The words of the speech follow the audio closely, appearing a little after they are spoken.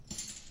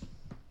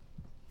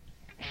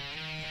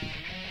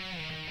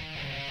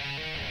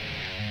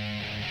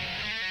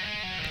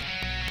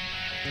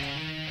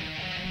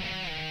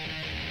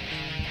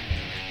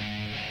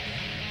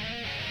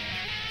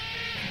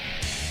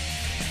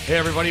Hey,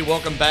 everybody.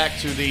 Welcome back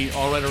to the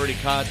All Right Already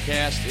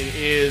podcast. It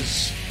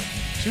is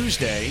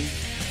Tuesday,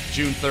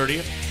 June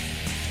 30th.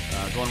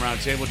 Going around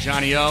the table,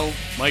 Johnny O,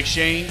 Mike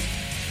Shane,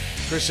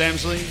 Chris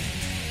Emsley,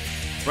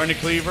 Brendan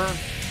Cleaver,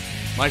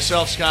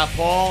 myself, Scott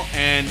Paul,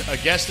 and a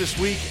guest this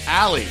week,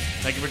 Allie.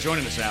 Thank you for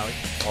joining us, Allie.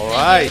 All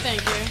right.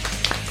 Thank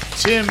you.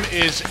 Tim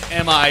is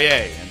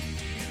MIA,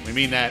 and we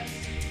mean that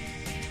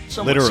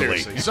somewhat Literally.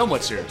 seriously.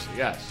 Somewhat seriously,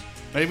 yes.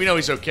 I mean, we know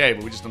he's okay,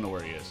 but we just don't know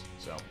where he is.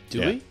 So, Do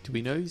we? Do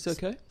we know he's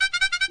okay?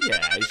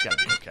 yeah, he's got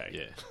to be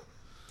okay.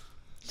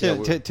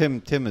 Yeah.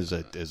 Tim is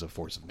a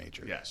force of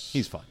nature. Yes.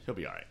 He's fine. He'll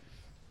be all right.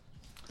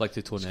 Like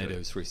the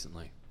tornadoes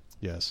recently.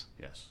 Yes.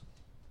 Yes.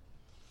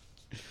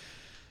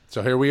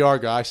 So here we are,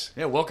 guys.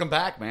 Yeah, welcome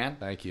back, man.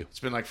 Thank you. It's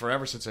been like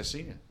forever since I've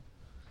seen you.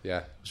 Yeah,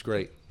 it was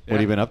great. What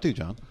have you been up to,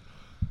 John?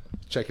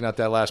 Checking out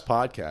that last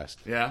podcast.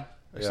 Yeah?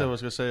 Actually, I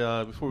was going to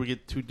say, before we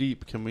get too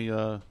deep, can we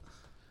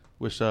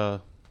wish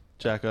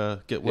Jack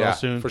get well Yeah,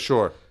 soon? for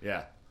sure.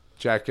 Yeah.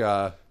 Jack,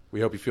 we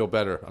hope you feel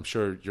better. I'm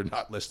sure you're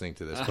not listening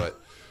to this, but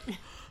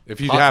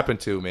if you happen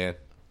to, man,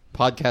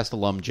 Podcast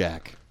alum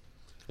Jack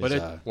But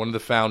is one of the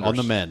founders. on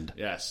the mend.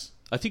 Yes.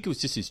 I think it was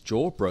just his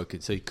jaw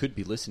broken, so he could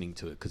be listening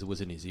to it because it was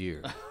in his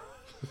ear.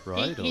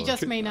 Right? He Or-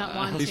 just may not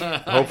want to.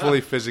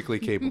 Hopefully physically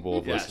capable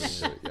of Yes.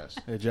 listening to it, yes.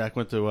 Hey, Jack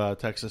went to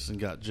Texas and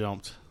got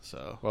jumped.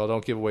 So Well,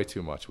 don't give away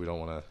too much. We don't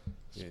want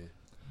to... Yeah.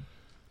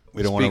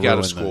 We don't want Speak to out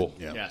of ruin school.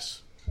 The, yeah.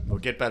 Yes. We'll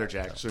get better,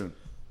 Jack, soon.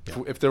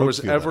 If there Hope was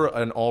you feel ever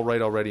better. an All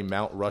Right Already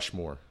Mount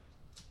Rushmore,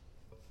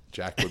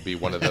 Jack would be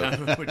one of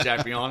the Would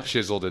Jack be on it?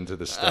 chiseled into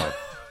the stone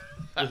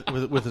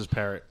with his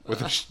parrot,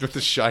 with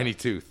a shiny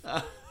tooth.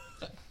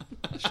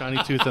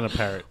 shiny tooth and a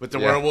parrot. With the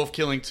Yeah. werewolf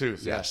killing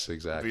tooth. Yes,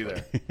 exactly. Be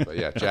there. But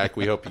yeah, Jack,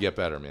 we hope you get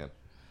better, man.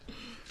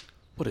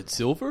 What, it's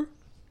silver?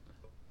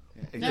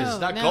 It's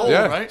not no. gold,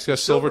 Yeah, right? he's got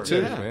silver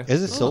tooth, yeah. man.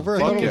 Is it silver? I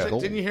fuck thought it was yeah.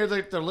 gold. Didn't you hear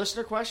the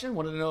listener question?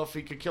 Wanted to know if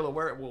he could kill a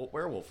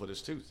werewolf with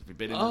his tooth if he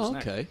bit into his Oh,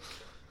 neck. okay.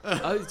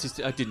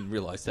 I didn't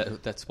realize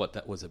that's what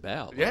that was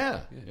about. Yeah,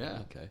 yeah.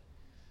 Okay.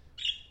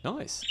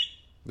 Nice.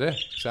 Yeah,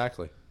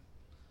 exactly.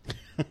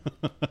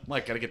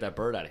 Mike, got to get that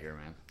bird out of here,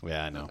 man.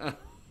 Yeah, I know.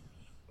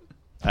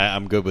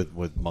 I'm good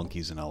with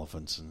monkeys and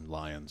elephants and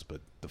lions,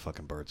 but the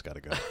fucking bird's got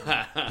to go.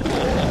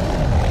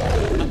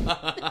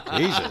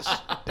 Jesus.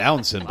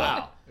 Down syndrome.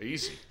 Wow.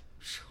 Easy.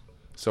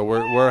 So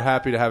we're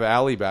happy to have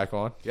Allie back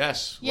on.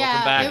 Yes. Yeah,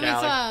 Welcome back, it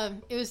was Allie.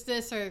 it was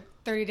this or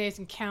 30 Days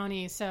in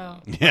County.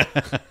 So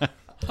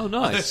Oh,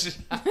 nice.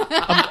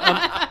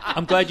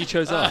 I'm glad you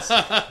chose us.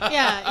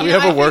 yeah, We you know,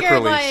 have a I work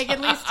figured, release. Like at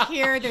least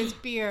here there's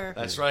beer.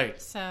 That's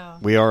right. So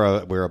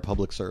We're a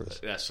public service.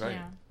 That's right.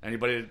 Yeah.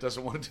 Anybody that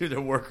doesn't want to do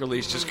their work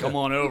release, just come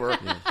on over.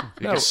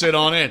 You can sit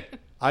on in.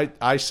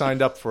 I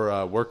signed up for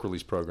a work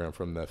release program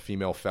from the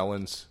Female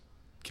Felons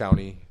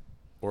County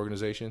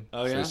organization.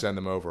 Oh, So yeah? they send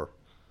them over.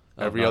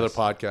 Every nice. other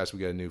podcast, we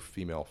get a new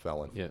female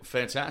felon. Yeah.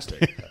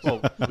 Fantastic.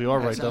 Well, we are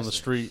right down the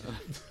street.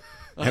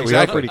 Yeah, we are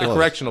Exactly. pretty The close.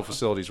 correctional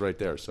facility's right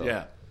there. So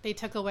Yeah. they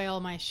took away all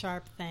my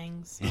sharp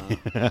things.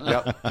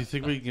 Yep. Do you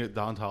think we can get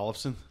Don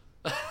Tollefson?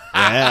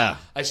 Yeah.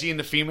 I see in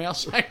the female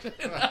section.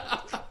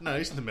 No,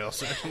 he's in the male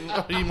section.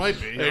 He might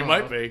be. He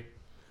might be.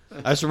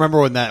 I just remember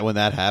when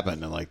that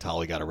happened and like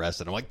Tolly got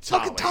arrested. I'm like,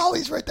 fucking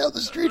Tolly's right down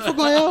the street from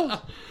my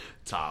house.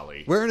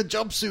 Tolly. Wearing a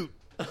jumpsuit.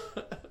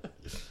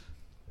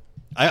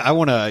 I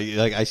want to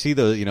like. I see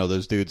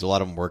those dudes. A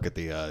lot of them work at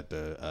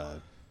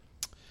the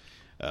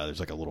there's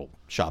like a little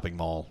shopping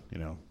mall,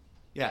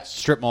 Yes.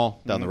 strip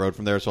mall down the road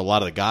from there. So a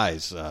lot of the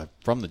guys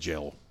from the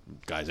jail,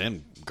 guys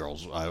and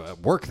girls,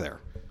 work there.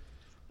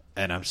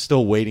 And I'm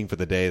still waiting for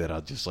the day that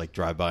I'll just like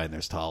drive by and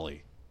there's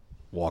Tolly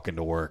walking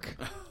to work.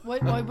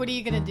 What are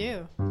you gonna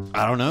do?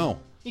 I don't know.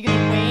 You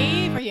gonna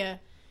wave?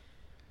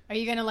 Are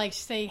you gonna like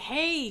say,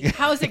 "Hey,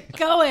 how's it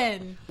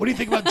going?" What do you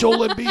think about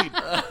Joel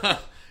Embiid?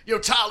 Yo,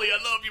 Tolly, I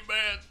love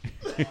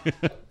you,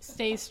 man.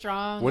 Stay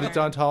strong. What did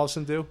Don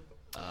Tollefson do?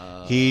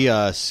 He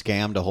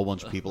scammed a whole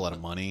bunch of people out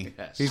of money.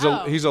 Yes. He's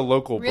a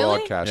local really?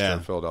 broadcaster Yeah. in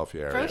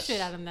Philadelphia area. Throw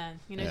shit at him then.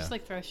 Yeah. Just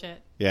like throw shit.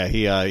 Yeah,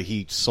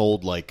 he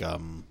sold like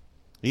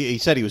he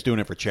said he was doing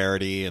it for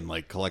charity and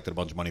like collected a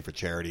bunch of money for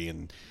charity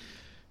and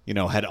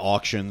had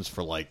auctions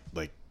for like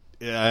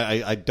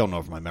I don't know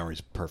if my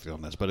memory's perfect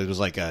on this, but it was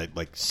like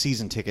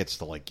season tickets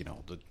to like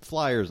the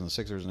Flyers and the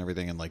Sixers and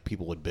everything, and like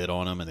people would bid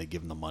on them and they'd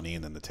give them the money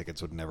and then the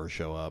tickets would never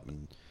show up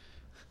and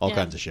all Yeah.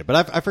 kinds of shit.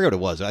 But I forget what it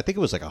was. I think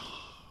it was like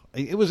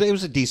it was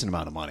a decent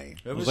amount of money.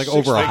 It was like six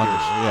over $100. figures.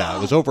 Yeah,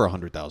 it was over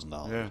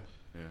 $100,000.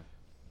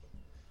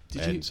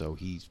 Yeah. And so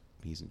he's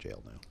in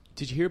jail now.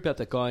 Did you hear about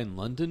that guy in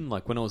London?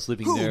 Like when I was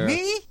living there,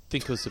 I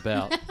think it was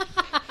about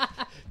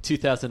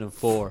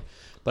 2004.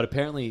 But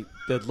apparently,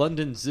 the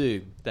London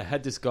Zoo, they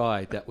had this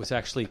guy that was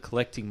actually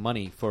collecting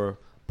money for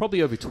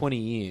probably over 20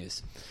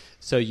 years.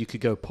 So you could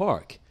go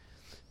park.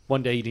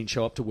 One day he didn't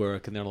show up to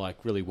work, and they're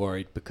like really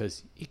worried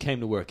because he came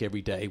to work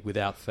every day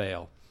without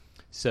fail.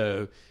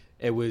 So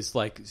it was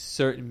like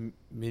certain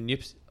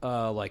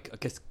like I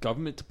guess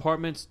government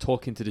departments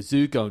talking to the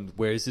zoo, going,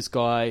 "Where is this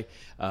guy?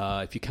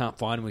 If you can't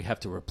find him, we have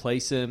to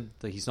replace him.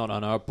 He's not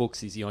on our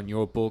books. Is he on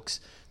your books?"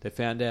 They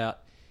found out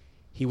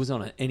He was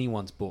on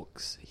anyone's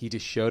books. He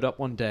just showed up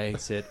one day and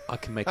said, I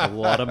can make a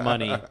lot of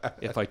money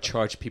if I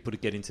charge people to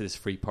get into this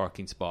free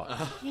parking spot.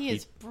 He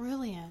is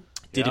brilliant.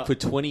 Did it for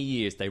 20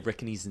 years. They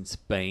reckon he's in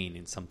Spain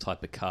in some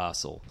type of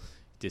castle.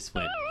 Just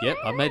went, yep,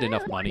 I made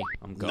enough money.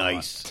 I'm gone.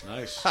 Nice.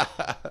 Nice.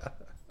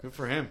 Good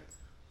for him.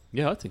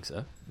 Yeah, I think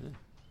so.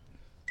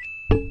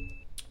 Yeah.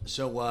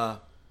 So,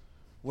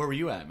 where were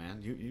you at, man?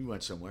 You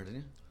went somewhere, didn't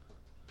you?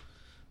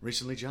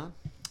 Recently, John?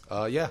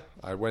 Yeah,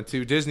 I went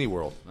to Disney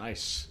World.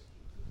 Nice.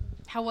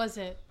 How was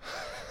it?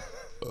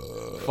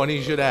 Funny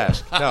you should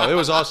ask. No, it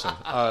was awesome.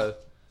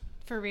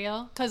 For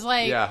real? Because,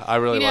 like, Yeah, I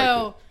really you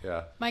know, liked it.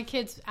 Yeah. my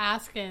kid's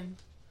asking.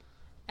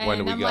 And When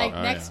do we I'm go? like,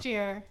 Oh, next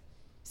year.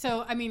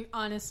 So, I mean,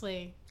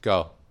 honestly,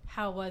 Go.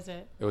 how was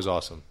it? It was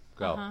awesome.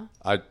 Go.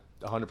 Uh-huh.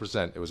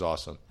 100%. It was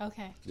awesome.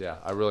 Okay. Yeah,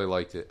 I really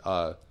liked it.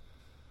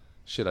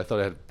 Shit, I thought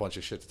I had a bunch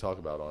of shit to talk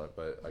about on it,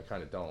 but I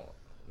kind of don't.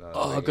 now that I'm Oh,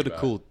 I've thinking got a about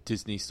cool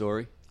Disney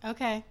story.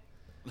 Okay.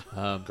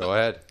 it. Go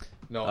ahead.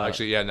 No,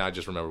 actually, yeah, no, I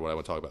just remembered what I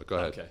want to talk about. Go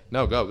ahead. Okay.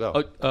 No, go.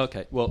 Oh,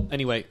 okay. Well,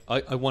 anyway,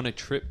 I won a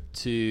trip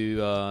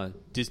to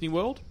Disney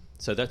World.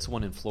 So that's the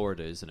one in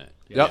Florida, isn't it?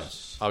 Yep.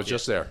 I was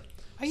just there.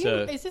 Are you,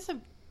 So-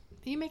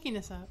 are you making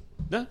this up?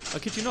 No, I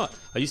kid you not.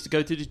 I used to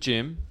go to the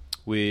gym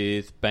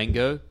with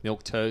Bango,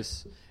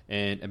 Milquetoast,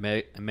 and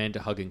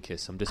Amanda Hug and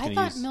Kiss. I'm just I going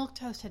to thought use...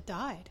 Milquetoast had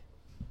died.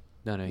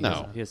 No,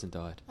 No. he hasn't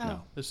died. Oh.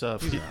 No. It's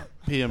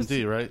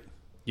PMD, right?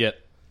 Yep.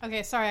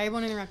 Okay, sorry, I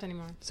won't interrupt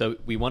anymore. So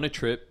we won a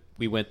trip.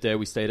 We went there.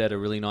 We stayed at a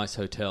really nice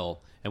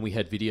hotel, and we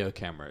had video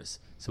cameras.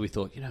 So we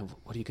thought,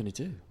 what are you going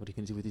to do? What are you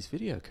going to do with these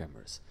video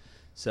cameras?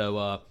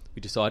 So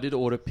we decided to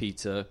order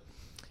pizza,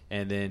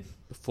 and then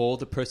before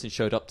the person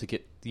showed up to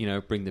get,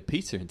 bring the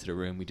pizza into the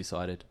room, we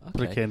decided,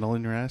 Put a okay, candle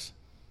in your ass.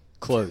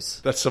 close.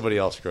 That's somebody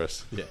else,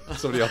 Chris. Yeah.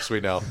 Somebody else we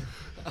know.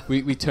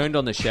 We turned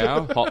on the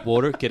shower, hot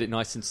water, get it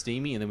nice and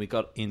steamy, and then we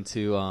got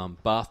into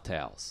bath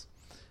towels,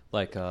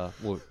 like Bath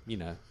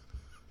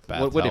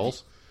whatever-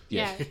 towels?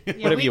 Yeah, Yeah,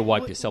 whatever you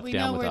wipe yourself we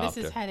down know with where after.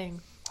 this is heading.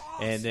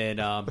 And then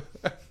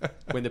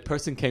when the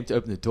person came to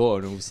open the door,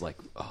 and it was like,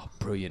 oh,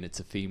 brilliant, it's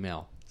a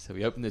female. So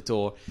we opened the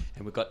door,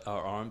 and we got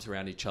our arms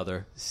around each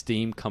other,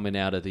 steam coming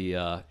out of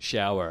the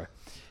shower,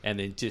 and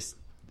then just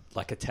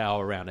like a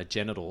towel around her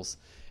genitals.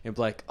 And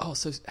be like, oh,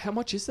 so how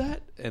much is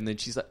that? And then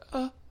she's like,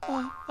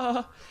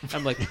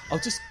 I'm like, I'll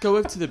just go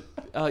over to the,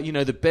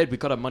 the bed. We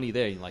got our money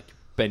there. And like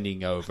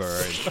bending over,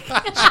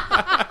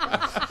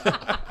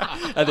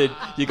 and then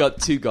you got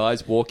two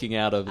guys walking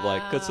out of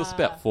because it's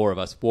about four of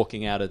us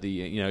walking out of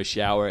the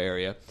shower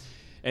area,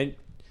 and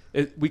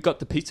we got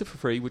the pizza for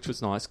free, which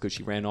was nice because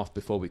she ran off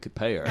before we could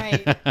pay her.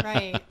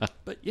 Right.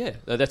 But yeah,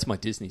 that's my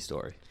Disney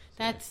story.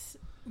 That's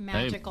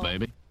magical. Hey,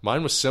 baby.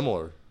 Mine was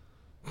similar.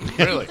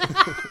 Really?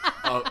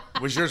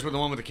 Was yours with the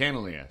one with the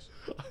candle in the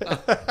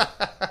ass?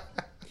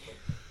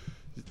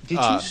 Did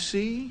you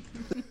see?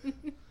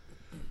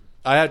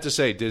 I have to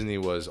say, Disney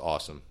was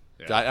awesome.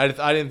 Yeah.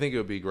 I didn't think it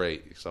would be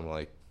great because I'm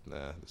like,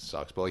 nah, this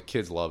sucks. But like,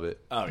 kids love it.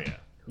 Oh, yeah.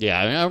 Yeah,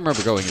 I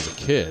remember going as a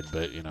kid,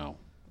 but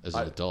as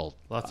an adult,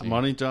 Lots of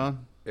money,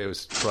 John. It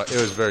was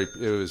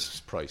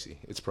pricey.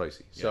 It's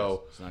pricey.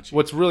 So it's not cheap.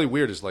 what's really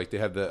weird is like they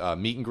have the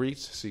meet and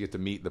greets, so you get to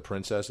meet the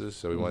princesses.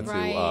 So we went to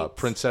Right.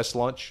 princess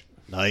lunch.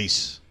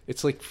 nice.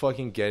 It's like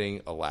fucking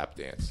getting a lap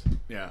dance.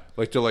 Yeah.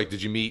 Like they're like,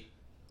 did you meet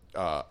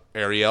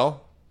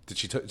Ariel? Did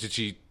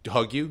she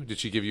hug you? Did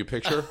she give you a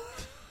picture?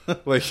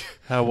 Like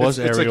How was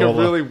it's like a Areola?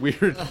 really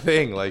weird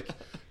thing. Like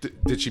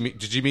did you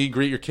meet and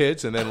greet your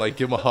kids and then like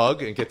give them a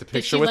hug and get the Did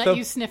picture she with let them?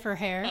 you sniff her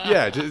hair?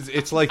 Yeah,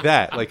 it's like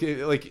that.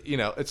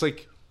 It's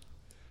like.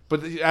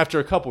 But after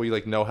a couple, you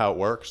like know how it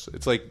works.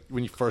 It's like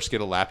when you first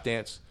get a lap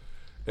dance.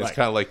 It's Right.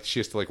 kind of like she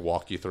has to like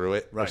walk you through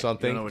it Right. or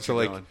something. You don't know what So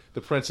you're like doing.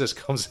 the princess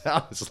comes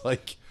out. It's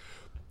like,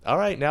 all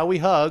right, now we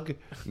hug.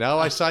 Now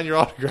I sign your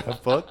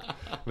autograph book.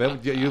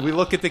 Then we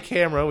look at the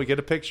camera. We get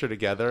a picture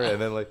together, and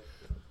then like,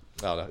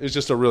 I don't know. It's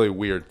just a really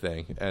weird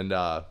thing. And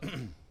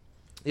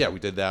yeah, we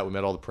did that. We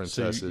met all the So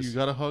princesses. you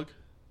got a hug?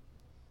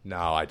 No,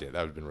 I did.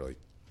 That would have been really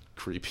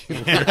creepy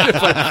and weird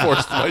if I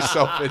forced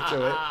myself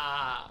into it.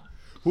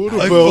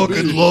 I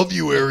fucking love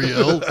you,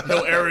 Ariel.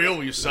 No, Ariel,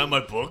 will you sign my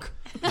book?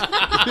 Yo,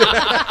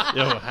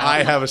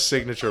 I have a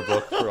signature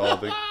book for all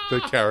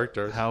the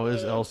characters. how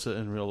is Elsa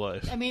in real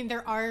life? I mean,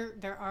 there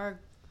are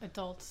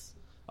adults.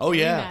 Oh, doing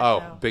yeah. that, Oh,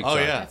 though. big Oh, time.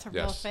 yeah. That's a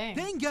real Yes. thing.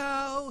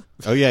 Bingo!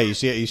 Oh yeah, you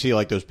see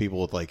like those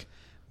people with like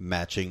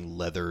matching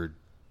leather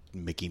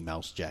Mickey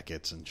Mouse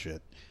jackets and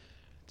shit.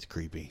 It's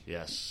creepy.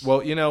 Yes.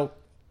 Well,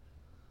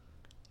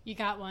 You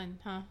got one,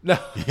 huh? no.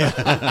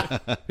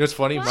 It's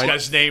funny. It's got My,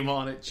 his name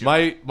on it.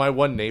 my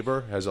one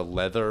neighbor has a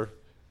leather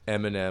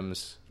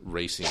M&M's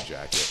racing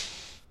jacket.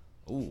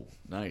 Ooh,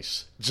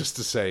 nice. Just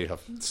to say how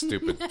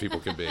stupid people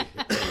can be.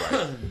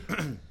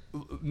 Anyway.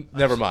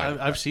 Never mind.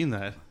 I've seen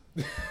that.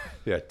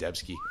 Yeah,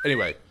 Debsky.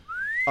 Anyway,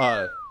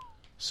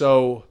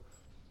 so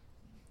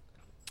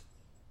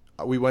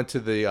we went to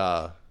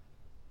the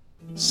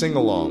sing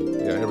along.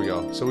 Yeah, here we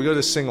go. So we go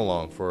to sing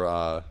along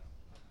for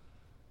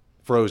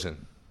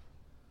Frozen,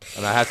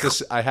 and I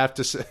have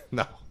to say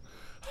no,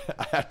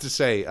 I have to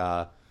say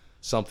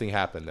something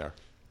happened there.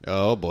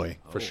 Oh boy.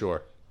 for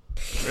sure.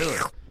 Really?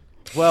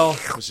 Well,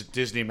 Was it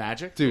Disney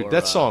Magic? dude, Or,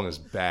 that song is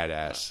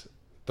badass.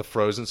 The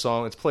Frozen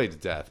song, it's played to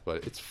death,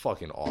 but it's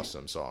fucking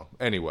awesome song.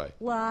 Anyway,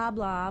 Blah,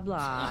 blah,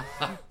 blah.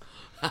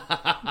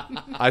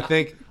 I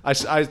think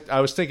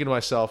I was thinking to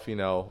myself, you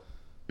know,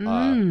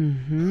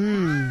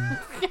 my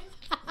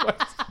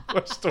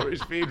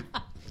story's being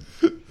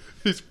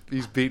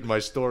he's beating my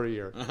story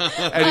here.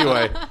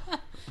 Anyway,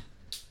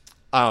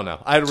 I don't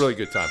know. I had a really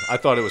good time. I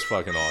thought it was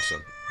fucking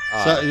awesome.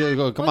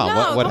 Come Well, on.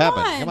 no, What come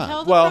happened? on. Come on.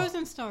 Tell the Well-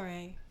 Frozen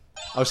story.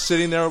 I was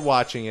sitting there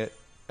watching it,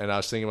 and I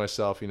was thinking to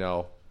myself, you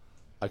know,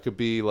 I could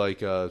be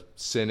like a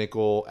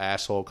cynical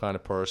asshole kind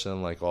of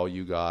person, like all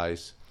you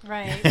guys.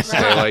 Right.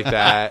 Say right. like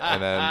that,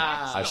 and then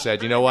I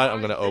said, you know what? I'm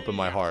going to open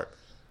my heart.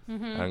 I'm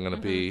going to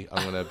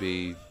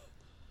be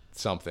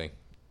something.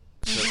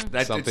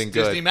 That's something it's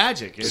Disney good.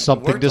 Magic. It's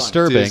Something words on it.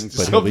 disturbing,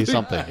 but he'll be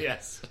something- something.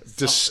 Yes.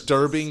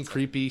 Disturbing,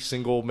 creepy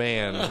single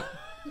man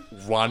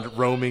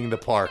roaming the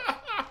park.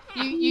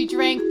 You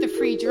drank the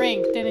free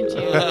drink, didn't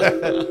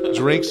you?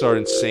 Drinks are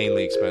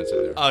insanely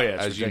expensive there. Oh, yeah,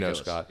 it's as you know, ridiculous.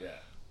 Scott.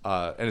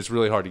 Yeah. And it's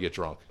really hard to get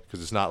drunk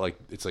because it's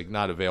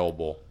not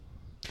available.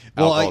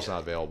 Well, Alcohol's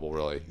not available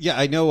really. Yeah,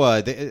 I know.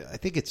 I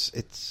think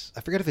it's.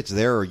 I forget if it's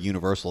there or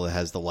Universal that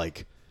has the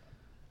like.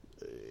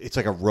 It's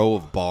like a row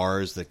of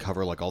bars that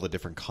cover like all the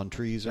different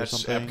countries or That's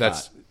something. Epcot.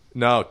 That's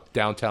no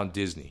downtown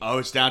Disney. Oh,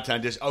 it's downtown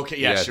Disney. Okay,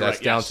 yes, yeah, you're that's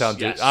right. Yes, downtown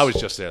yes. Disney. I was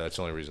just there. That's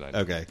the only reason I know.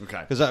 Okay.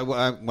 Okay. Because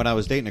when I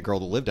was dating a girl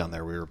that lived down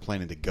there, we were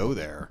planning to go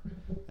there,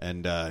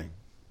 and I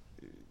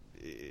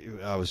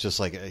was just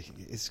like,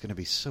 it's going to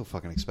be so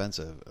fucking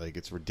expensive. Like,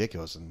 it's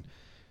ridiculous. And,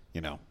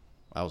 you know,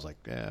 I was like,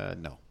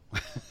 no,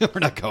 we're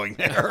not going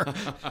there.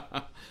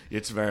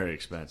 It's very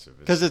expensive.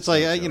 Because it's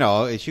like, you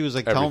know, she was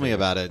like telling me Everything.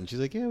 about it, and she's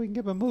like, yeah, we can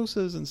get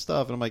mimosas and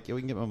stuff. And I'm like, yeah,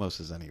 we can get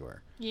mimosas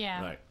anywhere.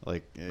 Yeah. Right.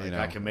 Like, you Like know,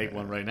 I can make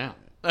one right now.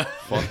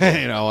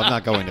 you know, I'm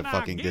not going to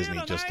fucking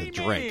Disney just to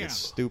drink. It's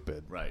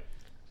stupid. Right.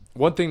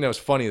 One thing that was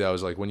funny though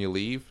is like when you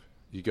leave,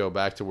 you go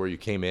back to where you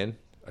came in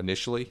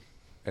initially.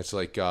 It's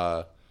like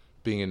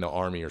being in the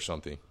army or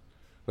something.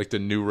 Like the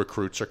new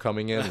recruits are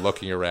coming in,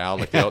 looking around,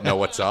 like they don't know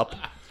what's up.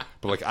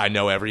 But like I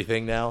know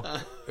everything now.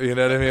 You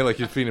know what I mean? Like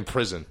you're being in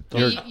prison.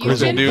 You've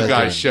Because a been new through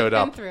guy it. showed You've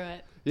up. Been through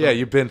it. Yeah,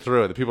 you've been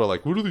through it. The people are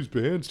like, "What are these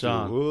bands do?"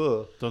 John.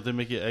 Ugh. Don't they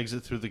make you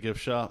exit through the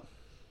gift shop?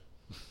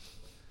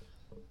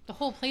 The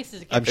whole place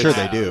is. A I'm gift sure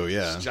shop. they do, It's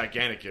yeah. a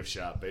gigantic gift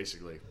shop,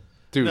 basically.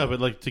 Dude, No, but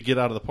like to get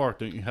out of the park,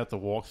 don't you have to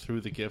walk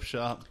through the gift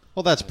shop?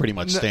 Well, that's pretty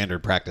much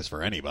standard practice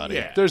for anybody.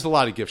 Yeah. there's a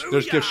lot of gifts.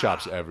 There's gift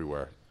shops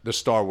everywhere. The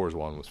Star Wars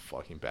one was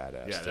fucking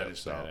badass. Yeah, that too, is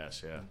so.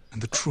 badass. Yeah.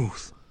 And the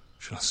truth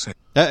shall say.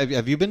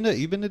 Have you been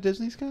to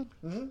Disney, Scott?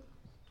 Mm-hmm.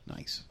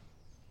 Nice.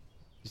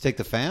 You take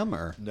the fam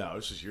or? No,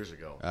 this was years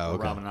ago. Oh,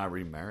 okay. Robin and I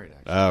remarried.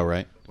 Actually, Oh,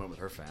 right. went with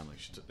her family.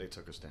 They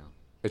took us down.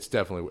 It's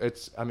definitely.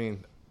 I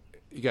mean,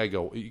 you gotta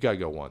go. You gotta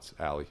go once,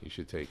 Allie. You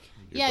should take.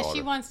 Your Yeah, daughter.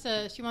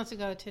 she wants to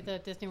go to the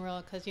Disney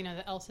World because you know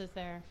the Elsa's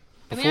there.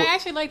 I mean, Before- I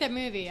actually like that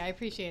movie. I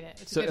appreciate it.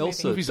 It's a So good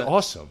Elsa- The movie. movie's that-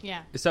 awesome.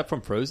 Yeah, Is that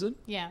from Frozen?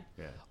 yeah.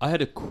 Yeah. I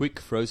had a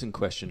quick Frozen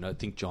question. I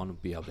think John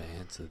would be able to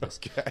answer this.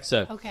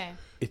 So, Okay.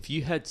 if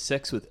you had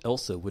sex with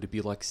Elsa, would it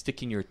be like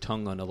sticking your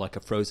tongue on like a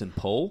frozen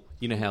pole?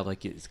 You know how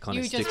like it kind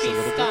You of would just sticks be a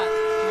little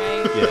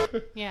stuck, bit?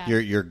 right? Yeah. Yeah.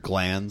 Your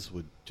glands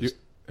would just.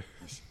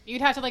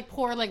 You'd have to like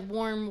pour like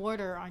warm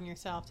water on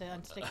yourself to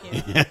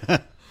unstick you.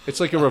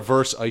 It's like a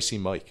reverse Icy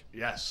Mike.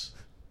 Yes.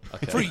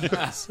 Okay.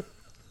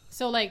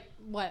 So like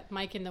what,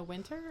 Mike in the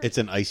winter? It's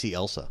an icy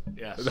Elsa.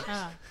 Yes.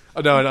 Ah.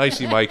 Oh no, an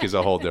Icy Mike is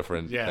a whole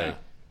different Yeah. thing.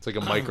 It's like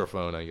a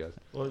microphone, I guess.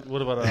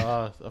 What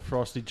about a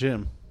Frosty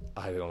Jim?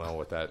 I don't know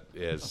what that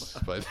is,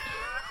 but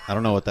I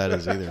don't know what that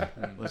is either.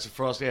 Let's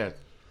frost. Yeah.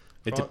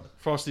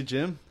 Frosty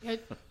Jim?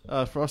 It-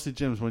 Frosty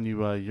Jim's when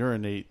you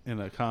urinate in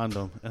a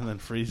condom and then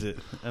freeze it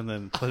and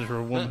then pleasure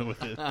a woman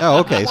with it. Oh,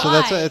 okay. So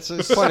Why?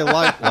 it's quite a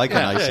lot like an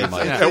icy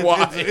mic.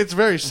 It's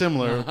very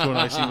similar to an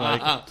icy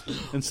mic.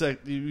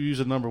 Except you use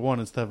a number 1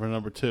 instead of a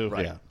number 2.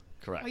 Right. Yeah.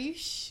 Correct. Are you?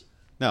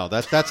 No,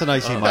 that's an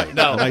icy mic.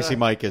 No. An icy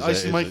mic is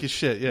Icy a, mic is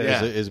shit. Yeah.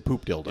 Yeah. is a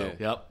poop dildo.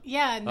 Yep.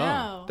 Yeah,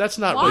 no. That's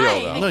not Why?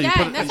 real, though. No, you Again,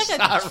 put it- that's It's like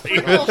not a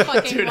real. triple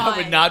fucking Dude, lie. I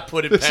would not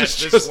put it past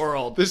this just-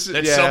 world this is-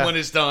 that yeah. someone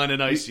has done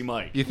an icy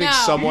mic. you think No.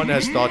 someone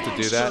has thought to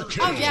do that?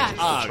 Oh yes,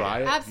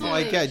 Try it?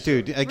 absolutely. Well,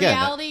 dude, again,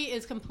 reality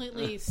is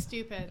completely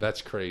stupid.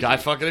 That's crazy. Guy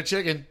fucking a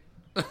chicken.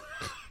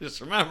 Just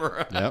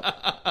remember. Yep.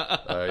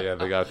 Yeah,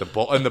 they got the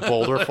and the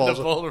boulder falls.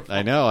 The boulder.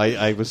 I know.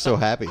 I was so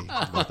happy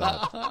about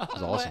that. It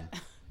was awesome.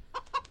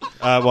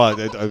 Well,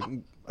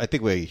 I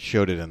think we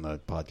showed it in the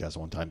podcast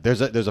one time.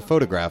 There's a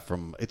photograph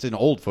from. It's an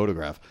old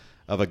photograph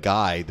of a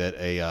guy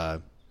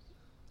that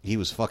he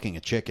was fucking a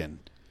chicken,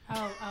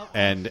 Oh,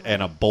 and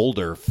a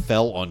boulder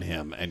fell on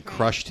him and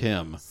crushed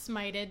him,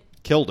 smited.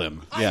 killed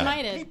him. Yeah,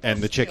 Smited.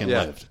 and the chicken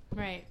Yeah. lived.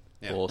 Right.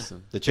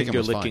 Awesome. The chicken Finger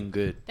was fine. licking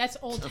good. That's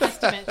Old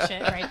Testament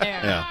shit right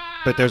there. Yeah,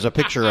 but there's a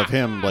picture of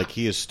him like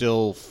he is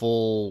still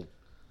full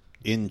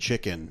in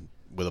chicken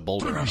with a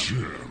boulder on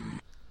him,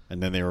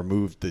 and then they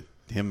removed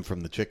him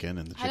from the chicken,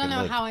 and the chicken I don't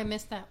know lived. how I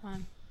missed that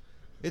one.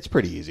 It's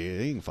pretty easy.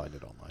 You can find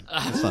it online.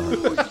 It's not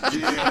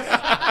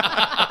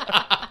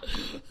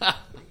hard.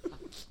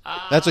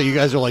 That's what you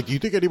guys are like. Do you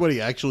think anybody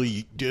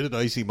actually did an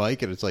Icy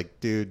Mike? And it's like,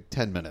 dude,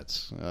 10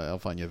 minutes. I'll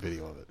find you a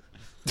video of it.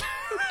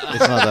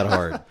 It's not that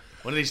hard.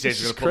 One of these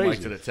days, we're This going to is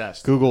put Mike to the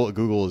test.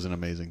 Google is an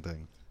amazing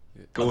thing.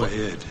 Go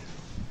ahead.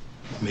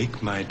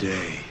 Make my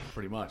day.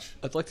 Pretty much.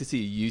 I'd like to see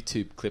a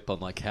YouTube clip on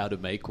like how to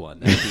make one.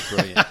 That'd be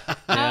brilliant.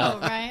 Oh,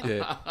 right.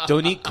 Yeah.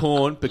 Don't eat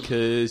corn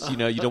because you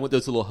don't want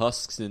those little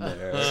husks in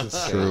there.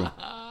 It's true.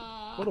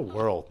 What a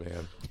world,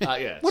 man.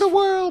 Yeah. What a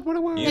world! What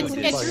a world! It's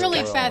Fucking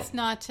really world. best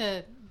not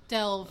to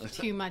delve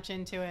too much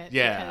into it.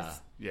 Yeah. because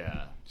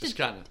Yeah. Just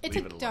kind of it's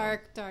leave a it alone.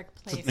 dark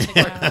place to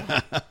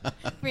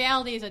go.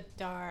 Reality is a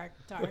dark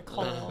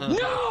hole.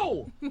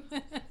 No.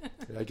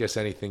 I guess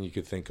anything you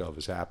could think of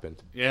has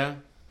happened, Yeah.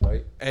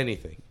 right?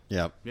 Anything.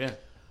 Yeah. Yeah.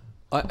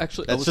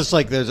 That's just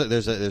like there's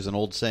an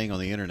old saying on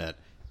the internet: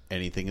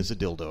 anything is a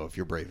dildo if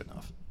you're brave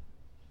enough.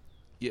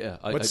 Yeah,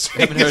 I What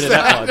haven't heard of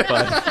that one,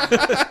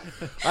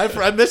 but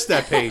I missed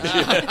that page.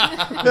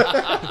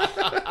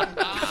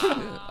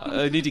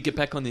 I need to get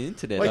back on the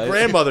internet. My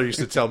grandmother used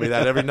to tell me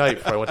that every night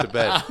before I went to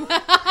bed.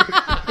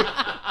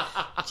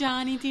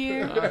 Johnny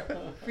dear,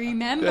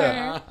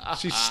 remember.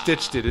 She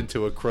stitched it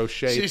into a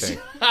crochet thing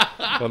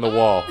on the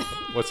wall.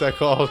 What's that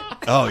called?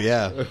 Oh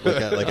yeah,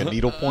 like a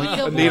needle point.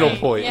 A needle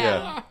point,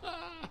 yeah.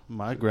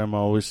 My grandma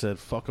always said,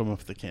 "Fuck them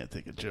if they can't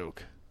take a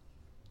joke."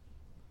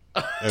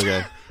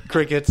 Okay.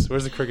 Crickets.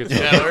 Where's the crickets?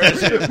 Yeah, where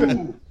is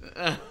it?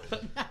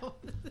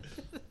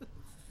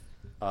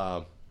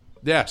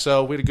 Yeah,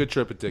 so we had a good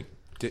trip at Dickney.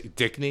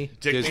 Dickney?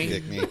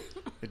 Disney.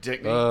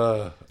 Dick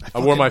I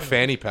wore my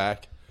fanny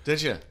pack.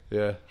 Did you?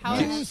 Yeah. How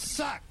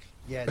suck,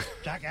 you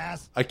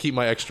jackass. I keep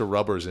my extra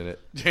rubbers in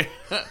it.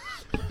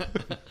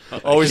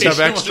 Always have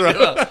extra.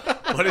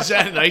 What is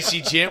that? An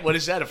icy gym? What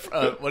is that?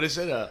 What is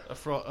it? A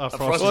frosted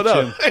Well,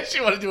 no. chin.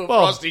 She want to do a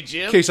Well, frosty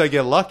gym? in case I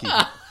get lucky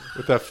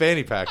with that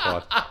fanny pack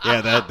on.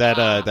 Yeah,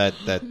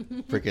 that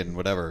freaking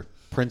whatever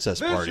princess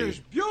party was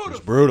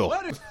brutal.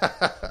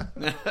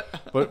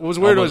 But what was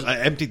weird was I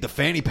emptied the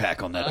fanny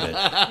pack on that bitch.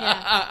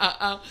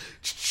 Yeah.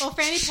 Well,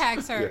 fanny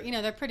packs are,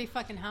 they're pretty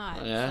fucking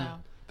hot. Yeah. So.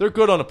 they're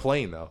good on a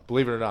plane, though,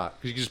 believe it or not.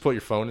 Because you can just put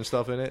your phone and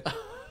stuff in it, and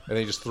then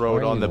you just throw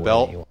it on the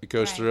belt. It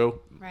goes Right. through.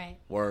 Right.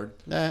 Word.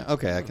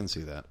 Okay, I can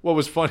see that. What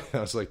was funny, I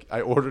was like,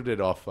 I ordered it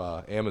off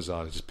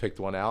Amazon and just picked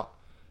one out,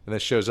 and then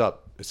it shows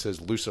up. It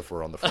says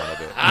Lucifer on the front of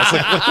it. I was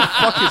like, what the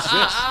fuck is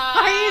this?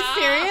 Are you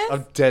serious?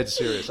 I'm dead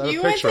serious. I have You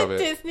a went picture to of it.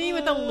 Disney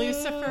with a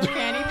Lucifer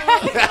fanny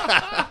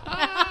pack?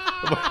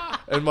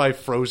 And my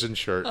Frozen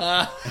shirt.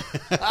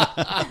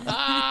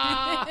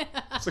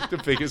 It's like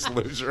the biggest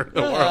loser in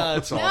the world.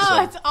 That's No,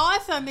 awesome. it's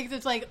awesome because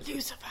it's like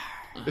Lucifer.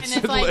 And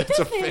it's like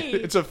Disney.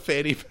 it's a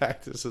fanny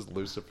pack that says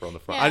Lucifer on the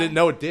front. Yeah. I didn't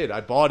know it did.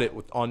 I bought it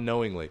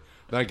unknowingly.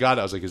 Then I got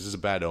it. I was like, is this a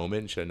bad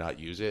omen? Should I not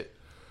use it?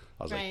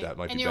 I was like, that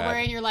might and be you're bad.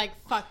 wearing your like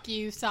fuck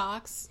you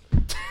socks.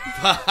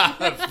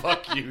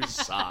 Fuck you,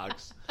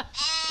 socks.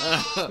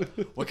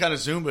 What kind of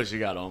Zumbas you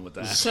got on with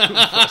that?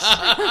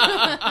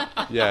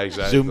 Yeah,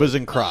 exactly. Zumbas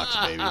and Crocs,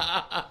 baby.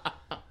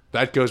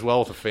 That goes well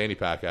with a fanny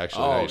pack,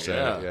 actually. Oh, now you say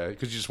yeah. it. Yeah,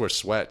 because you just wear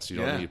sweats. You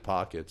don't Yeah. need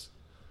pockets.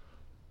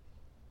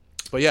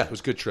 But yeah, it was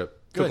a good trip.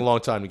 Took Good. a long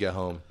time to get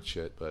home.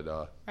 Shit, but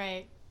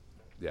Right.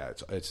 yeah,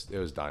 it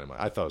was dynamite.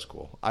 I thought it was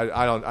cool. I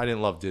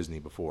didn't love Disney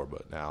before,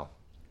 but now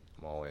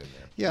I'm all in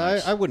there. Yeah,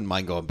 I wouldn't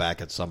mind going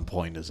back at some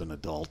point as an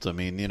adult. I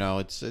mean,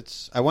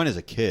 it's. I went as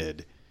a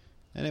kid,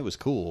 and it was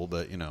cool,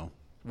 but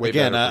Way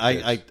again,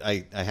 better for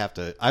I have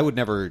to. I would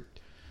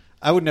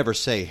never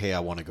say, hey,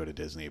 I want to go to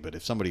Disney. But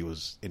if somebody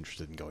was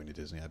interested in going to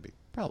Disney, I'd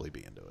probably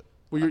be into it.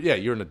 Well,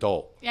 you're an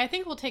adult. Yeah, I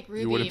think we'll take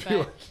Ruby, wouldn't be but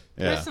like-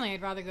 Yeah. personally,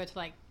 I'd rather go to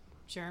like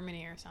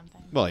Germany or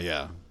something. Well,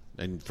 yeah,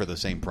 and for the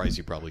same price,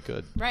 you probably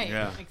could. Right.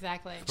 Yeah.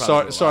 Exactly.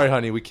 Sorry,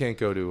 honey, we can't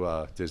go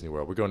to Disney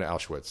World. We're going to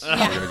Auschwitz. We're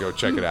going to go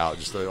check it out.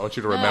 Just I want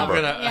you to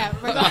remember. Yeah,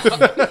 we're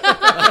going.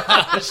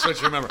 Just what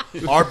you remember.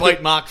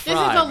 Arbeit Mach This is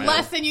Frei, a man.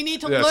 lesson you need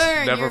to Yes,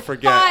 learn. never You're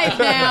forget. 5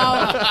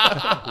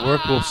 now.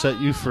 Work will set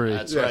you free.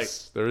 That's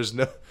Yes, there is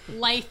no.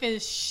 Life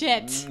is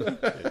shit.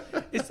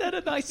 is that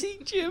an icy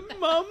gym,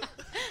 Mum?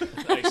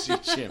 right. I see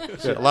Jim.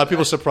 Yeah, a lot of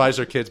people surprise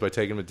their kids by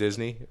taking them to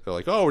Disney. They're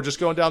like, "Oh, we're just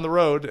going down the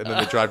road," and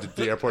then they drive to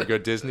the airport and go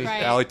to Disney.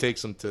 Right. Allie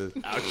takes them to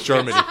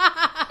Germany.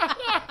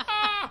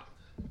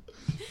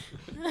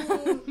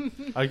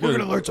 I go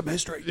to, learn some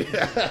history.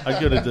 I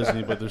go to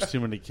Disney, but there's too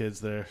many kids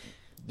there.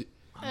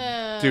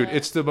 Dude,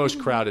 it's the most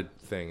crowded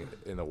thing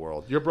in the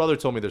world. Your brother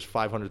told me there's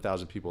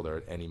 500,000 people there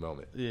at any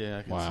moment. Yeah,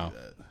 I can Wow. see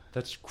that.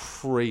 That's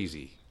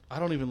crazy. I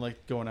don't even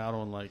like going out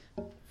on like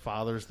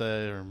Father's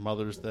Day or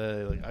Mother's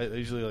Day. Like I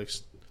usually like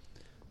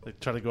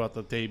try to go out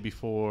the day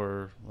before,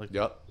 or, like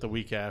Yep. the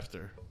week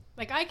after.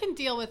 Like I can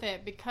deal with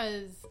it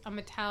because I'm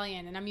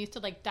Italian and I'm used to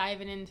like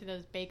diving into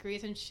those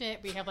bakeries and shit.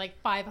 We have like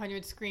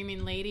 500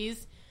 screaming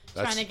ladies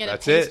trying to get a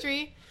that's it.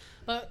 pastry.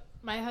 But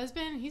my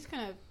husband, he's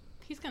gonna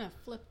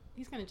flip.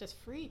 He's gonna just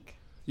freak.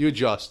 You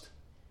adjust.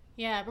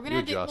 Yeah, we're gonna You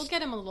have to, adjust. we'll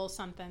get him a little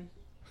something.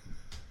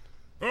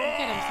 We'll get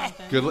him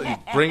something. Good.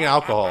 Bring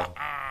alcohol.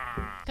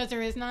 Because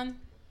there is none.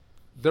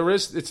 There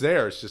is. It's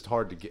there. It's just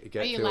hard to get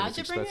Are you to. allowed It's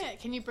to bring expensive.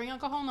 it? Can you bring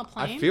alcohol on a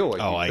plane? I feel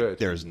like you could.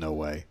 There's no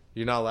way.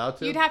 You're not allowed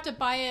to? You'd have to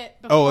buy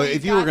it before Oh,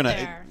 if you were got gonna,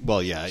 there.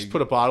 well, yeah. Just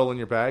put a bottle in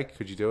your bag.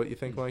 Could you do it, you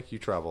think, Mike? You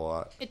travel a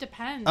lot. It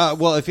depends.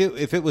 Well, if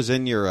it was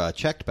in your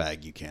checked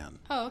bag, you can.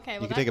 oh, okay.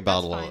 Well, You can take a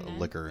bottle that's of fine, then.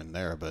 liquor in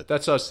there, but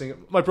That's what I was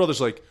thinking. My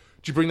brother's like,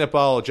 did you bring that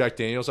bottle of Jack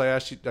Daniels I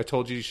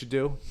told you should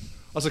do?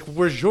 I was like,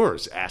 where's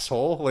yours,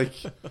 asshole? Like,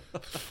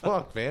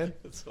 fuck, man.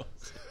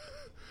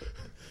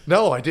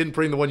 No, I didn't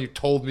bring the one you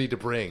told me to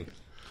bring.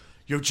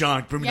 Yo,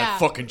 John, bring me Yeah. that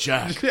fucking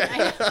Jack.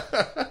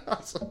 I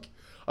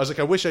was like,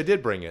 I wish I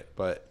did bring it,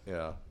 but,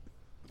 yeah.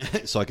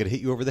 so I could hit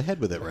you over the head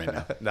with it right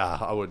now. Nah,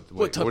 I What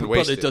wouldn't type of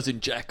waste brother it.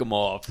 doesn't jack them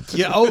off?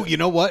 Yeah. Oh, you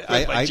know what?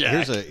 my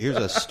Jack. Here's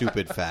a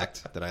stupid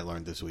fact that I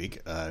learned this week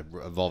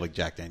involving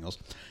Jack Daniels.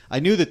 I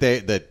knew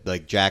that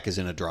like Jack is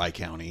in a dry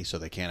county, so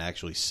they can't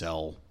actually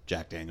sell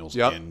Jack Daniels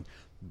Yep. in.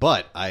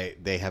 But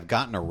they have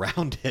gotten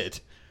around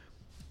it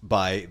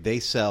by they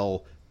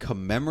sell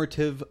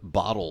commemorative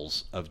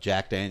bottles of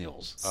Jack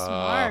Daniels.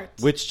 Smart.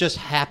 Which just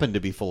happen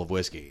to be full of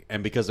whiskey.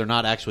 And because they're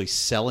not actually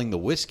selling the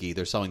whiskey,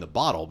 they're selling the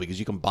bottle because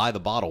you can buy the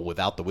bottle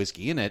without the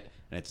whiskey in it,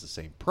 and it's the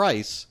same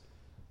price.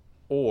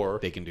 Or,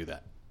 They can do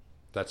that.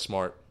 that's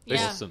smart. They,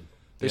 Yeah. Awesome.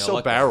 they Yeah, I sell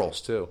like that.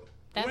 barrels, too.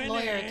 That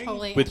lawyer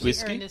totally With actually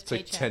whiskey? earned his It's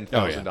like paycheck.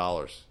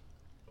 $10,000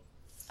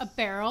 A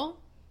barrel?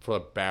 for a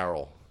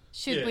barrel.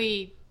 Should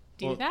we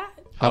do that?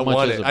 How I much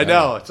want is it. a I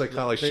barrel? know. It's like kind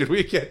of like, should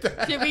we get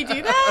that? Should we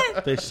do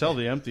that? They sell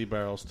the empty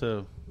barrels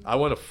too. I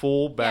want a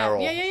full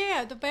barrel.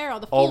 Yeah. The barrel.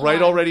 The full All right,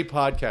 one. already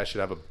podcast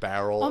should have a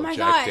barrel Oh of my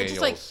Jack god! Daniels.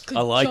 Just like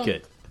I like chunk.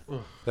 it.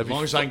 That'd As be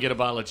long as I can get a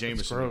bottle of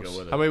Jameson to gross. go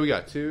with it. How many we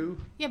got? 2?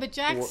 Yeah, but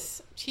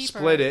Jack's cheaper.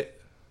 Split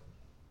it.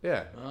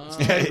 Yeah. It's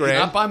 10 grand.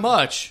 Not by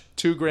much.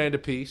 $2,000 a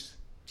piece.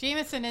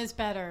 Jameson is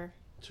better.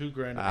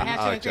 $2,000. I have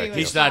to I like agree Jack with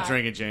He's Scott. not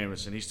drinking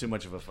Jameson. He's too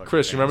much of a fucking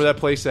Chris, you remember Jameson. that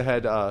place that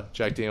had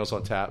Jack Daniels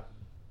on tap?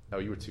 Oh,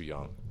 you were too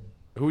young.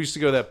 Who used to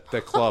go to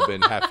that club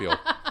in Hatfield?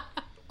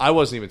 I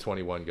wasn't even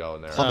 21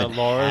 going there.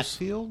 Laura's.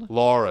 Hatfield?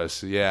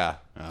 Laura's, yeah.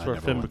 That's where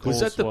never Finn went. McCool's Was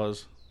that the-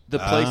 was. The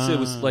place that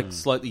was like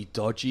slightly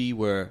dodgy,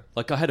 where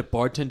like I had a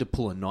bartender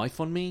pull a knife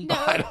on me. No,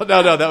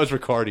 that was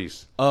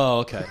Riccardi's. Oh,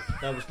 okay.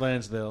 That was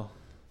Lansdale.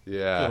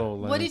 Yeah. Good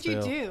old What did you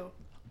Lansdale. do?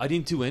 I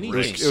didn't do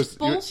anything. It was,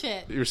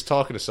 Bullshit. You were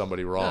talking to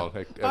somebody wrong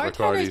at Bartenders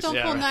Riccardi's. don't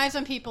Yeah, pull right. knives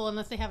on people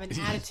unless they have an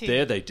attitude.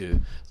 There they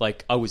do.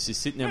 Like I was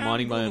just sitting there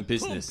minding my own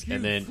business,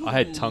 and then I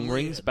had tongue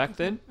rings back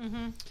then.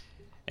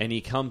 And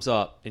he comes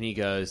up and he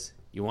goes,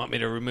 "You want me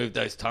to remove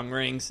those tongue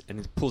rings?" And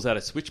he pulls out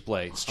a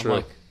switchblade. I'm true.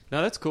 like,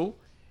 "No, that's cool."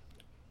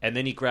 And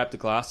then he grabbed the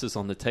glasses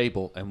on the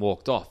table and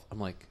walked off.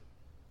 I'm like,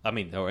 I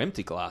mean, they were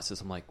empty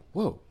glasses. I'm like,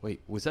 "Whoa,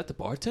 wait, was that the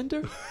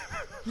bartender?"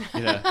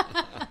 You know,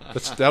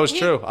 That was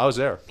true. I was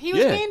there. He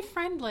was Yeah. being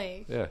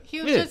friendly. Yeah.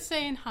 He was Yeah. just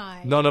saying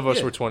hi. None of us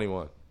Yeah. were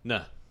 21.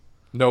 no.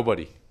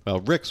 Nobody. Well,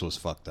 Rick's was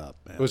fucked up.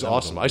 Man. It was That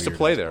awesome. a I used to weird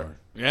play ass there. bar.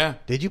 Yeah.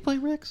 Did you play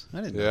Rick's? I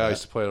didn't. know Yeah, I that.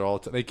 used to play it all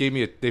the time. They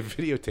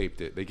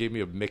videotaped it. They gave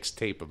me a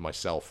mixtape of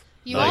myself.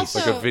 You Like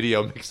also a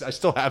video mix. I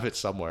still have it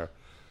somewhere.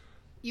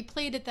 you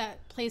played at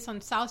that place on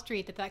South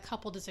Street that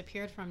couple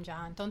disappeared from,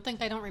 John. Don't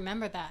think I don't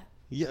remember that.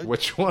 Yeah,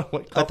 Which one?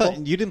 What I couple?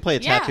 thought you didn't play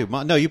at Yeah. Tattoo.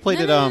 No, you played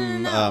No, at no, no, no,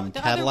 no. The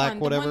other Cadillac, one,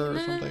 the whatever, one-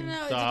 or something.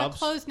 No, Dobbs? it's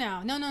closed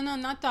now. No,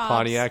 not Dobbs.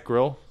 Pontiac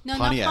Grill. No,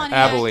 Pontiac. not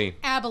Pontiac. Abilene.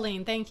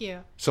 Abilene, thank you.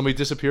 Somebody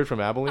disappeared from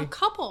A Abilene.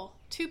 couple,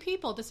 2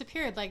 people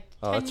disappeared like 10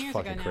 Oh, that's years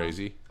fucking ago now.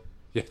 crazy.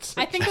 Yeah, it's-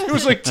 I think it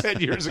was like 10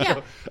 years ago.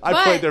 Yeah, I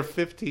but- played there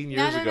 15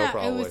 No, years no, ago, no.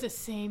 probably. It was the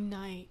same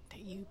night that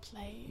you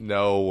played.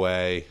 No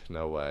way.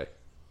 No way.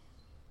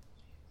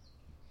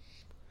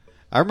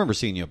 I remember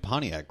seeing you at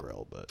Pontiac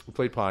Grill, but We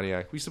played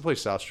Pontiac. We used to play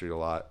South Street a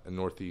lot and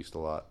Northeast a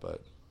lot,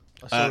 but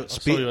I saw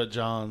spe- you at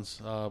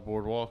John's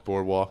Boardwalk.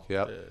 Boardwalk,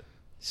 yep.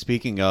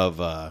 speaking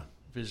of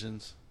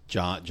Visions.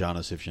 John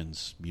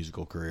Osifshin's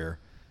musical career,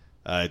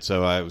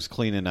 so I was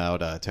cleaning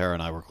out. Tara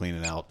and I were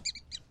cleaning out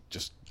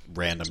just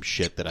random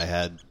shit that I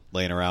had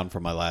laying around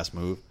from my last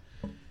move.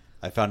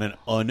 I found an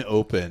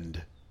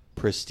unopened,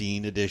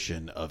 pristine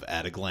edition of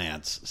At a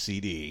Glance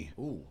CD.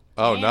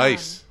 Oh, Damn.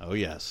 nice. Oh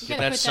yes, You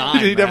gotta That put sign.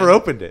 He man. never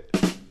opened it.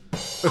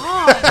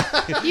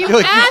 Oh, you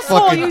Like, you asshole!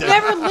 fucking You d-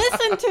 never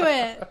listened to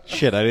it.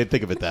 shit. I didn't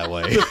think of it that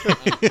way.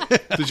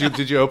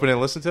 Did you open it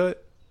and listen to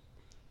it?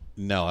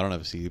 No, I don't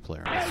have a CD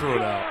player. Threw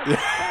it out.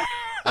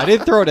 I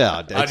didn't throw it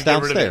out. How'd It's you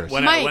get rid of it?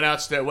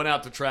 downstairs. Went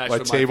out the trash. My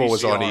with table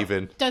was VCR.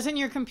 uneven. Doesn't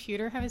your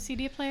computer have a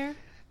CD player?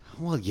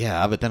 Well,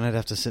 yeah, but then I'd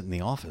have to sit in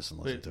the office and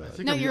listen Wait, to I it.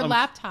 think No, I'm- your I'm-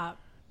 laptop.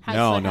 Has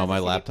No, has a my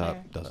CD laptop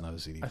player. doesn't have a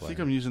CD I player. think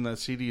I'm using that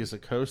CD as a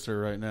coaster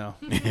right now.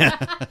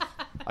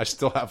 I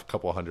still have a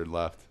couple hundred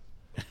left.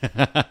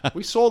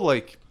 We sold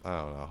like,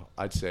 I don't know,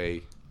 I'd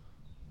say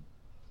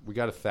we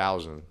got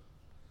 1,000.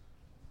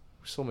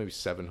 We sold maybe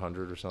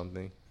 700 or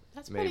something.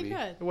 That's Maybe. pretty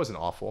good. It wasn't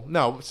awful.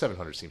 No,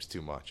 700 seems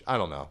too much. I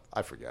don't know.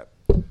 I forget.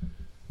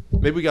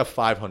 Maybe we got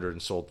 500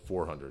 and sold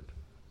 400.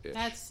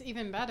 That's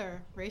even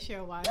better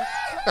ratio wise.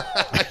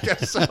 I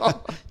guess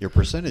so. Your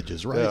percentage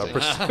is rising.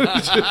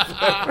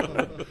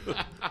 Yeah,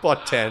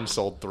 bought 10,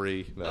 sold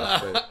 3.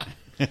 No,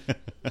 but-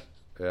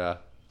 yeah.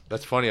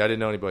 That's funny. I didn't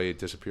know anybody had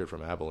disappeared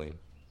from Abilene.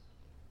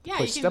 Yeah,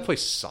 Place, you that can,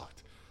 place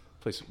sucked.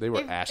 They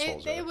were it,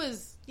 assholes. It, there. it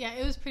was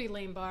it was pretty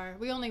lame bar.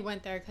 We only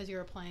went there because you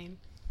were playing.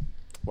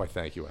 Why,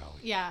 thank you, Allie.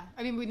 Yeah,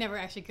 I mean, we'd never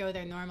actually go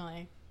there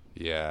normally.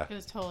 Yeah. It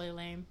was totally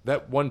lame.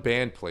 That one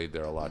band played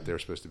there a lot. They were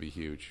supposed to be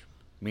huge.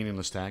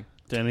 Meaningless Tag.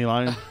 Danny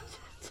Lyon,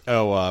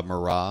 Oh,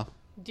 Marat.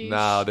 Douche.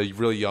 Nah, the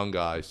really young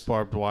guys.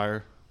 barbed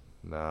wire.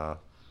 Nah.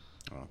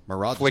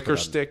 Marat. Flicker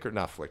just put out- Stick or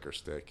not Flicker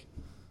Stick?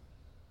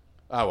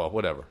 Oh, well,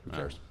 whatever. Who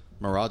cares?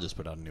 Marat just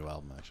put out a new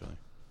album. Actually,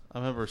 I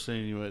remember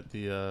seeing you at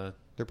the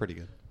they're pretty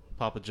good.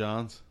 Papa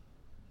John's,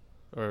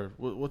 or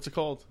what's it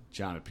called?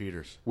 John and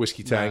Peters.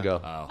 Whiskey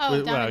Tango. Oh.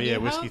 Oh, down Wow, in yeah,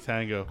 NeHo? Whiskey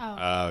Tango. Oh.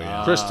 Oh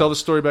yeah. Chris, tell the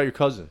story about your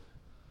cousin.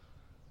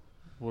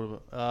 What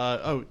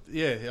about?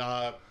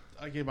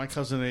 I gave my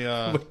cousin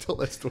a. Tell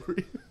that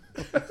story.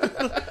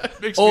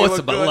 Oh, it's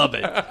a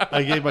beloved.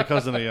 I gave my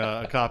cousin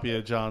a copy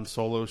of John's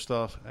solo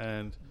stuff,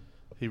 and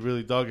he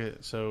really dug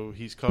it. So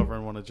he's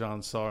covering one of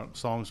John's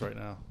songs right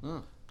now.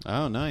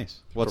 Oh, nice.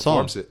 What song?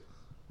 Performs it.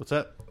 What's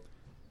that?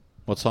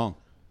 What song?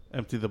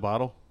 Empty the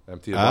bottle.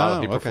 Empty the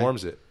bottle. He okay.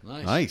 performs it.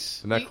 Nice.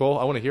 Isn't that cool?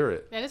 I want to hear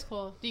it. That is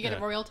cool. Do you get a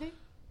Yeah. royalty?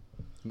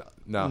 No.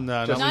 No, Just-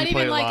 not when Not you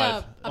play even it like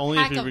live. a Only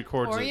pack if he of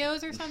records it.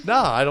 Oreos or something? No,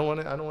 I don't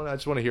want to. I don't want to. I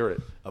just want to hear it.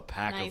 A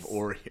pack Nice. of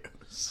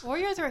Oreos.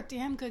 Oreos are a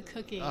damn good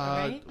cookie,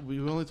 right? We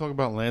only talk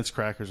about Lance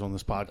crackers on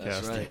this podcast.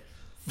 That's right.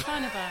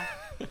 Son of a...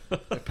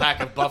 A pack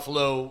of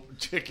Buffalo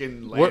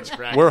chicken We're, Lance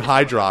crackers. we're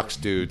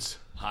Hydrox dudes.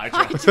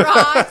 Hydrox.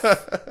 Rocks.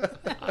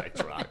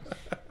 Hydrox.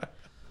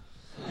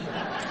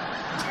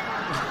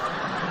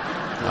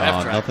 Oh,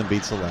 Laugh track. nothing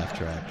beats the laugh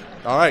track.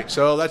 All right,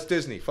 so that's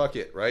Disney. Fuck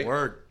it, right?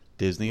 Word.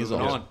 Disney is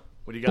Moving awesome. on.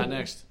 What do you got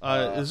next?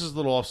 This is a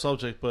little off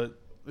subject, but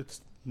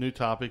it's a new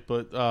topic.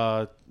 But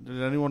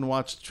did anyone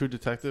watch True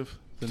Detective?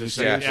 The new Yeah,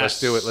 series? Yes. let's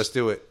do it. Let's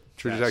do it.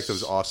 True Yes. Detective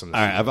is awesome.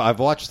 All right, I've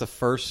watched the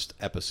first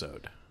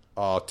episode.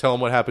 Oh, tell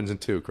them what happens in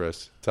 2,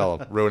 Chris. Tell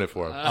them. Ruin it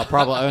for them. I'll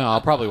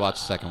probably watch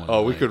the second one.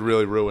 Oh, we tonight. could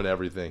really ruin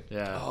everything.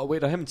 Yeah. Oh,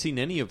 wait, I haven't seen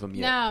any of them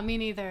yet. No, me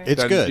neither. It's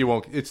Then good. You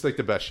won't. It's like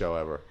the best show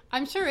ever.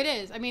 I'm sure it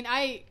is. I mean,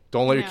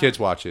 Don't let you your know. kids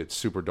watch it. It's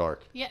super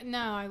dark. Yeah,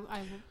 no,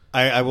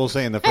 I will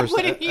say in the first.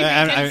 wouldn't even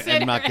I'm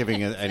consider not it.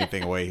 giving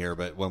anything away here,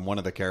 but when one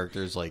of the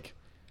characters like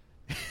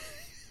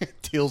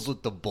deals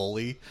with the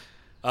bully,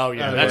 Oh,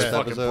 yeah. Oh, That's yeah.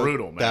 fucking episode,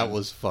 brutal, man. That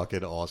was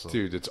fucking awesome.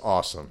 Dude, it's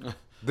awesome.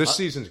 This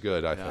season's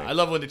good, I think. I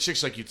love when the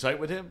chick's like, you tight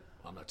with him?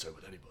 I'm not tight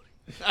with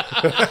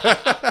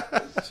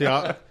anybody. See,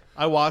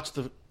 I watched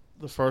the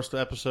first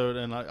episode,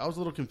 and I was a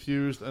little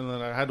confused, and then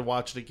I had to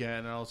watch it again,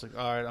 and I was like,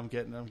 all right, I'm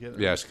getting it.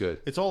 Yeah, it's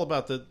good. It's all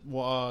about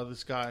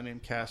this guy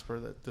named Casper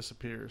that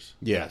disappears.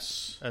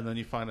 Yes. And then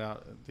you find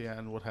out at the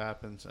end what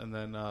happens. And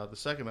then the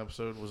second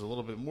episode was a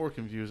little bit more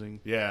confusing.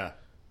 Yeah,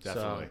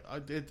 definitely.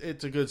 So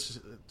it's a good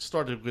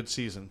started a good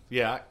season.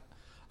 Yeah.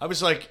 I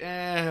was like,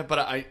 but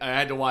I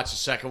had to watch the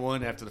second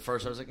one after the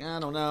first. I was like, I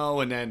don't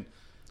know. And then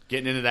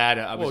getting into that,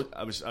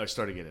 I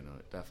started getting into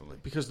it, definitely.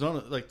 Because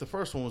the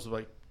first one was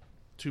like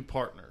two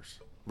partners.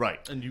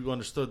 Right. And you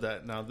understood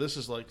that. Now this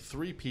is like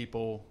three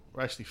people,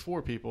 or actually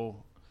four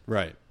people,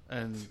 Right.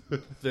 and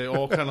they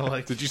all kind of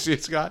like Did you see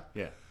it, Scott?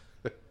 Yeah.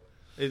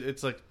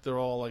 it's like they're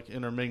all like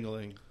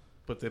intermingling,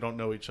 but they don't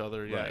know each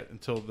other yet Right.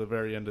 until the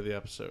very end of the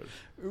episode.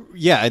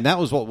 Yeah, and that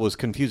was what was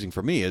confusing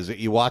for me is that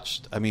you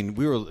watched. I mean,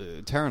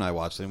 Tara and I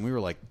watched it, and we were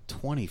like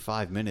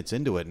 25 minutes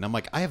into it, and I'm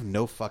like, I have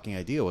no fucking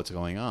idea what's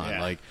going on.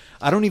 Yeah. Like,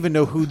 I don't even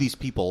know who these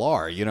people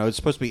are. You know, it's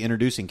supposed to be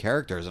introducing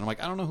characters, and I'm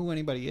like, I don't know who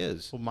anybody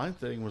is. Well, my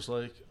thing was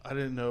like I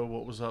didn't know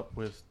what was up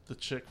with the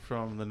chick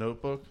from The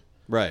Notebook,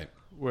 Right.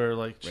 where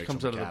like she Rachel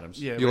comes out of McAdams.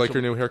 the, yeah. You like Rachel-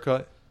 her new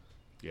haircut?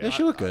 Yeah,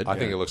 she looked good. I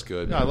think it looks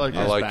good. Yeah, I like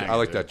I it. like. Banging, I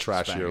like dude. that It's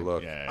trashier banging.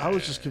 look. Yeah, I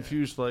was just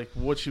confused, like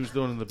what she was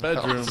doing in the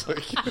bedroom.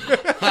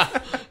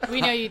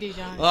 we know you do,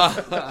 John.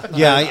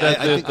 Yeah, I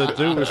think the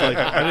dude was like,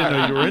 I didn't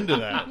know you were into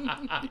that.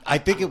 I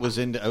think it was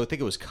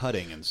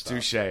cutting and stuff.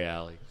 Touche,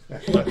 Allie.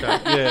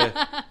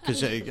 Yeah,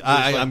 Because like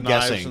I'm knives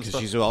guessing and because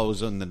stuff. she's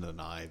always into the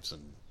knives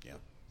and yeah.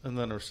 and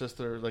then her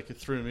sister, like it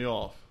threw me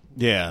off.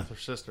 Yeah. Her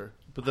sister.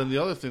 But then the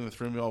other thing that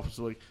threw me off was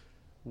like,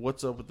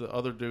 what's up with the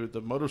other dude,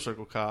 the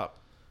motorcycle cop,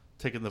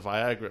 taking the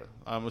Viagra?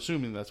 I'm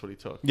assuming that's what he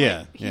took.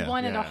 Yeah. He yeah.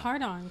 wanted Yeah. a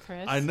hard-on,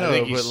 Chris. I know,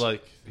 think but he's-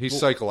 like, He's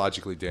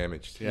psychologically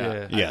damaged. Yeah.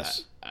 Yeah.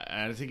 Yes.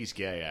 I think he's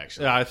gay,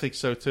 actually. yeah, I think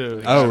so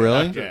too. Oh,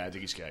 really? Yeah, I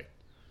think he's gay.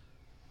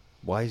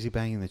 Why is he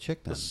banging the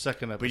chick then? The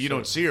second episode. But you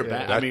don't see her.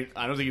 Yeah. I mean,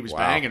 I don't think he was Wow.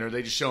 banging her.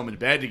 They just show him in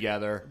bed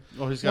together.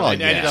 Oh, he's got, Well, he's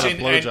yeah. got a and,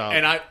 blowjob.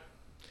 and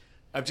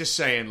I'm just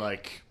saying,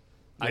 like,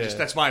 Yeah.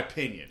 that's my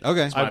opinion. Okay.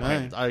 That's my I-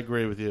 opinion. I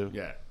agree with you.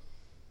 Yeah.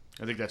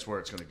 I think that's where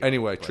it's going to go.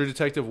 Anyway, But, True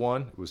Detective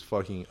 1 was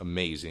fucking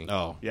amazing.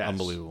 Oh, Yes.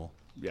 unbelievable.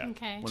 Yeah.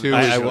 Okay. One of Two the-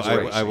 is- I was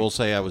great. will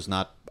say I was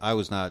not,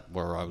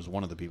 or I was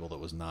one of the people that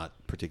was not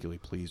particularly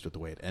pleased with the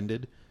way it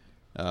ended.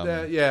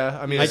 Yeah,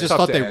 I mean, I it's just tough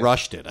thought to they end.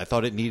 rushed it. I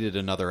thought it needed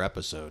another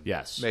episode.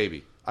 Yes.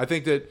 Maybe. I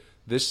think that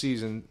this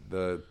season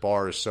the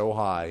bar is so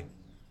high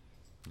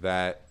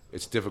that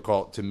it's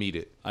difficult to meet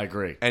it. I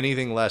agree.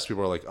 Anything less,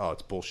 people are like, "Oh,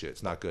 it's bullshit.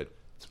 It's not good."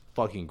 It's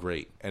fucking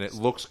great, and it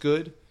looks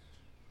good.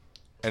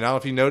 And I don't know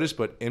if you noticed,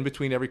 but in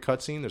between every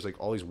cutscene, there's like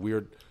all these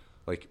weird,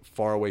 like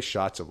faraway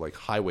shots of like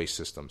highway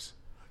systems.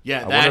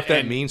 Yeah, I wonder if that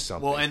and- means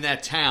something. Well, and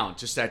that town,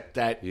 just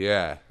that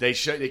Yeah. they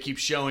keep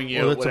showing you.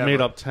 Well, it's a whatever.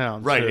 made-up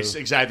town, right? too. It's,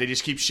 exactly. They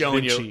just keep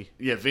showing Vinci.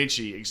 you. Yeah,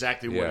 Vinci,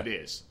 exactly Yeah. what it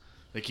is.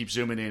 They keep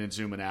zooming in and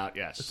zooming out.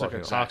 Yes, It's like a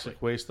exactly.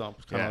 toxic waste dump.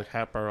 It's kind Yeah. of like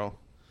Hatboro.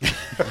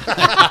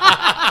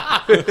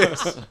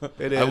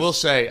 It is. I will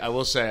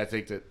say, I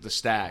think that the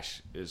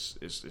stash is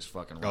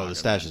fucking. Oh, the rocking,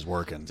 stash man. is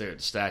working. Dude,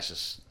 the stash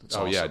is. It's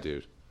Oh, yeah, awesome.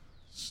 dude.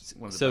 It's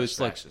one of the So best it's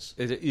like stashes.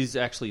 it is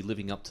actually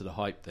living up to the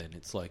hype. Then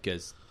it's like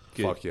as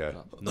good. Fuck yeah.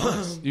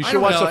 Nice. You I should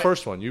don't watch know. the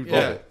first one. You Yeah.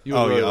 love it. You would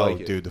Oh, really yeah, like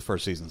it. dude, the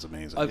first season's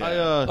amazing.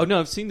 Oh no,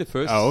 I've seen the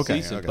first Oh, okay,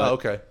 season, okay. but Oh,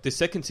 okay. the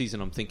second season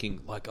I'm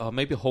thinking like, oh,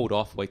 maybe hold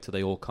off, wait till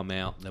they all come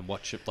out, and then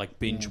watch it, like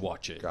binge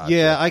watch it. God.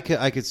 Yeah, I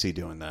could see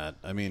doing that.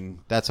 I mean,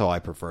 that's how I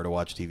prefer to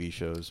watch TV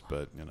shows.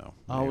 But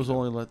I was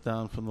only let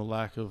down from the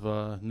lack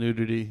of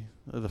nudity.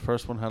 The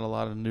first one had a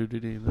lot of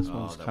nudity. This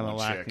one's that kind of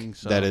one chick. lacking.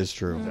 So that is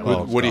true. That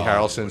Oh, Woody God.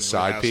 Harrelson's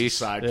side piece.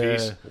 Side Yeah.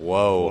 piece.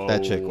 Whoa.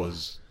 That chick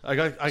was. I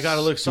got a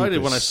little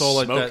excited when I saw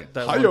like smoking.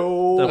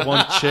 that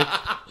one chick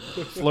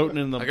floating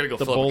in the I gotta go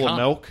the fill up bowl a of cup.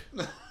 milk.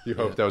 You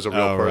hope that was a real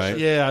Oh, person? right.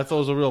 Yeah, I thought it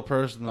was a real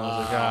person. I was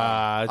like, it's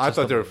I just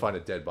thought a- they were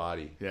finding a dead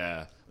body.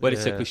 Yeah. Wait a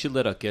sec, Yeah. we should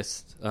let our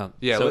guests.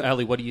 Yeah, So, let-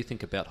 Ali, what do you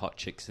think about hot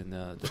chicks in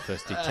the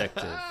First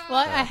Detective? Well,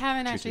 I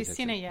haven't True actually Detective.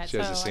 seen it yet, She so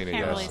hasn't seen I it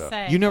can't yet, really so.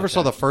 say. You never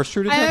saw the first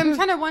True Detective? I'm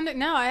trying to wonder.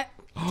 No,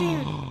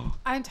 dude,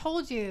 I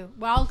told you,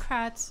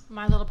 Wildcats,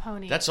 My Little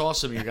Pony. That's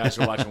awesome. You guys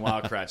are watching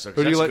Wildcats. Who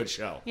do That's you a like? good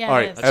show. yeah, All it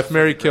right, is. That's F,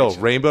 Marry, a Kill, great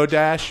show. Rainbow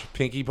Dash,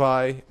 Pinkie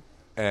Pie,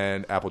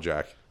 and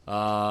Applejack.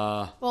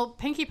 Well,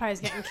 Pinkie Pie's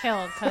getting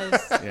killed because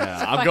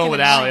Yeah, I'm going with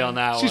Allie on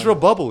that She's one. real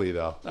bubbly,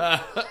 though.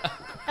 a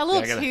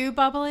little I gotta- too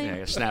bubbly. Yeah,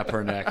 you snap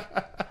her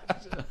neck.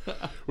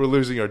 We're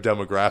losing our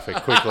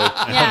demographic quickly.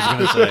 Yeah.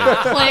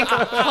 Click,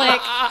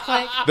 click,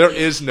 click. There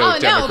is no Oh no!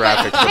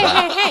 demographic But, for hey,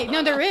 that. hey, hey!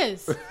 No, there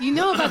is. You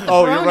know about the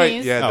Oh, bronies. you're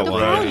right. Yeah, the wow.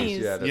 bronies.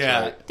 Yeah, that's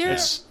Yeah. right.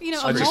 There's a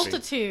Interesting.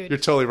 multitude. You're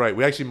totally right.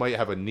 We actually might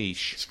have a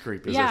niche. It's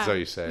creepy. yeah, That's how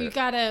you say you it.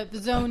 gotta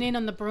zone in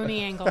on the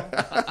brony angle.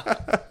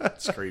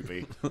 It's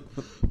creepy.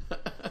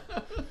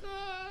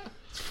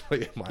 My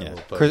Yeah. Little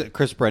Pony.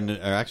 Chris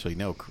Brendan, or actually,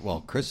 no.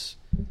 Well, Chris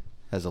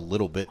has a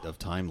little bit of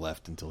time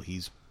left until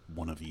he's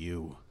one of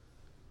you.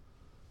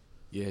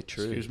 Yeah,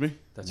 true. Excuse me?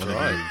 That's One of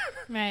right.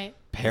 you Right?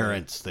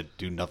 parents that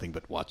do nothing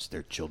but watch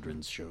their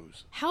children's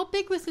shows. How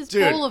big was this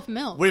Dude, bowl of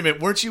milk? Wait a minute.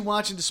 Weren't you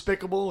watching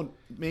Despicable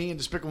Me and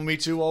Despicable Me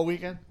 2 all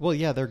weekend? Well,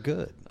 yeah, they're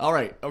good. All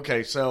right.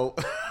 Okay. So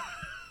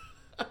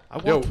I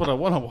watch what I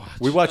want to watch.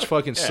 We watch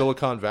fucking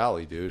Silicon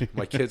Valley, dude.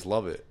 My kids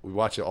love it. We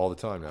watch it all the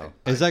time now.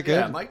 Is that good?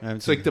 Yeah, Mike. I haven't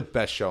It's like seen the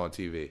best show on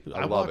TV. I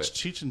I love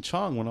watched it. Cheech and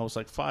Chong when I was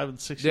like 5 and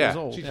 6 Yeah, years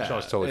old. Cheech and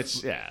Chong's totally.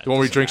 it's- yeah, the one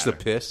where he doesn't drinks the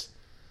matter. piss.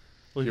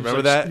 Well, he You was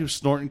remember like, that? He was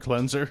snorting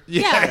cleanser.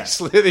 Yeah.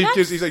 He's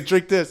like,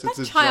 drink this. It's That's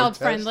his child drug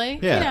test. friendly.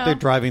 Yeah, you know, they're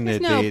driving there's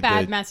the- no the-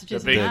 bad the-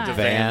 messages the in big that.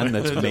 van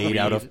that's The made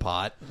out weed. of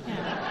pot.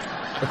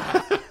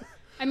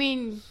 I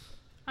mean,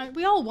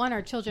 we all want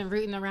our children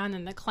rooting around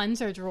in the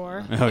cleanser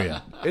drawer, Oh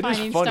yeah. It is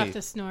finding funny. stuff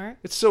to snort.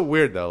 It's so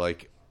weird though.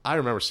 Like I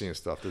remember seeing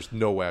stuff. There's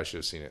no way I should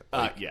have seen it.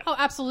 Like, yeah. Oh,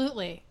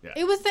 absolutely. Yeah.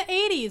 It was the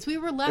 80s. We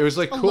were left it was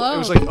like cool. alone. It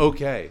was like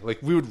okay. Like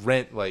we would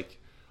rent like.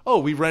 Oh,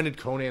 we rented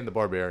Conan the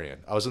Barbarian.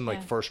 I was in like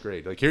Yeah. first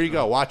grade. Like, here you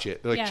go, watch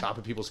it. They're like Yeah.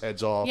 chopping people's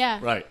heads off. Yeah.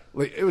 Right.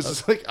 Like it was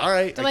just like, all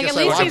right. They're I like, guess at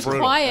I least watch he's brutal.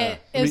 quiet.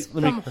 It's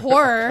Let me- from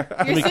horror.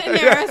 You're sitting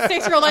there, a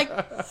 6-year-old, like,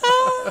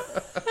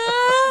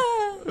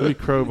 Let me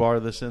crowbar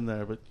this in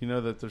there, but you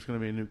know that there's going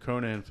to be a new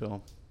Conan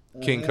film.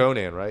 King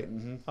Conan, right?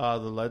 The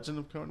Legend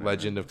of Conan.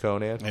 Legend of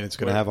Conan. And it's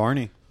going to have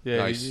Arnie. Yeah,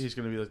 Nice. he's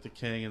going to be like the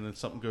king, and then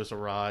something goes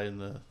awry in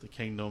the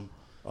kingdom.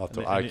 I'll have to-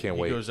 And I he- can't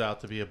he wait. goes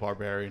out to be a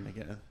barbarian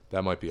again.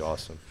 That might be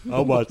awesome.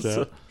 I'll watch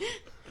that.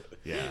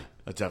 Yeah.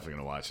 I'm definitely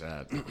gonna watch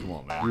that. Come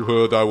on, man. You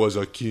heard I was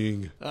a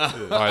king.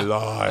 I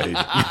lied.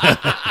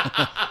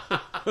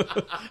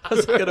 How's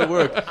it gonna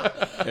work?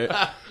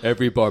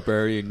 Every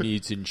barbarian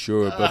needs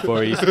insured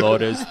before he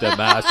slaughters the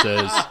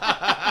masses.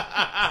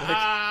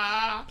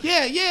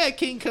 Yeah,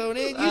 King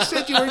Conan. You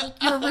said you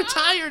were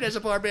retired as a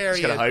He's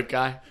barbarian. got a hype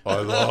guy. I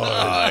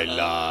lied.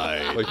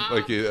 I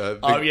lied.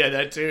 Oh yeah,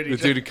 that dude. The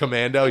dude in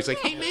Commando. He's like,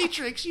 "Hey,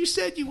 Matrix, you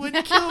said you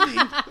wouldn't kill me."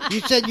 You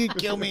said you'd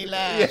kill me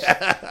last.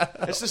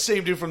 That's the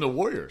same dude from the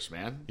Warriors,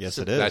 man. Yes,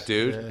 it is. That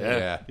dude.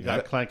 Yeah. You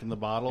got clanking the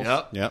bottles.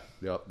 Yep. Yep.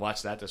 Yep.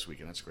 Watch that this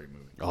weekend. That's a great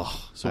movie.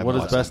 Oh, So what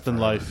is best in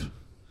life?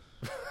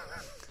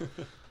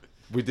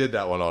 We did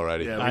that one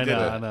already. Yeah, we I did know,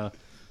 that. I know.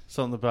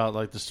 Something about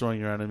like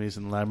destroying your enemies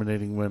and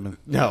laminating women.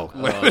 No.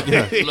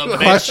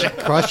 Lament-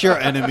 Crush your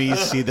enemies,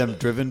 see them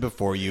driven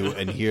before you,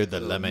 and hear the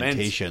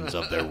lamentations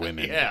of their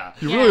women. Yeah.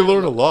 You really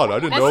learn a lot. I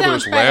didn't That know there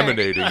was sounds better.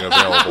 laminating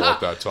available at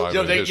that time.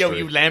 Yo, in yo, history.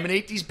 you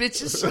laminate these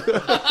bitches?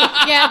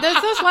 yeah,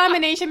 those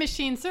lamination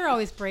machines, they're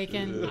always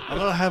breaking. I'm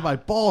gonna have my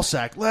ball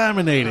sack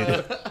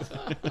laminated.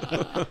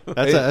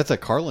 That's a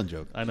Carlin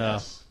joke. I know.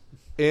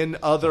 In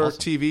other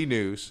TV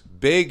news,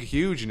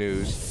 huge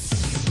news,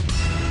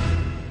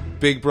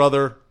 Big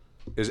Brother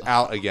is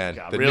out again.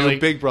 God, the really? new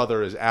Big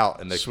Brother is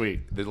out, and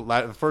Sweet.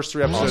 The first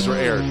 3 episodes were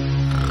aired.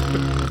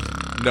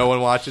 No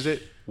one watches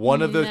it.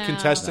 One of the No.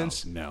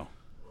 contestants No.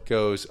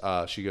 goes.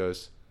 She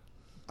goes.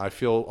 I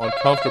feel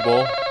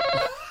uncomfortable.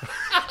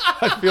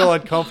 I feel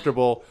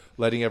uncomfortable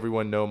letting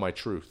everyone know my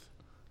truth.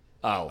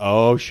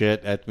 Oh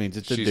shit! That means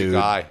it's a She's dude. a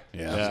guy.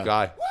 Yeah. She's a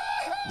guy.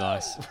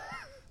 Nice.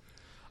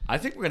 I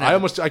think we're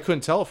gonna. I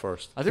couldn't tell at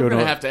first. I think we're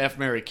gonna have to F,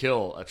 marry,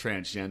 kill a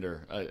transgender.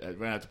 We're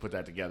gonna have to put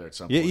that together at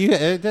some point.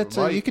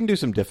 You can do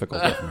some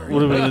difficult. What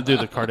are we going to do?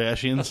 The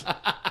Kardashians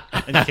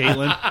and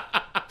Caitlyn?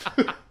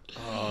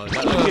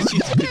 I guess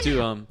you could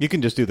do You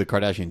can just do the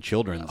Kardashian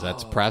children's.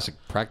 That's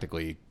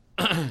practically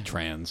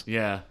trans.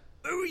 Yeah.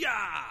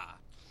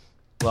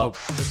 Well,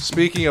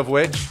 speaking of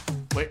which,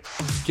 Wait.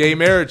 gay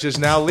marriage is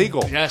now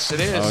legal. Yes,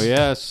 it is. Oh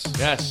yes.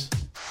 Yes.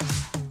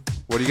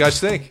 What do you guys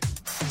think?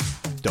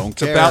 Don't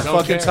It's care. about Don't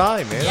fucking care.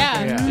 time, man.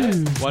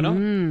 Yeah. why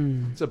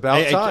not? It's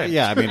about time.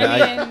 Yeah, I mean,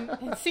 I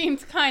mean, it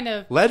seems kind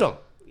of Let them.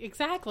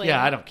 exactly.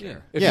 Yeah, I don't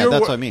care. yeah,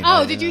 that's what I mean.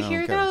 Oh, did you I hear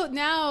don't care. though?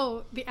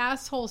 Now the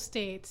asshole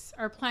states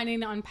are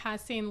planning on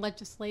passing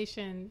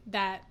legislation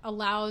that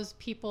allows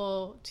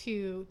people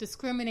to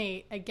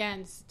discriminate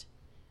against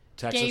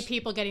Texas. gay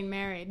people getting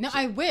married. No,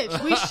 I wish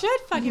we should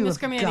fucking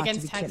discriminate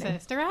against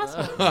Texas. They're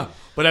assholes.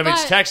 But I mean,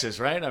 it's But- Texas,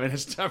 right? I mean,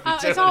 it's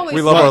different. It's always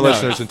We love our no.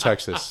 listeners in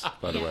Texas,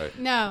 by the way.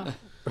 no.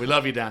 We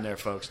love you down there,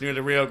 folks. Near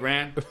the Rio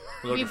Grande.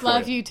 We're looking We'd for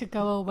love you to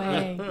go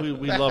away.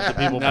 We love the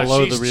people No,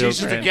 below she's, the Rio she's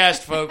just a Grande.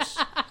 guest, folks.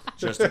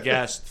 Just a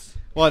guest.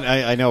 Well,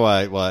 I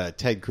know.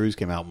 Ted Cruz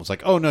came out and was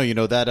like, "Oh no,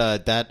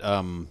 that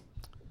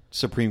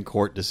Supreme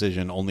Court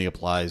decision only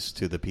applies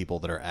to the people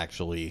that are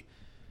actually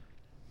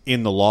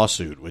in the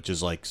lawsuit, which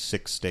is like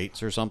 6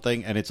 states or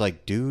something." And it's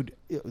like, dude,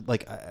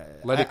 like,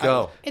 Let it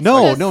go. It's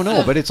no, the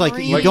no. But it's like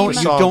you Supreme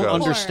don't Court.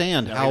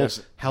 understand No, he how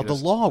doesn't. how He the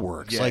doesn't. law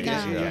works. Yeah, like,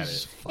 yeah, he's yeah.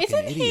 fucking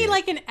Isn't he idiot.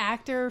 like an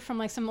actor from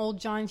like some old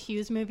John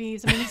Hughes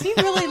movies? I mean, is he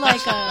really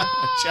like a?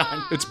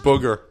 John, It's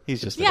Booger.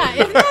 He's just an Yeah,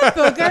 idiot. isn't that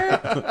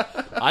Booger?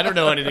 I don't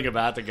know anything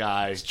about the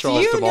guy. Do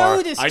Charles you DeMar.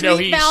 know the I know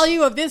street he's-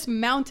 value of this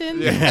mountain?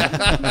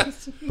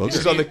 This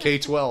is on the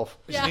K-12.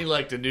 Isn't he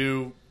like the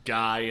new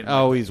guy? In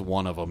Oh, he's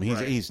one of them.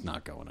 Right. He's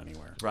not going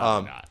anywhere.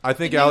 Probably not. I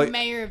think The new Allie,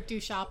 mayor of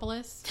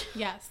Dushopolis.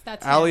 Yes,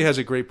 that's Allie him. has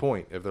a great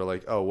point. If they're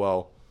like, oh,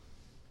 well,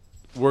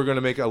 we're going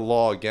to make a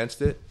law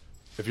against it.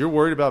 If you're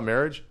worried about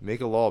marriage,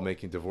 make a law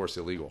making divorce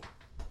illegal.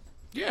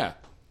 Yeah.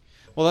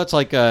 Well, that's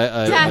like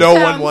That No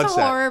one sounds wants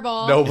that.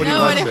 horrible. Nobody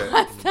wants it.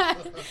 wants that.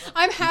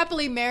 I'm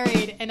happily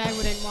married, and I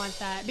wouldn't want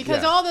that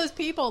because Yeah. all those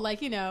people,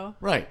 like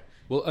Right.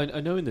 Well,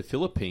 I know in the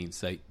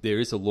Philippines there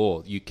is a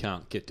law you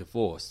can't get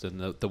divorced, and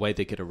the way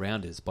they get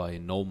around it is by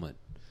annulment.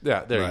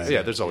 Yeah, Right.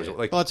 there's always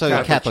like well, that's how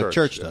the Catholic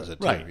Church does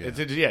it too. Right.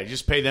 Yeah. Yeah, you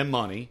just pay them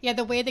money. yeah,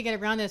 the way they get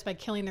around it is by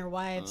killing their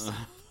wives.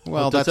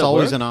 Well, does that's that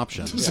always work? an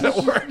option. Does that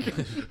work?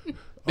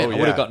 Man, I yeah.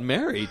 would have gotten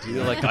married.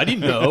 You're like, I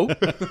didn't know.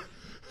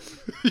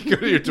 You go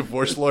to your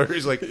divorce lawyer.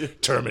 He's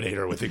like,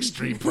 Terminator with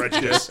extreme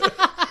prejudice.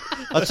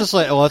 That's just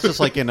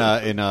like in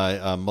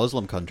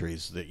Muslim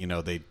countries that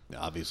they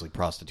obviously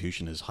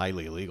prostitution is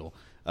highly illegal,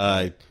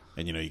 and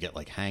you get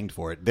like hanged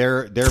for it.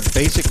 There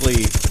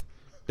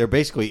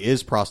basically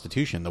is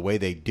prostitution. The way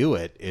they do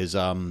it is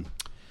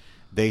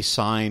they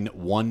sign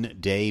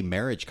 1-day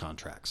marriage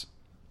contracts.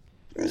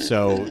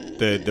 So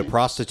the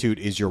prostitute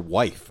is your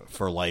wife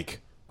for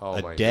like Oh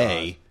a my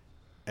day.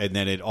 And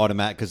then it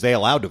automatic because they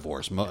allow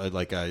divorce,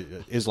 like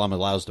Islam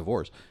allows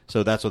divorce.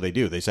 So that's what they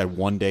do. They said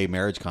 1-day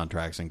marriage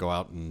contracts and go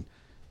out and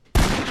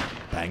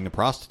bang the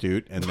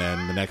prostitute, and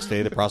then the next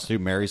day the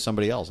prostitute marries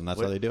somebody else, and that's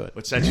how they do it.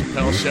 What's that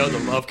Chappelle show? The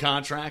Love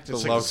Contract?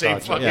 It's The like Love the same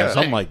Contract. fucking Yeah, thing.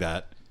 something like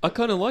that. I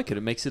kind of like it.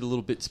 It makes it a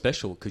little bit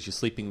special because you're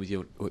sleeping with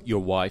your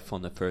wife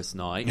on the first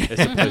night as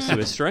opposed to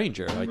a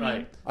stranger.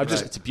 Right.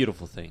 It's a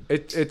beautiful thing.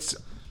 It's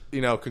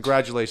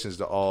congratulations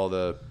to all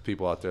the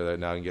people out there that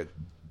now can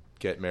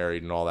get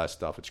married and all that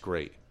stuff. It's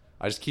great.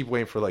 I just keep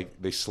waiting for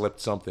they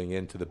slipped something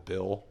into the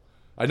bill.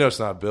 I know it's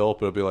not a bill,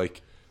 but it'll be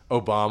like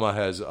Obama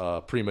has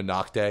prima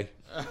nocte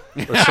or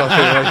something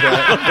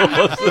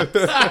like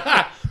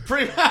that.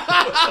 Pre- You know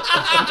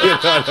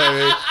what I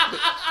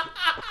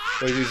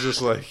mean? Like he's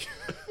just like,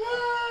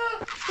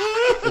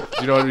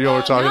 you know what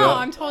we're talking No, about?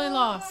 I'm totally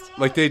lost.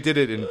 Like they did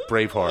it in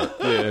Braveheart.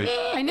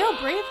 Yeah. I know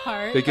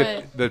Braveheart. They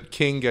get the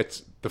king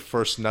gets the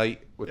first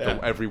night with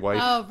every wife.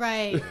 Oh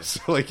right.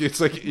 So it's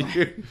like you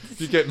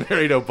get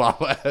married.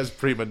 Obama has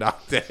prima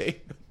nocte.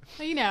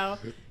 Well,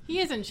 he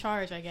is in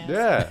charge, I guess.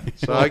 Yeah.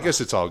 So I guess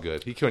it's all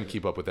good. He couldn't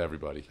keep up with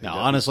everybody. No,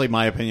 honestly,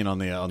 my opinion on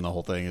the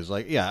whole thing is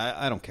like,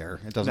 I don't care.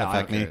 It doesn't No, I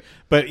affect don't me. care.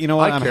 But you know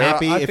what? I I'm care.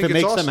 happy I if think it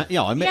it's makes awesome. them. If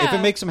Yeah.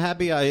 it makes them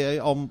happy,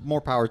 I'll more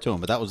power to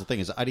them. But that was the thing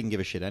is I didn't give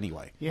a shit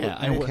anyway. Yeah,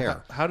 I don't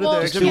care. How did Well,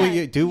 they Just do what yeah,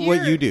 you do. What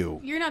you're- you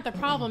do. You're not the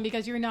problem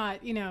because you're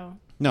not,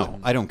 No,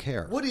 I don't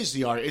care. What is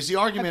the argument? Is the a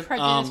argument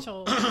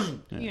prejudicial,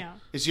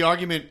 is the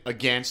argument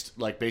against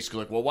basically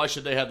like, well, why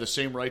should they have the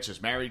same rights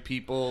as married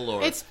people?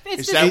 Or It's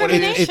is that what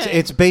it is? discrimination.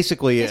 It's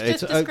basically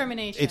It's just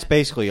discrimination. It's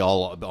basically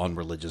all on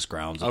religious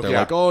grounds. Okay. They're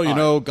like, oh,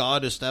 All right.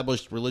 God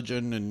established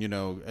religion, and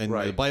and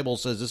Right. the Bible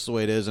says this is the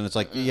way it is, and it's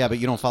like, yeah, but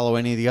you don't follow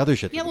any of the other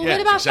shit. Yeah, that well, you do.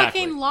 what about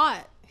exactly. fucking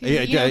Lot? Who,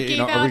 Yeah, yeah, gave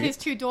are out we- his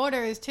 2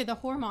 daughters to the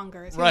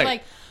whoremongers. He's Right.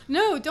 like,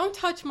 no, don't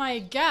touch my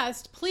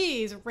guest.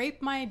 Please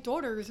rape my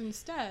daughters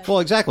instead. Well,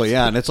 exactly,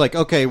 yeah, and it's like,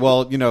 okay,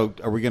 well,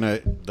 are we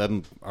gonna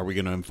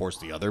enforce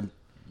the other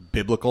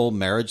biblical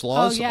marriage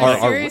laws? Oh, yeah,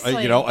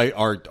 seriously.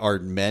 Are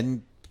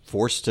men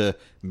forced to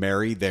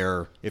marry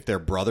if their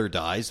brother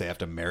dies, they have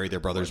to marry their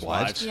brother's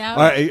wives?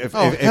 Yeah.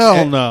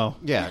 Hell no.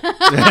 Yeah.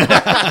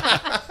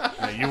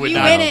 You would You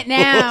not. in it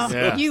now.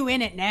 Yeah. You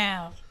in it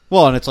now.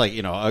 Well, and it's like,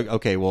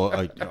 okay, well,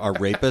 are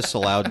rapists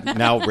allowed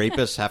now?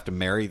 Rapists have to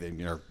marry,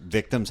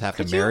 victims have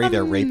to marry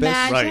their rapist,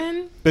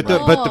 Imagine? But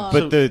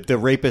the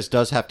rapist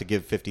does have to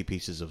give 50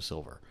 pieces of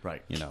silver,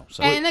 Right.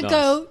 So And the Nice.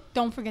 goat.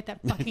 Don't forget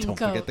that fucking don't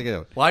goat. forget the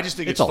goat. Well, I just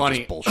think it's all funny.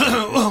 just bullshit.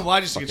 Well, I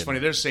just think it's funny.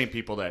 There's the same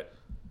people that,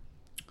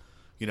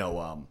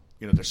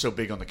 they're so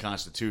big on the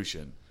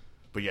Constitution,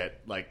 but yet,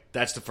 like,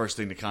 that's the first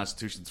thing the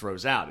Constitution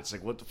throws out. It's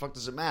like, what the fuck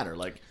does it matter?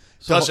 Like,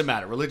 doesn't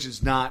matter.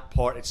 Religion's not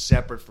part. It's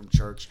separate from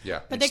church.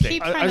 Yeah. But and they state.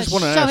 keep I trying to just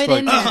wanna shove ask, it like-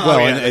 in there. Well,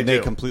 yeah, and they they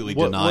do. completely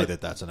What- deny what- that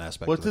that's an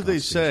aspect. What of the did they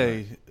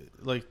Constitution. say?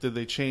 Like, did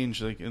they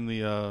change like in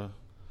the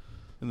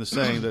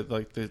saying that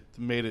like they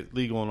made it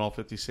legal in all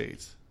 50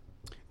 states?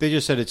 They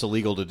just said it's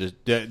illegal to.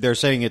 They're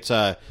saying it's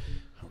a.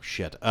 Oh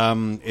shit!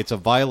 It's a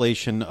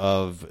violation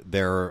of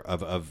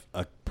of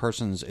a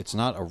person's. It's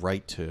not a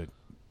right to.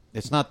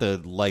 It's not the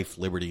life,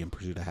 liberty, and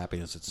pursuit of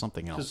happiness. It's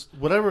something else. Just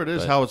whatever it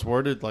is, But- how it's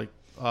worded. Like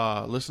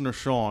listener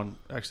Sean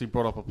actually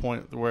brought up a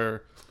point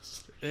where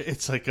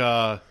it's like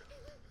What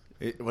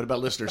about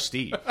listener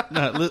Steve?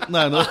 no.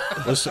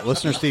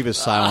 Listener Steve is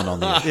silent on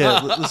this. Yeah,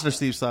 listener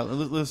Steve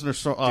silent. Listener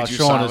Did you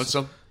Sean silence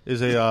him?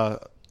 is a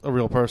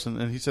real person,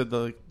 and he said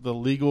the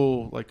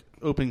legal like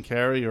open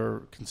carry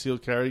or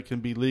concealed carry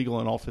can be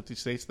legal in all 50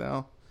 states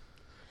now.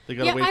 They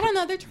gotta Yeah, wait I for- don't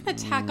know. They're trying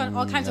to tack on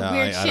all kinds of yeah,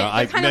 weird I shit. don't-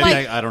 They're kind of maybe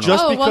like, I don't know.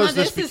 Just oh, because well,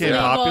 this is became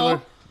legal.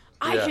 popular?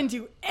 I Yeah. can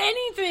do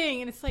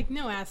anything, and it's like,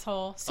 no,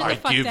 asshole, sit the I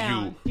fuck give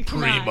down. you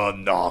cannot. prima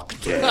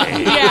nocte. Yeah,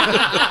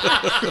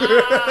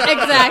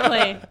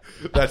 exactly.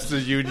 That's the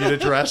union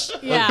address.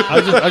 Yeah, I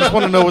just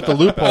want to know what the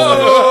loophole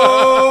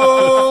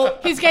is.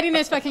 he's getting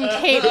his fucking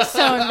cape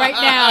sewn right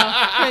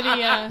now for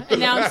the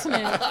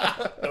announcement.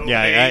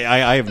 Yeah,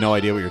 I have no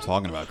idea what you're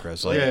talking about,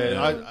 Chris. Like, Yeah, you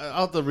know,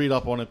 I'll have to read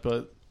up on it,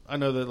 but I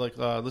know that like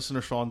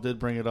listener Sean did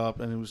bring it up,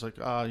 and it was like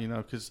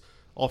because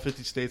all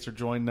 50 states are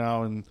joined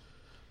now, and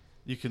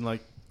you can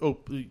like or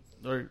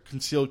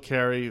concealed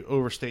carry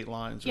over state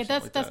lines. Or Yeah,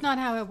 something that's like that. not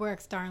how it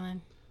works,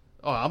 darling.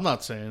 Oh, I'm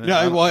not saying it.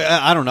 yeah, well,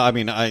 I don't know. I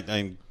mean,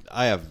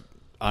 I have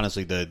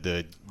honestly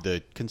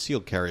the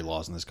concealed carry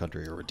laws in this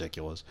country are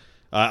ridiculous.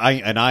 I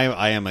am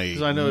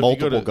 'Cause I know if you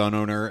multiple go to- gun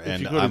owner, if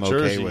and you go to I'm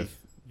Jersey, okay with.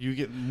 you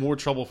get more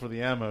trouble for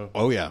the ammo.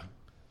 Oh yeah.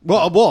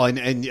 Well,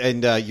 and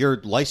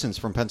your license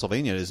from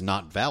Pennsylvania is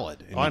not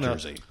valid in I New know,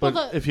 Jersey. but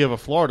Well, if you have a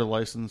Florida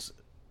license,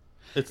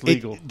 it's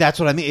legal. That's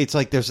what I mean. It's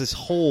like there's this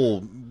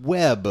whole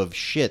web of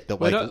shit that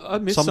Wait, like I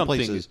missed some something.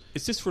 places.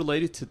 Is this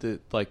related to the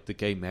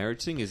gay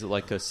marriage thing? Is it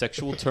like a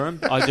sexual term?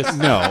 I just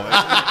No,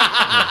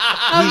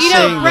 Oh, He's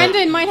saying that-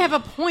 Brendan might have a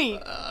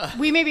point.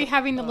 We may be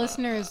having the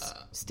listener's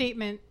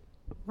statement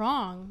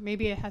wrong.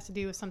 Maybe it has to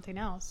do with something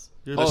else.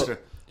 Listener,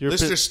 you're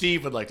Listener pi-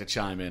 Steve would like to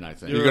chime in, I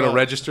think. You're going to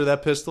register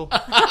that pistol?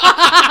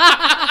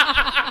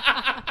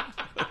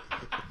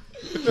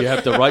 you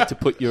have the right to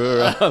put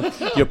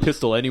your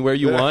pistol anywhere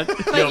you want.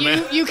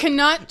 But you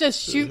cannot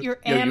just shoot your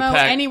Yo, you ammo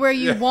pack- anywhere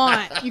you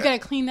want. You got to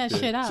clean that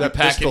shit up. that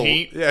pack of Pistol,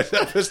 heat? yeah, is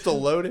that pistol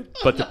loaded?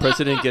 But the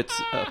president gets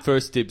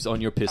first dibs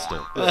on your pistol.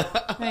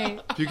 Right,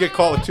 If you get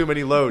caught with too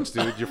many loads,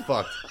 dude, you're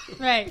fucked.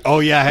 right. Oh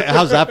yeah,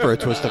 how's that for a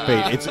twist of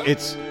fate?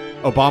 It's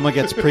Obama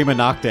gets prima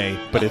nocte,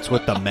 but it's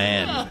with the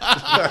man.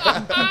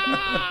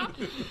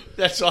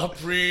 That's a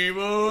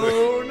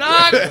primo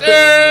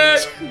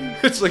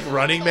nocte! It's like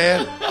Running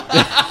Man.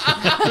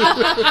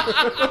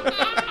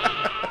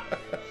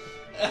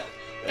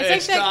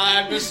 It's like that-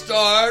 time to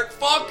start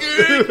fucking!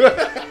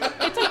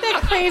 It's like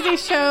that crazy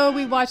show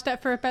we watched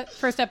that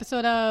first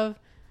episode of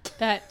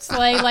that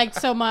Slay liked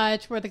so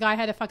much, where the guy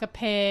had to fuck a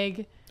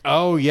pig.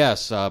 Oh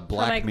yes, Black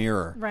Like,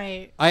 Mirror.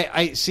 Right.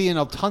 I see,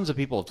 and tons of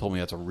people have told me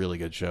that's a really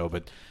good show,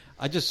 but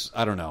I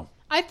don't know.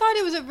 I thought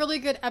it was a really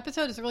good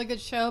episode. It's a really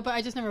good show, but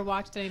I just never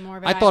watched it anymore.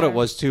 I thought it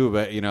was too,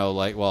 but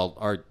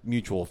our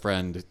mutual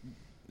friend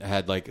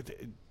had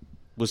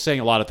was saying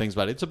a lot of things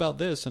about it. It's about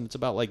this and it's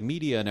about like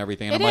media and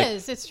everything. And It I'm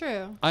is. It's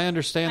true. I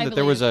understand I that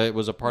there was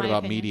believe. a part My about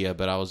opinion. media,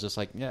 but I was just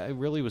like, yeah, it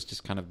really was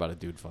just kind of about a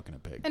dude fucking a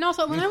pig. And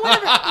also, when I want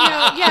to,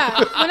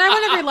 when I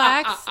want to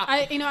relax,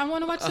 I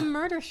want to watch some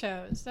murder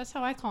shows. That's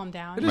how I calm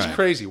down. It is Right.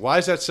 crazy. Why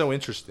is that so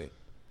interesting?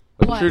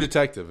 Like, What? True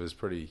Detective is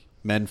pretty...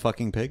 Men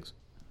fucking pigs.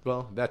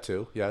 Well, that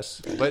too,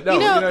 yes. But no, You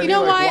know what I mean?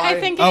 why? Like, I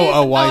think it Oh, is.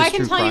 oh, why is I can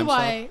true tell you crime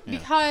why. stuff? Yeah.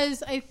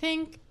 Because I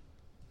think.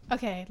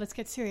 Okay, let's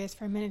get serious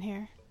for a minute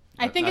here.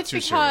 I think not it's too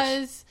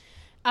because,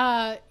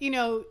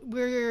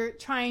 we're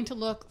trying to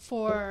look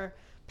for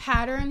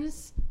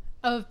patterns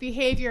of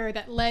behavior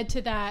that led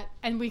to that,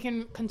 and we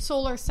can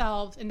console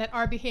ourselves in that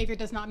our behavior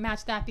does not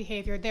match that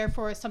behavior.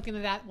 Therefore, something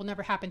like that will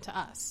never happen to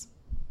us.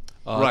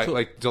 right,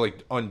 like to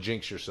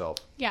unjinx yourself.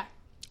 Yeah.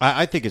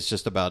 I think it's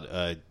just about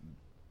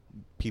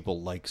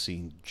people like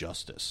seeing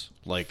justice.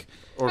 Like,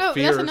 Or that's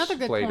fears another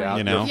good played point. out.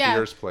 You know? Yeah.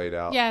 Fears played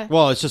out. Yeah.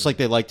 well, it's just like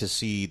they like to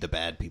see the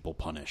bad people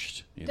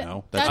punished. You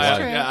know, that's why-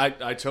 true. Yeah,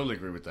 I totally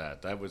agree with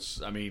that. That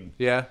was, I mean,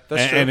 Yeah,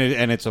 that's true.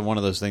 and it's one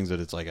of those things that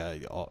it's like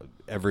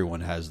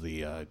everyone has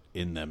the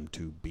in them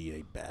to be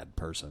a bad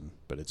person,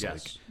 but it's Yes.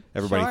 like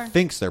everybody Sure.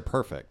 thinks they're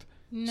perfect.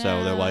 No,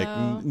 So they're like,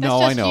 that's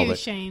no, just I know, you, but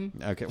Shane.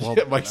 okay, well,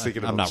 Mike's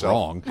thinking of I'm not himself.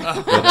 wrong.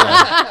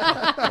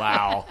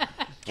 wow.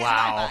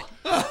 Wow.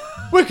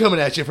 We're coming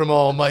at you from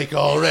All Mike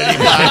Already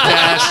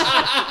podcast.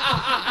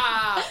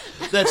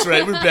 That's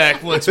right, we're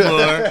back once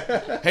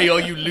more. Hey, all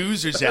you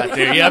losers out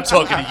there. Yeah, I'm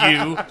talking to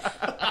you.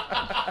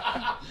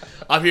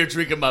 I'm here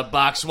drinking my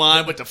box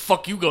wine. What the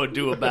fuck you gonna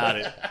do about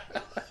it?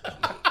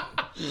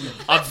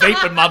 I'm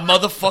vaping my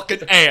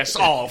motherfucking ass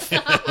off.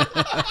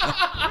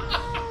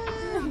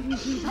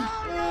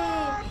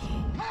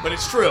 But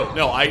it's true.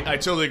 No, I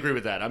totally agree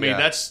with that. I mean, Yeah.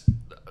 that's...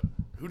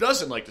 Who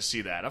doesn't like to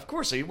see that? Of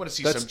course, you want to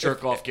see That's- some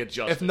jerk-off get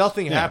justice. If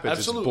nothing happens,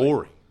 absolutely. it's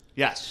boring.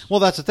 Yes. Well,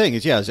 that's the thing.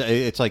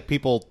 It's like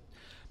people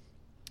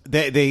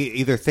they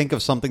either think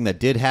of something that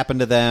did happen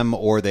to them,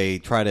 or they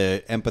try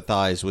to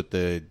empathize with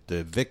the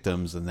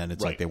victims, and then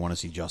it's Right. like they want to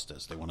see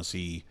justice. They want to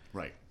see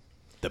Right.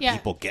 the Yeah.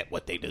 people get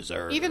what they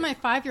deserve. Even my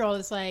 5-year-old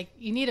is like,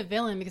 you need a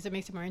villain because it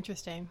makes it more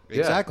interesting. Yeah,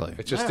 Exactly.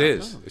 It just Yeah.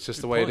 is. It's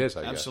just the way it is,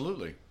 I guess.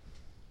 Absolutely.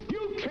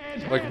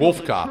 Like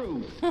Wolf Cop.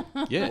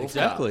 Yeah,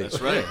 exactly.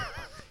 That's right.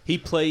 He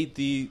played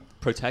the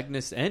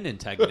protagonist and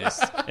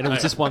antagonist, and it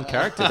was just one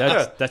character.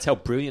 That's how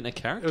brilliant a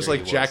character It was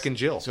like he Jack and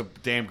Jill. He's a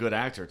damn good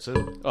actor,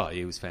 too. Oh,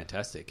 he was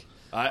fantastic.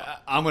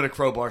 I'm going to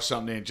crowbar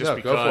something in just No,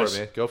 go because. for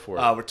it, man. Go for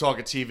it. We're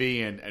talking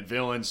TV and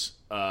villains,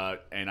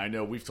 and I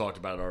know we've talked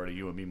about it already,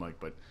 you and me, Mike,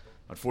 but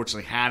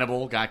unfortunately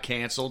Hannibal got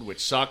canceled,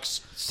 which sucks.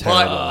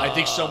 But I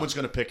think someone's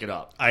going to pick it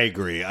up. I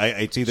agree.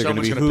 It's either going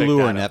to Someone's be gonna pick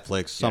Hulu or that up.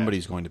 Netflix.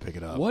 Somebody's going to pick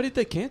it up. Why did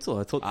they cancel?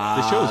 I thought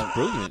the show was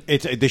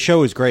brilliant. The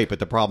show is great, but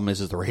the problem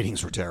is the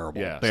ratings were terrible.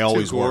 Yeah. They Too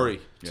always Too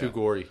gory. were. Too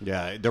gory.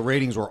 Yeah, the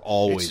ratings were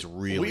always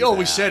really. We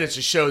always bad. said it's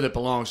a show that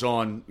belongs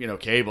on,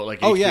 cable, like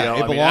Oh HBO. yeah, I it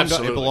mean, belonged. It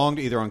absolutely. belonged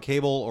either on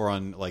cable or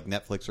on like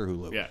Netflix or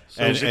Hulu. Yeah,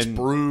 and, it's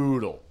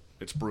brutal.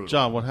 It's brutal.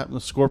 John, what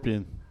happened to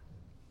Scorpion?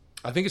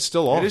 I think it's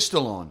still on. It is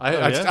still on.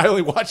 I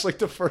only watched like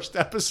the first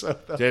episode.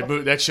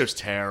 Though. That show's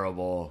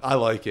terrible. I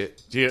like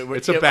it.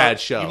 It's a Yeah, bad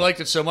show. You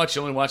liked it so much,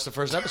 you only watched the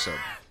first episode.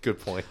 Good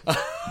point.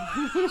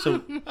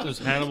 So there's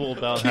Hannibal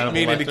about Keep Hannibal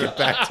meaning to Lecter. get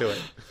back to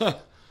it.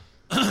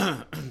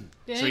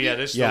 So yeah,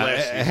 this is yeah. the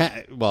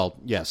last season. Well,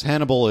 yes,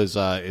 Hannibal is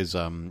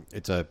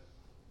it's a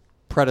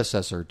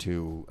predecessor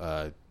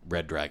to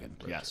Red Dragon.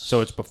 Yes.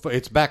 So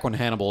it's back when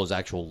Hannibal is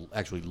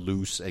actually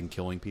loose and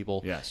killing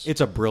people. Yes.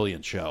 It's a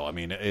brilliant show. I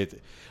mean,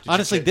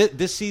 honestly,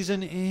 this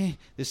season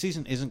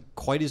isn't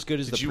quite as good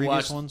as Did the you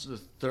previous watch ones.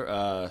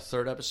 the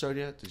third episode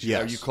yet? Did you,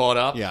 Yes. Are you caught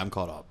up? Yeah, I'm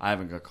caught up. I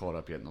haven't got caught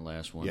up yet in the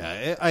last one.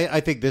 Yeah, I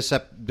think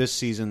this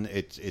season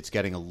it's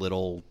getting a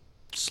little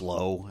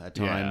slow at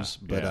Yeah, times,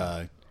 but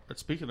yeah. But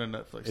speaking of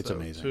Netflix, It's though,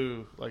 amazing.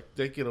 too, like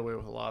they get away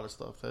with a lot of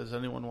stuff. Has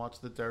anyone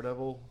watched the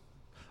Daredevil?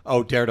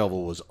 oh,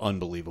 Daredevil was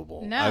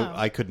unbelievable. No.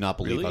 I could not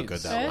believe Really? how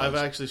good that Good? was. I've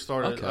actually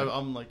started. Okay.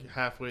 I'm like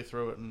halfway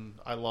through it, and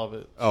I love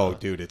it. Oh,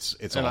 dude, it's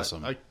And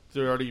awesome. they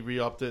already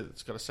re-upped it.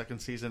 It's got a second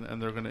season,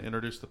 and they're going to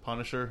introduce the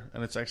Punisher,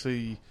 and it's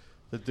actually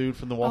the dude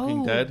from The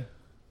Walking Oh. Dead.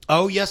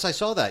 Oh yes, I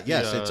saw that.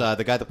 Yes, Yeah. it's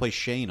the guy that plays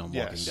Shane on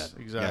Walking Yes, Dead.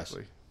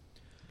 exactly.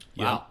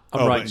 Wow.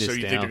 I'm Oh, writing So this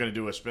you down. think they're going to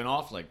do a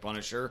spin-off like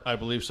Punisher? I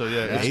believe so.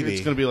 Yeah, it's Maybe.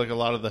 going to be like a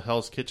lot of the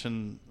Hell's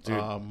Kitchen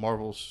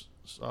Marvel's.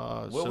 We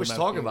always cinematic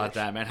talking universe. about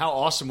that, man. How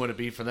awesome would it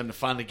be for them to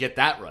finally get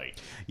that right?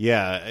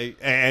 Yeah,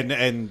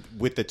 and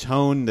with the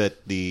tone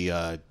that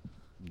the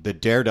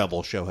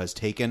Daredevil show has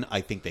taken,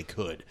 I think they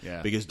could.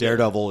 Yeah. Because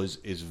Daredevil is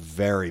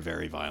very,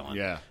 very violent.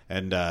 Yeah.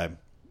 And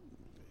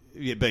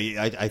yeah, but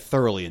I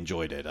thoroughly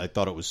enjoyed it. I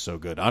thought it was so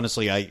good.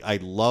 Honestly, I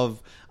love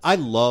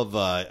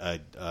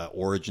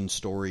origin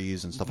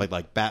stories and stuff like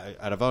I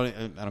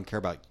don't care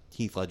about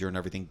Heath Ledger and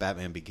everything.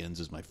 Batman Begins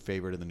is my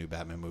favorite of the new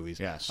Batman movies.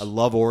 Yes. I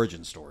love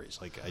origin stories.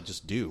 Like I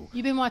just do.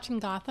 You've been watching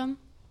Gotham?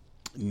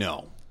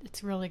 No,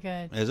 It's really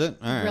good. is it?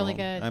 All right, Really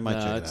well, good. I might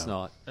No, check it it's out.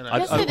 not.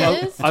 Yes, it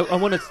is. I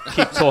want to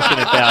keep talking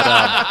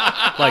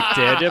about like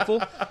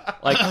Daredevil.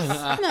 Like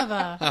Son of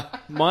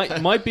a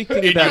my big thing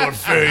In your about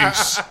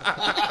face.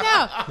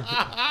 no,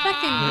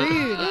 fucking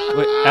rude.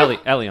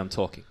 Wait, Ali, I'm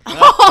talking.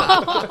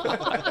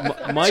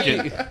 my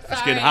big,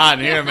 It's getting hot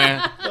in here,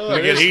 man.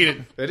 Gonna get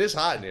heated. It is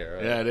hot in here.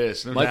 Right? Yeah, it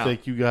is. No I doubt.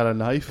 think you got a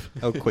knife.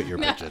 Oh, quit your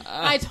No, bitching.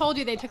 I told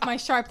you they took my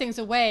sharp things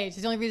away. It's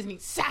the only reason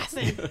he's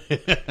assassin.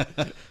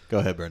 Go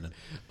ahead, Brendan.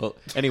 well,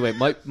 anyway,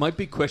 my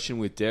big question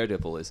with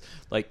Daredevil is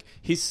like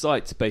his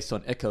site's based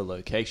on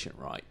echolocation,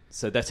 right?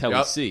 So that's how he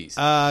Yep.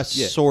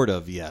 sees. Sort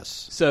of,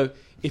 yes. So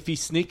if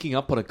he's sneaking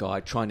up on a guy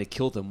trying to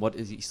kill them, what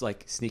is he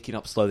like sneaking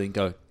up slowly and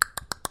go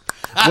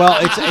Well,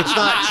 it's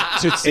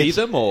not. to see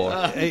them or?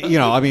 You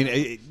know, I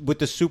mean, with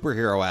the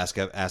superhero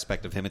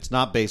aspect of him, it's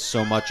not based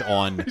so much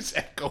on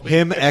echoing.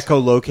 him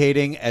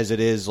echolocating as it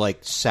is like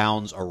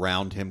sounds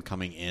around him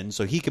coming in.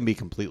 So he can be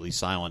completely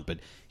silent, but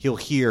he'll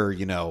hear,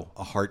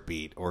 a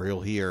heartbeat, or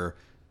he'll hear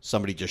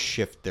somebody just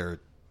shift their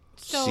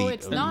So seat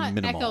it's not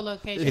minimal.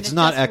 echolocation. It's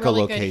not just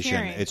really good echolocation.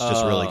 hearing. It's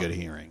just really good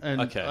hearing.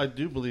 And Okay. I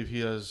do believe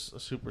he has a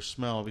super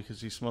smell because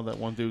he smelled that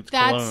one dude's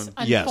That's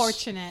cologne. Yes.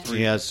 unfortunate.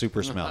 He has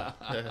super smell.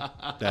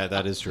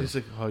 that is true. He's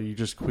like, oh, you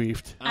just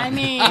queefed. I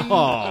mean,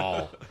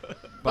 Oh.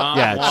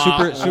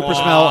 Yeah, super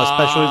smell,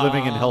 especially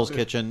living in Hell's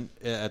Kitchen.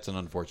 That's an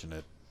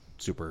unfortunate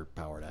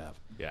superpower to have.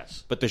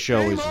 Yes. But the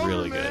show is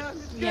really good.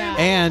 yeah.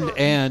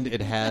 And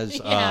it has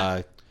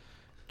Yeah.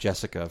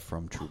 Jessica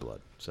from True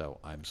Blood, so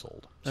I'm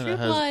sold. And True it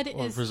has Blood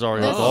is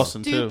Rosario the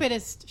Dawson, too.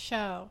 stupidest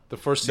show. The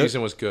first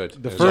season was good.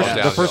 The It was all first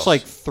downhill.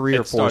 like 3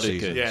 or It 4 started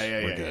seasons good.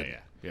 Yeah. were good.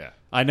 Yeah.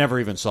 I never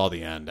even saw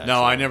the end. No, actually.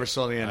 I never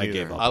saw the end I either.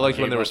 gave up. I liked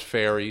when Gave there up. was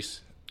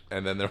fairies,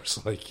 and then there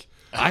was like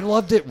I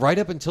loved it right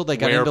up until they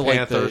got into like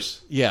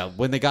Panthers.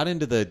 when they got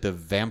into the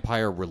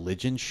vampire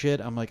religion shit.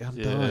 I'm like, I'm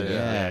done.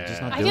 Yeah,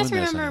 just not I doing just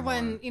this remember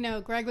anymore.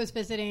 when Greg was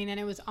visiting and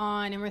it was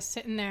on and we're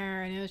sitting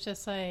there and it was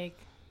just like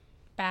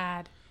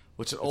bad.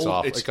 What's an It's old?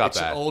 off. It's, It got it's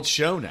an bad. old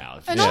show now.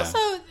 And Yeah. also,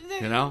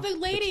 You know? the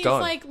lady is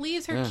done. like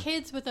leaves her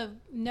kids with a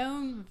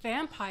known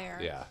vampire.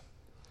 yeah.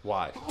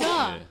 Why?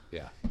 Duh.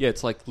 Yeah. Yeah,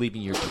 it's like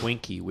leaving your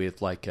Twinkie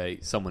with like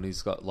someone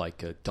who's got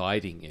like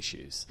dieting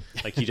issues.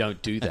 Like you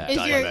don't do that. Is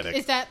Diabetic.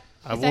 is that?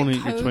 I is won't that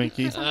eat your code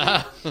Twinkie. or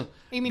something?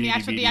 You mean the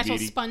Beady, actual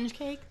beady. sponge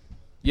cake?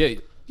 Yeah,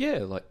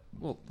 like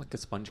a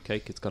sponge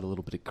cake. It's got a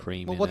little bit of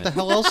cream. Well, in what it. the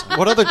hell else?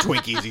 What other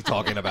Twinkie is he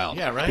talking about?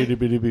 Yeah, right. Beep,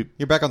 beep, beep.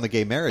 You're back on the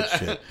gay marriage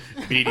shit.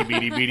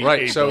 Beady.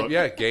 Right. gay So book.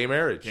 yeah, gay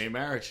marriage. gay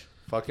marriage.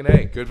 Fucking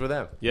A. Good for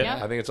them. Yeah.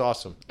 I think it's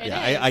awesome. It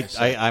Yeah, is.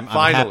 I'm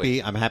Finally.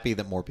 happy. I'm happy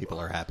that more people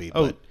are happy.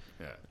 Oh, But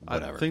Yeah.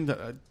 whatever. I think that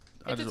I It's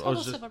a just, I total was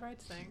just civil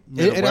rights thing.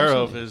 made It aware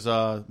of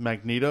absolutely- is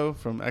Magneto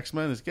from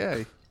X-Men is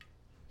gay.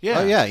 Yeah.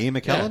 Oh yeah, Ian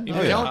McKellen. Ian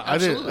Oh, yeah. McKellen. I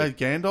didn't. Absolutely.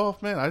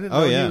 Gandalf, man, I didn't Oh,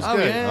 know yeah. he was Oh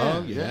gay. yeah.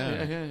 Oh,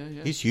 yeah.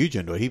 Yeah. He's huge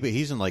into it.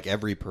 He's in like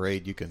every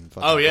parade you can.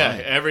 Fucking Oh yeah.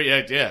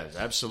 find. Yeah.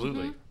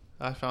 Absolutely.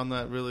 I found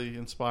that really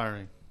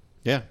inspiring.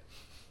 Yeah.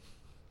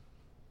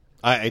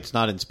 It's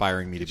not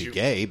inspiring me to be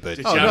gay, but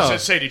Did Oh, you, I was no. going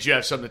to say, did you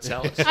have something to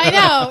tell us? I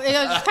know.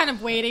 I was just kind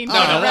of waiting for the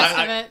rest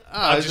of it.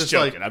 I'm it's just just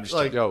joking. like- I'm just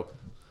like- joking. Yo,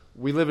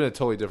 we live in a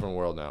totally different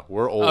world now.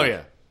 We're old. Oh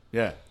yeah.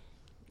 Yeah.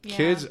 Yeah.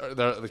 Kids,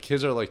 the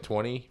kids are like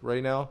 20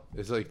 right now.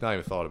 It's like not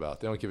even thought about.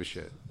 They don't give a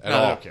shit at No,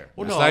 all. they don't care.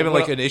 Well, It's no, not even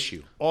what- like an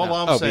issue. All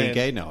I'm Oh, being saying,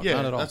 gay? No, yeah,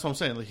 not at all. that's what I'm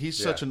saying. Like he's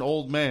Yeah. such an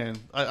old man.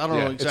 I don't Yeah.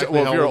 know It's- exactly.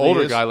 well, if how you're an old he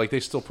older is. guy, like they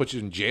still put you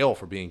in jail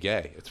for being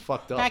gay. It's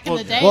fucked up. Back in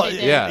the day, well, they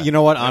did. yeah. you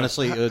know what?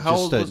 Honestly, How just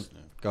old was-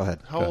 go ahead.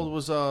 How Go old ahead.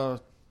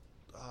 was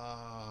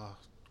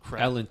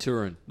crap. Alan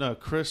Turing. No,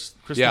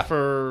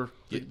 Christopher,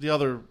 the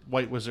other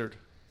white wizard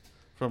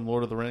from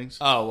Lord of the Rings.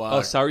 Oh,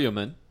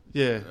 Saruman.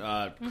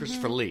 Yeah,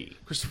 Christopher Lee.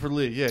 Christopher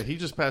Lee. Yeah, he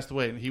just passed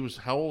away, and he was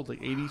how old?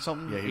 Like 80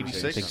 something? Yeah, he was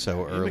 86. I think so.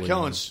 Ian Early.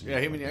 McKellen's. Yeah,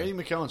 Ian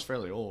McKellen's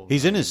fairly old.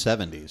 He's in his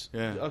 70s.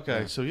 Yeah.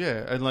 Okay, so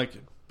yeah, and like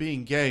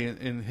being gay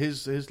in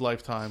his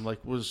lifetime,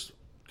 like was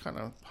kind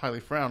of highly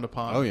frowned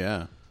upon. Oh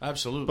yeah.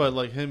 Absolutely. But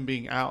like him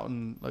being out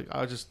and like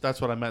that's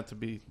what I meant to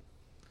be.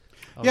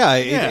 Yeah,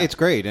 Yeah. it's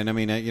great, and I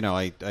mean,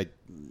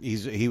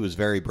 he was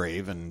very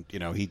brave, and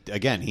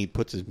he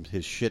puts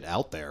his shit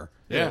out there.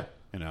 Yeah.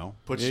 You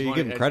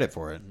give him credit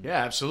for it.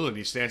 Yeah, absolutely.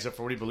 He stands up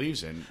for what he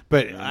believes in.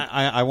 But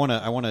I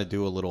want to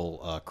do a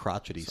little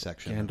crotchety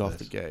section. of Gandalf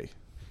this. the gay.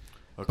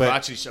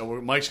 Karachi, so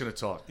Mike's going to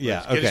talk.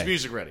 Yeah, Get his okay.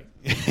 music ready.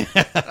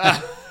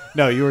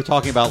 No, you were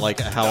talking about like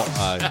how.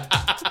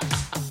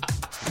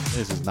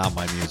 This is not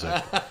my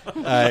music.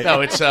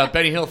 No, it's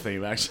Benny Hill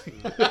theme, actually.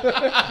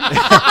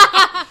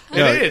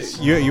 No, It is.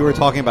 You were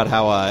talking about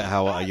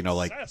how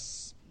like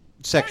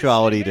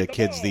sexuality to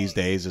kids these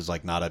days is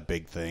like not a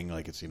big thing.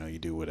 Like it's you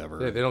do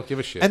whatever. Yeah, they don't give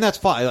a shit. And that's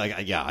fine. Like,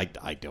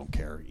 I don't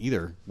care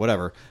either.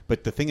 Whatever.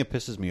 But the thing that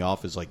pisses me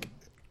off is like,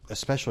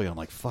 especially on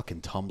like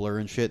fucking Tumblr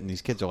and shit. And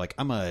these kids are like,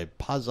 I'm a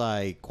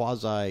quasi,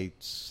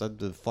 blah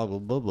blah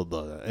blah blah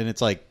blah. And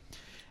it's like,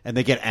 and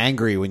they get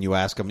angry when you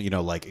ask them,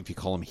 like if you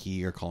call him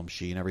he or call him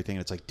she and everything.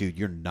 And it's like, dude,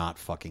 you're not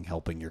fucking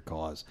helping your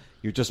cause.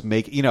 You're just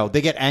making.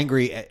 They get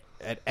angry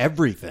at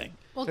everything.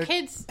 Well,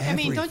 kids. I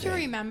mean, don't you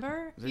everything.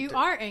 remember? You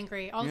are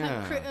angry all the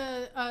Yeah.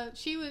 time.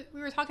 We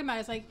were talking about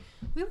it. It's like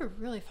we were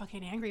really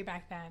fucking angry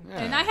back then,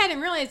 and I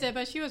hadn't realized it,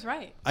 but she was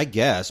right. I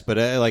guess, but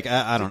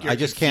I don't. You're I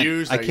just can't.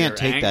 confused, I or can't you're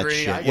take angry. that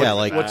shit. I- Yeah,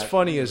 like What's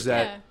funny is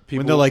that Yeah. people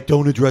when they're like,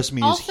 "Don't address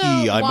me Also,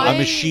 as he." I'm why-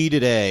 a she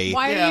today.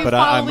 Why are you but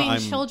following I'm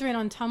children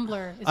on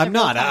Tumblr? Is I'm the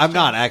real not. I'm question.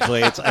 not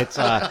actually. It's.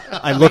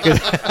 I look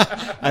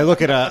at. I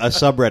look at a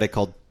subreddit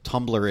called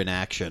Tumblr in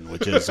Action,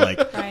 which is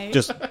like Right.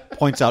 just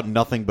points out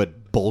nothing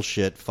but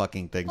bullshit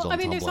fucking things Well, on I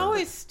mean, Tumblr. there's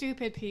always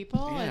stupid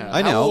people. Yeah. And,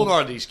 I know. How old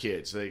are these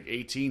kids? Like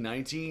 18,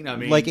 19? I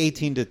mean, like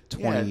 18 to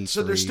 20. Yeah,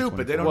 so they're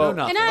stupid. They don't Well-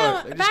 know nothing. and I They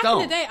don't, just back in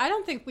don't. the day, I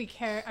don't think we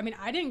care. I mean,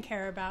 I didn't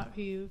care about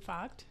who you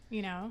fucked. I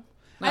don't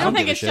don't think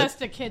give a it's shit. just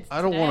the kids.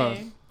 I don't want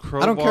today. to.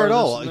 I don't care at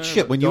all.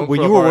 Shit, when you Don't when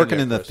you crowbar were in working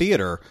there, in the Chris.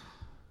 theater,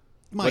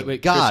 my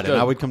Wait, God, Chris, and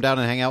go. I would come down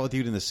and hang out with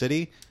you in the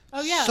city.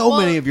 Oh, yeah, so well-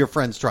 many of your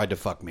friends tried to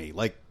fuck me.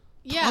 Like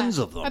Yeah. tons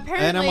of them.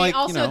 Apparently, and I'm like,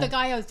 also you know, the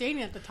guy I was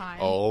dating at the time.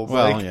 Oh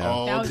Well, my yeah.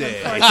 God. that was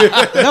day.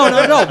 unfortunate.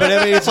 no, but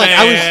I mean, it's like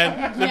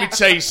Man, let me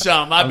tell you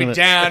something. I'd be gonna-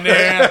 down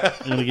there.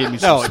 I'm gonna get me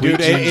some No, sweet dude,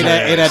 it ginger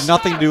had ale.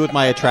 nothing to do with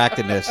my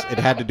attractiveness. It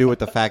had to do with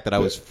the fact that I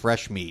was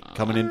fresh meat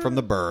coming in from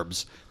the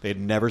burbs. They had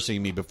never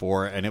seen me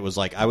before, and it was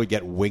like I would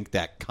get winked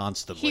at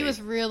constantly. He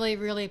was really,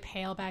 really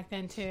pale back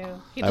then too.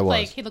 He I looked was.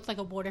 like he looked like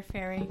a water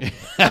fairy.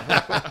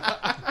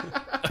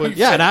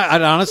 Yeah, and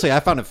I honestly, I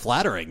found it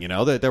flattering. You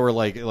know that they were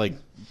like,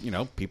 you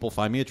know, people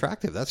find me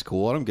attractive. That's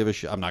cool. I don't give a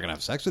shit. I'm not gonna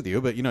have sex with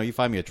you, but you know, you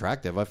find me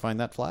attractive. I find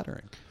that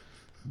flattering.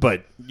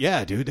 But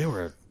yeah, dude, they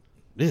were,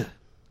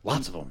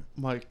 lots of them.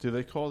 Mike, do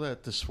they call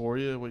that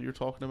dysphoria? What you're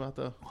talking about,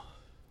 though?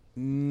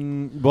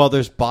 Well,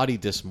 there's body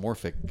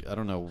dysmorphic. I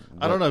don't know.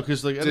 I don't know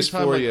because like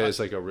anytime, like, Dysphoria is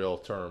like a real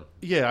term.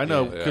 yeah, I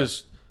know Yeah.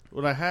 because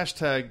when I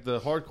hashtag the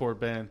hardcore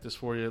band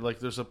dysphoria, like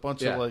there's a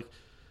bunch Yeah. of like,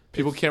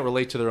 People can't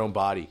relate to their own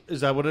body.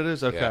 is that what it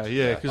is? Okay, Yeah,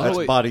 yeah, yeah. because That's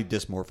wait. body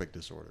dysmorphic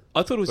disorder.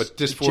 I thought it was But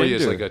dysphoria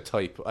is gender. like a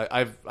type.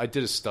 I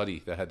did a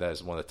study that had that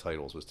as one of the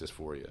titles was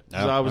dysphoria.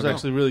 I was Okay.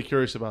 actually really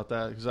curious about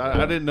that because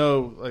I didn't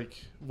know like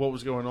what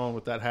was going on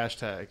with that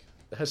hashtag.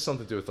 It has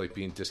something to do with like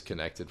being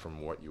disconnected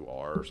from what you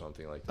are or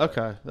something like that.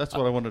 Okay, that's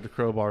what I wanted to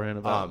crowbar in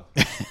about.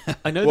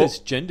 I know Well- there's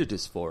gender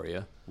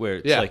dysphoria where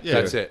it's Yeah, like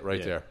that's it right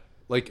yeah. there.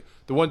 Like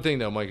the one thing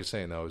that Mike is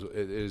saying though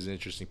it is an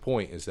interesting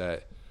point is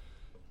that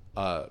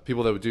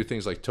people that would do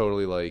things like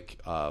totally like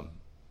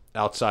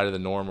outside of the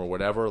norm or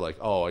whatever, like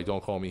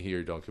don't call me he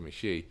or don't call me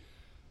she.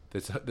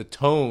 The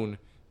tone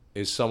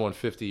is someone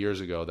 50 years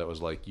ago that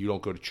was like, you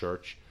don't go to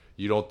church,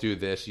 you don't do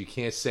this, you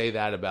can't say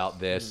that about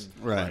this.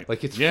 Right.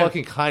 Like it's Yeah.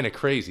 fucking kind of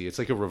crazy. It's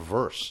like a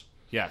reverse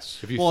Yes.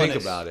 if you Well, think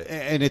and about it.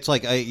 And it's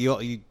like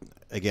you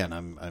again.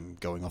 I'm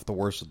going off the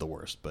worst of the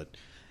worst, but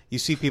you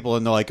see people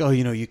and they're like, oh,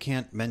 you know, you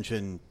can't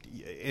mention.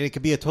 And it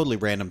could be a totally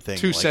random thing.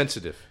 Too like,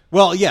 sensitive.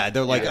 Well, yeah,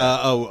 they're like,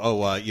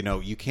 Yeah. you know,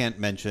 you can't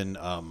mention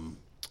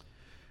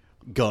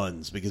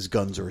guns because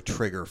guns are a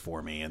trigger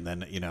for me, and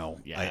then you know,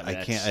 Yeah, I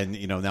that's- can't, and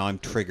you know, now I'm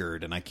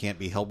triggered, and I can't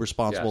be held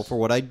responsible Yes. for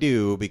what I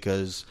do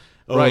because.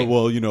 Oh Right.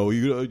 well, you know, I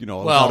was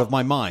Well- out of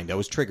my mind. I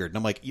was triggered, and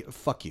I'm like,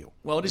 fuck you.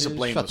 Well, it is a Shut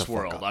blameless the fuck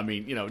world. up. I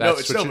mean, you know,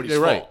 That's it's what you- nobody's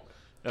you're fault.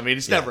 right. I mean,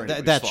 it's Yeah, never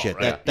anybody's that fault, shit.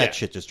 right? That Yeah.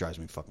 shit just drives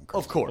me fucking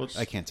crazy. Of course.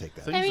 I can't take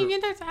that. I mean,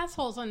 there's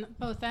assholes on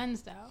both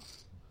ends, though.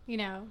 You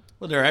know.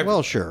 Well, they're everywhere.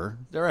 Well, sure.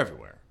 They're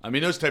everywhere. I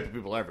mean, those type of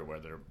people are everywhere.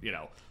 They're, you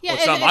know, Yeah, well,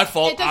 it's not my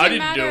fault. It doesn't I didn't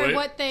matter do it.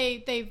 what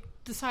they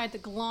decide to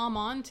glom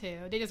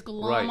onto. They just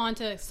glom Right.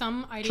 onto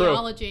some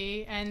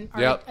ideology and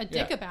are Yep. a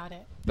dick Yeah. about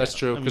it. That's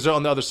true. Because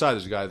on the other side,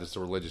 there's a guy that's a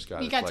religious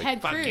guy. You that's got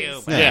like, Ted Cruz, you.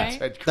 right? Yeah.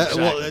 Ted Cruz. That,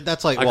 well,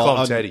 that's like I well, call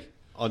him on, Teddy.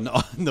 on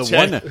the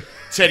Ted- one.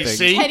 Teddy thing.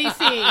 C. Teddy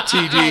C.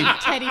 TD. Right,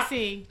 Teddy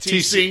C.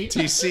 TC.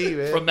 TC,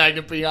 man. From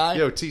Magnum PI.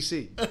 Yo,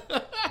 TC.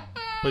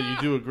 But you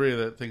do agree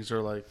that things are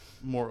like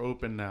more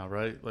open now,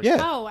 right? Like, Yeah.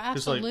 Oh,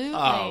 Just like- absolutely.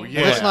 Oh,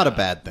 yeah. Well, that's not a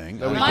bad thing.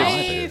 No, we I can-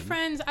 mean, My it's-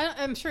 friends,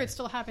 I'm sure it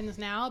still happens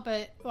now,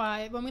 but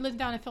when we lived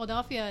down in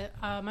Philadelphia,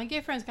 my gay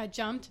friends got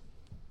jumped,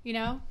 you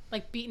know,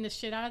 like beating the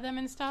shit out of them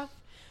and stuff.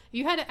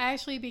 You had to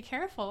actually be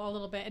careful a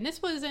little bit. And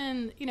this was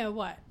in, you know,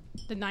 what,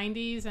 the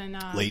 90s and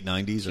late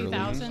 90s, early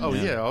 2000. Oh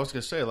yeah. I was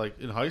gonna say like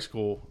in high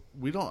school,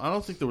 I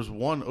don't think there was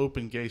one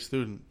open gay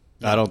student.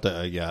 I don't.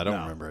 I don't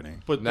No. remember any.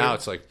 But Now there-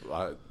 it's like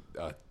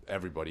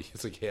everybody.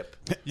 It's like hip.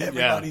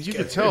 Everybody's you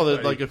could tell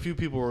that like a few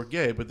people were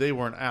gay, but they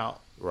weren't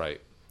out.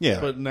 Right. Yeah,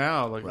 But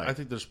now, like Right. I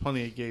think there's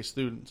plenty of gay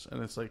students,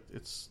 and it's like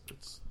it's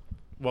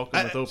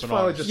welcome with open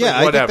probably arms. just Yeah, like, I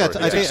think whatever. that's-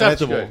 I Yeah. think-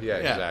 acceptable. Good. Yeah,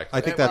 Yeah. exactly.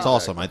 I think that's well,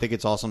 awesome. I think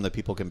it's awesome that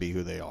people can be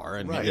who they are,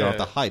 and Right. you don't have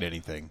Yeah. to hide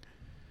anything.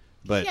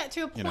 But Yeah,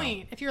 to a you know.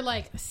 point. If you're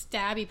like a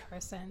stabby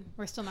person,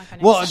 we're still not going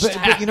to Well,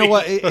 but you know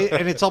what?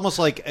 And it's almost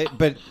like,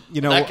 but you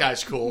know, That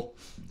guy's cool.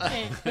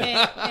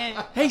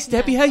 Hey,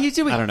 Steppy, how you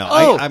doing? I don't know.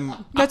 Oh,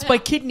 I'm that's my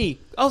kidney.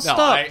 Oh,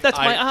 stop. That's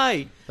my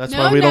eye. That's No,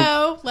 why we don't.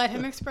 no, let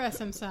him express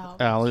himself.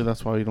 Allie,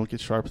 that's why you don't get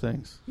sharp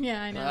things.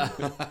 Yeah, I know.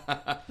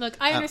 Look,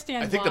 I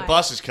understand I think why. the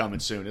bus is coming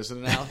soon, isn't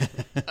it now?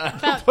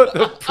 About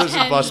The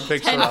prison bus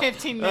picks her 10, up.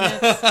 15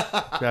 minutes.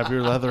 Grab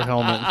your leather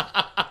helmet.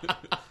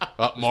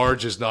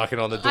 Marge is knocking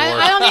on the door.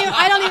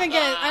 I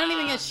don't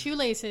even get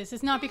shoelaces.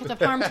 It's not because I've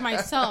harmed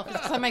myself. It's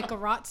because I might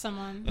garrote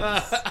someone.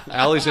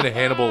 Allie's in a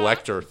Hannibal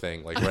Lecter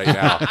thing, like right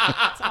now.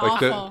 It's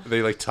Like awful.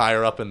 they like tie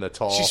her up in the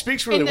tall. She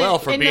speaks really well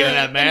for being in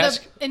that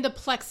mask. In the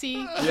plexi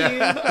cube,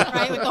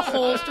 right, with the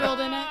holes drilled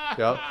in it.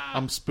 Yep.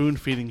 I'm spoon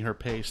feeding her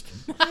paste.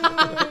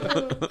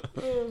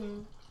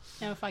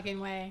 No fucking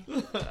way.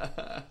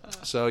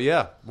 So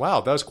yeah,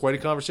 wow, that was quite a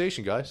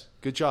conversation, guys.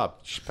 Good job.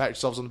 You should pat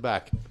yourselves on the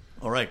back.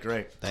 All right,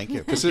 great. thank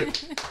you.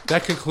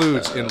 That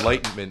concludes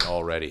enlightenment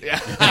already.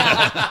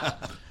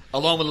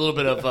 Along with a little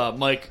bit of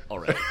Mike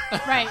already.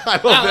 Right. I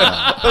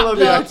love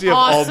the idea of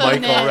all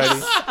Mike already.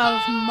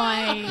 Of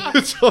Mike.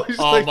 It's always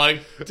Oh, like,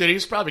 Mike. Dude,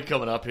 he's probably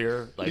coming up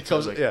here. Like, he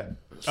comes, like, yeah.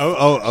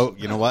 Oh!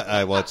 You know what?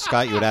 Well,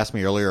 Scott, you had asked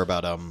me earlier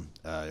about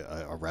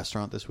a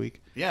restaurant this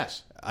week.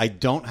 Yes. I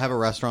don't have a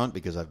restaurant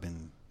because I've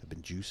been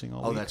juicing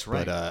all week. that's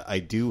right. But I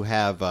do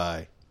have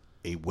a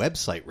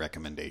website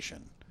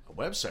recommendation. A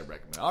website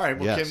recommend. All right,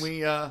 well, Yes. can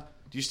we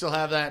Do you still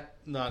have that?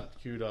 Not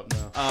queued up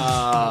now.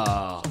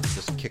 Oh.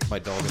 Just kick my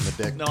dog in the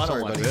dick. No, I don't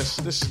Sorry, want buddy. this.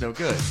 This is no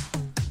good.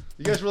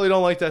 You guys really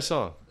don't like that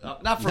song?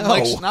 Not from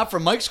No.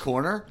 Mike's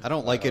corner. I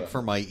don't like it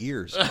for my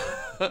ears. I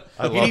He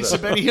love needs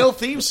that. the Benny Hill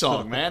theme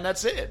song, man.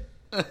 That's it.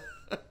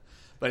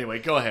 But anyway,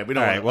 go ahead. We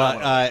don't All right. want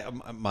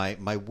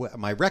Well,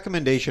 my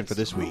recommendation for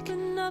this week.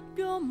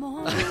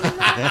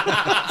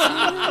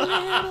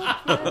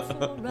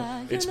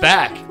 it's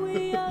back.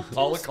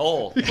 Paula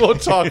Cole. He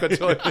won't talk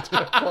until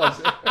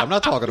I'm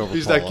not talking over.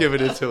 he's Paula. not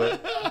giving into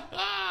it.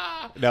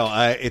 No,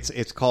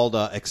 it's called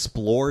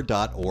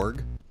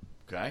explore.org.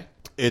 Okay.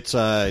 It's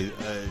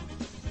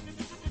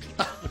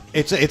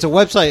it's a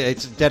website.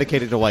 It's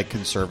dedicated to like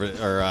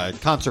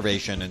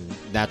conservation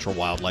and natural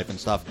wildlife and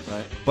stuff.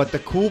 Right. But the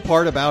cool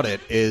part about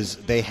it is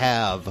they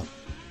have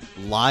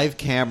live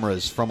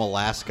cameras from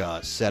Alaska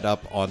set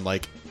up on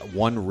like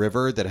one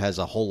river that has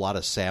a whole lot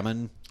of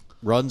salmon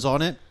runs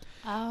on it.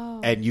 Oh.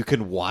 And you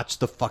can watch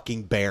the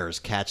fucking bears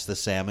catch the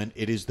salmon.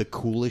 It is the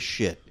coolest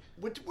shit.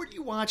 Were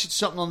you watching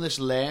something on this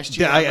last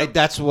year? Yeah,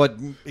 that's what.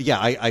 Yeah,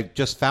 I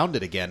just found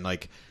it again.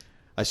 Like,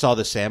 I saw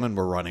the salmon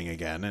were running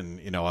again,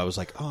 and I was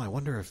like, oh, I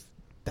wonder if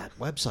that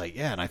website.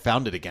 Yeah, and I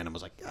found it again, and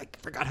was like, I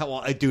forgot how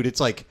long. Dude, it's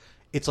like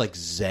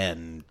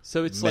Zen.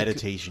 So it's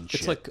meditation. Like,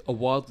 shit. It's like a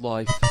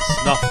wildlife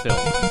snuff film.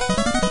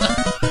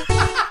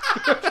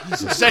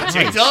 Is that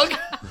Dig Dug?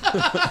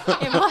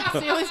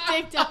 It was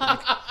Dig Dug.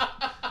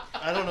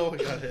 I don't know what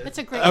got hit. It's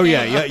a great Oh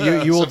name. yeah.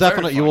 You will It's a very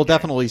definitely fun game.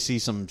 definitely see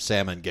some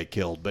salmon get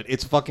killed, but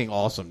it's fucking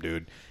awesome,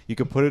 dude. You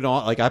can put it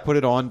on. Like I put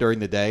it on during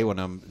the day when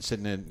I'm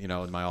sitting in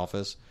in my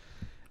office,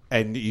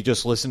 and you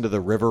just listen to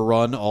the river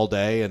run all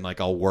day, and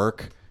like I'll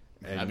work.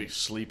 I'd be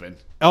sleeping.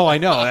 Oh, I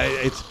know.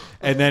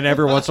 And then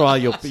every once in a while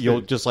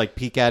you'll just like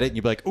peek at it, and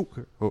you'll be like,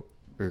 oh,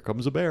 here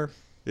comes a bear.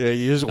 Yeah,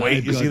 you just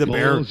wait. You see the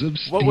bear.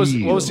 What was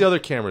the other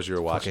cameras you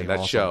were watching? Fucking That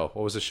awesome. show.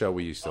 What was the show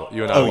we used to?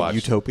 You and I Oh, watched.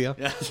 Utopia.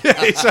 Yeah,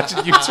 it's such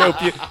a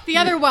utopia. The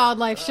other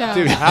wildlife show.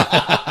 Dude,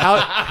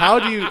 how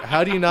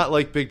do you not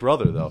like Big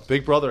Brother though?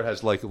 Big Brother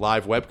has like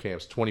live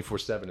webcams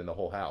 24/7 in the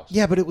whole house.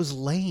 Yeah, but it was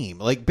lame.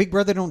 Like Big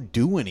Brother don't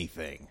do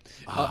anything.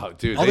 Oh,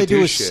 dude, All they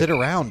do is shit. sit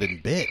around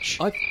and bitch.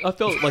 I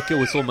felt like it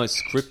was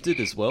almost scripted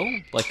as well.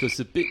 Like it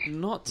was a bit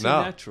not too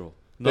No. natural.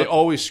 They Not-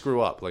 always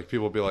screw up. Like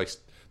people will be like,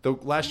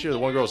 last year the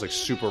one girl was like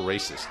super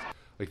racist,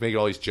 like making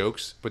all these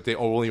jokes, but they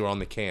only were on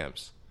the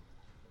cams.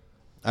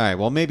 All right.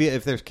 Well, maybe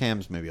if there's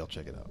cams, maybe I'll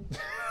check it out.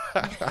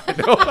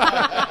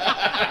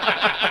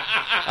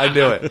 I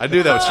knew it. I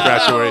knew that would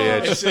scratch you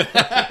where you itch.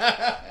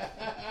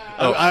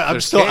 I'm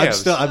there's still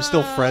cams.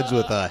 friends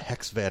with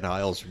Hex Van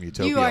Isles from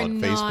Utopia You are on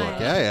not. Facebook.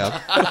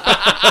 Yeah.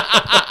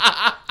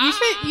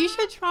 You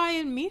should try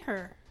and meet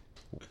her.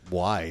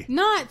 Why?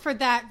 Not for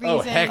that reason. Oh,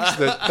 Hex,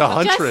 the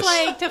huntress. Just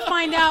like to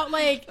find out,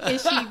 like,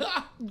 is she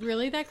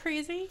really that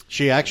crazy?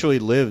 She actually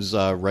lives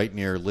right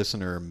near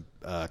listener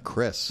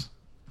Chris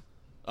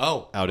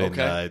Oh, out in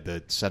okay.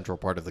 the central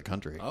part of the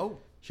country. Oh,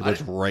 She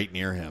lives right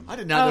near him. I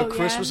did not know Oh,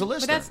 Chris yeah. was a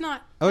listener. But that's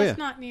not. Oh, that's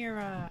yeah. not near.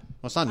 Well,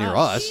 it's not near Oh.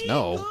 us,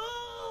 no.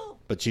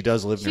 But she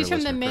does live near She's from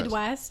the listener Chris.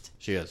 Midwest.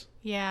 She is.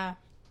 Yeah,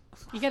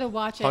 you got to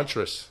watch it.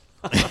 Huntress.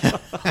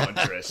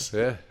 Huntress.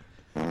 Yeah.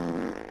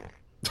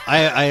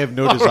 I have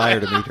no desire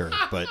to meet her,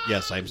 but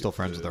yes, I am still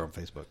friends with her on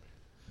Facebook.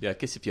 Yeah, I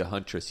guess if you're a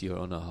huntress, you're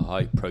on a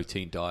high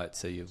protein diet,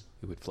 so you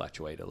would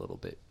fluctuate a little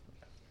bit.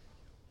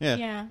 Yeah.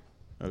 Yeah.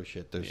 Oh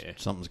shit, there's Yeah.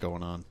 something's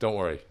going on. Don't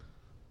worry.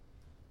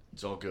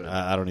 It's all good.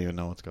 I don't even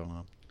know what's going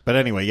on. But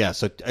anyway, yeah.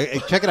 So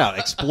check it out.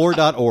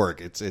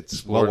 Explore.org. It's well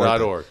worth it.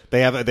 Explore.org.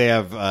 They have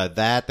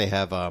that. They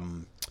have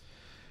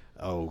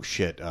oh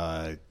shit,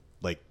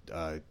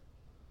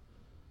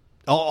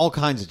 all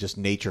kinds of just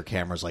nature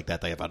cameras like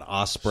that. They have an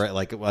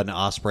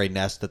osprey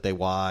nest that they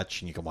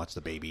watch, and you can watch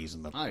the babies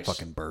and the Nice.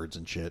 fucking birds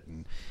and shit.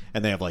 And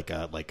they have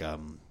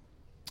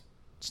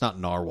it's not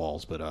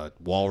narwhals, but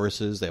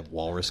walruses. They have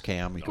walrus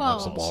cam. You can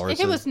watch the Well, walruses.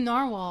 if it was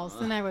narwhals,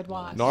 then I would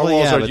watch.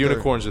 Narwhals yeah, are but they're-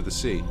 unicorns of the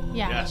sea.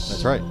 Yeah. Yes.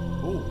 That's right.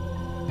 Ooh.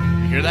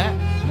 You hear that?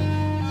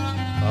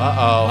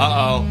 Uh-oh.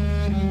 Uh-oh.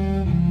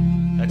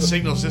 That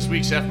signals this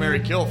week's F, Marry,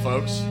 Kill,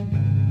 folks.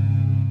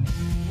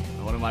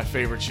 One of my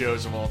favorite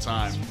shows of all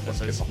time. As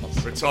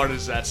retarded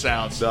as that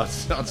sounds. That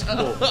sounds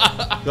cool.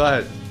 Go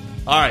ahead.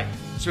 All right,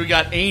 so we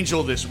got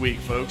Angel this week,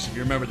 folks. If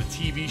you remember the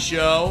TV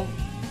show,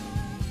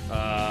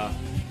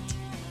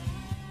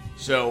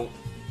 so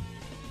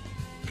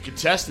the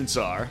contestants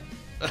are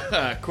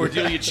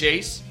Cordelia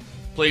Chase,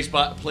 played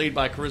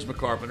by Charisma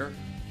Carpenter,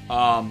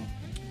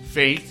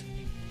 Faith,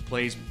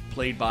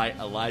 played by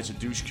Eliza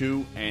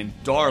Dushku, and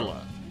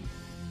Darla,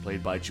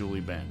 played by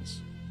Julie Benz.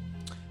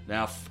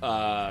 Now,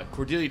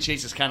 Cordelia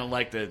Chase is kind of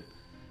like the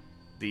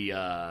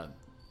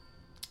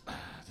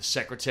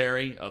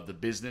secretary of the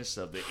business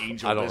of the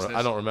Angel business.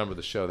 I don't remember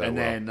the show that And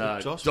well.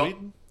 then Joss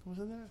Whedon was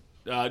in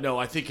that? no,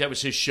 I think that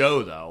was his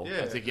show though.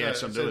 Yeah, I think he had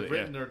something to do with it.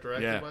 written Yeah. or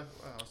directed Yeah. by.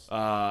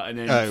 Wow. And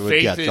then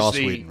Faith yeah, is Joss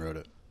Whedon wrote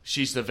it.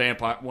 She's the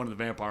one of the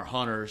vampire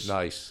hunters.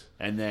 Nice.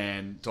 And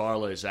then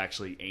Darla is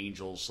actually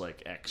Angel's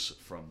like ex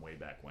from way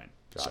back when.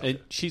 So, And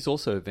she's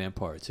also a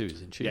vampire too,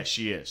 isn't she? yes,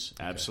 she is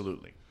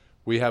absolutely.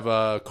 We have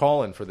a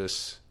call-in for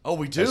this. Oh,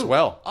 we do? As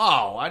well.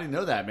 Oh, I didn't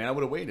know that, man. I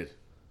would have waited.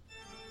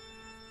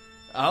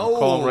 Oh.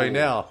 Call him right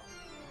now.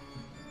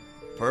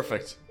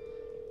 Perfect.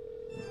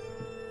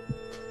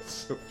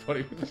 So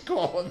funny with the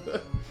call.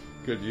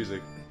 Good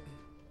music.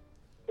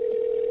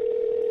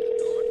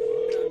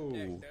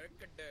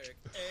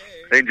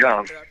 Hey,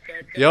 John.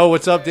 Yo,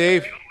 what's up,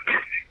 Dave?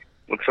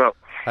 What's up?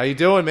 How you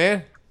doing,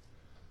 man?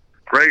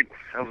 Great.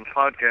 How's the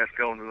podcast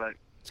going tonight?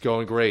 It's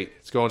going great.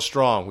 It's going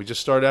strong. We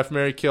just started F,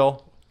 Marry,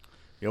 Kill.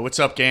 Yo, what's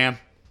up, Gam?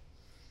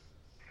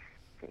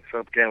 What's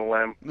up, Gan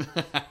Lamb?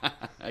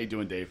 How you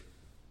doing, Dave?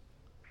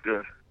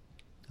 Good.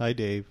 Hi,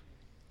 Dave.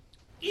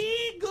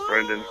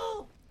 Brendan.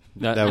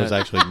 That was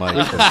actually Mike.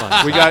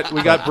 We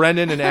got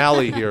Brendan and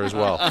Allie here as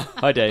well.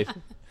 Hi, Dave.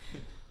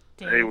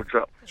 Hey, what's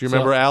up? Do you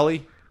remember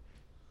Allie?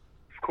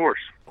 Of course.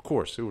 Of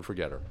course. Who would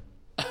forget her?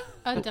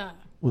 Duh.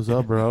 What's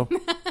up, bro?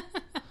 What's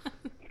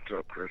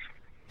up, Chris?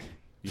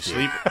 You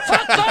sleep?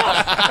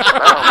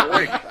 Oh,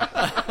 wait.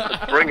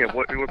 Bring it.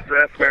 What's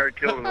the F, Marry,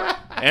 Kill tonight?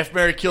 F.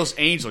 Mary Kills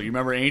Angel. You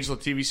remember Angel,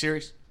 the TV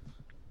series?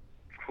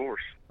 Of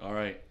course. All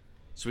right.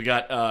 So we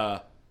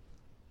got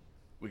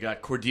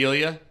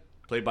Cordelia,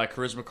 played by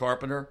Charisma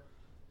Carpenter.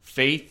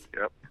 Faith,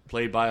 Yep.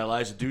 played by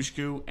Eliza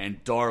Dushku.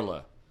 And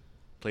Darla,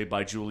 played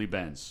by Julie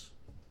Benz.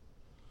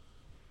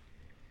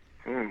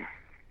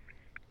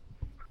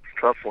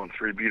 Tough one.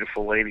 Three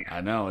beautiful ladies.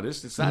 I know it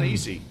is. It's not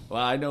easy.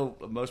 Well, I know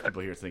most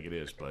people here think it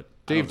is, but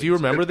Dave, do you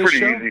remember It's this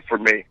pretty show? easy for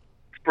me.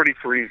 It's pretty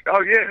free.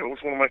 Oh, yeah. It was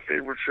one of my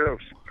favorite shows.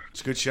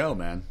 it's a good show,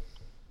 man.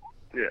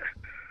 Yeah.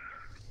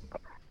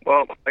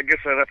 Well, I guess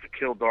I'd have to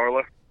kill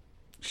Darla.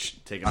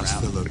 Take him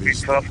out. It'd be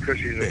tough because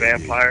she's a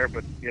vampire,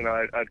 but,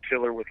 I'd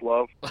kill her with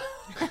love. But,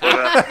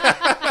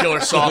 Kill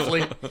her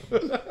softly.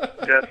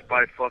 death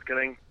by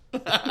fucking.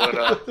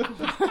 But,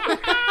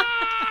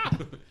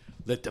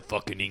 Let the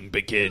fucking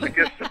begin. I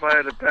guess if I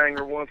had to bang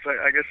her once,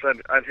 I guess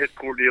I'd hit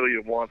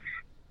Cordelia once.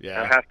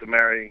 Yeah. I have to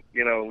marry,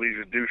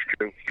 Lisa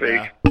Dushku.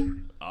 Yeah. Fake.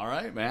 All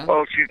right, man.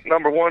 Well, she's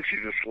number one. She's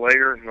a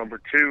slayer. Number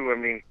two, I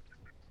mean,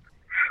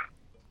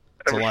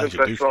 ever Elijah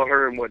since I saw Dushku.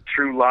 her in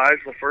True Lies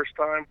the first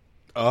time,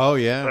 Oh,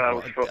 yeah. I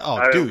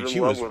was dude, in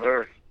she love was with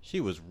her. she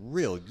was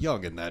real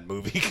young in that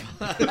movie.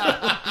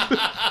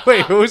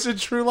 Wait, who was in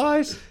True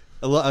Lies?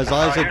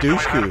 Eliza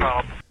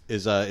Dushku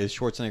is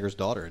Schwarzenegger's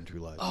daughter in True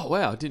Lies. Oh,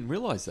 wow. I didn't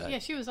realize that. Yeah,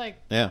 she was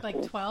like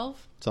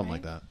 12. Something right?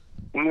 like that.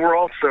 We were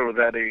also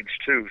that age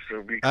too, so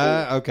it'd be cool.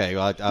 Okay,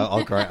 well,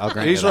 I'll grant.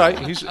 He's you that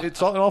right. one.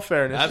 It's all in all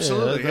fairness.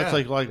 Absolutely. That's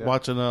yeah. like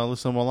watching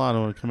Alyssa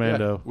Milano in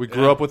Commando. We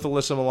grew up with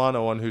Alyssa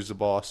Milano on Who's the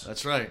Boss.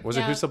 That's right. Was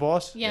it Yeah. Who's the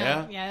Boss?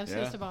 Yeah, Yeah? that was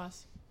Yeah. the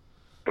boss.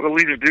 But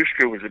Lisa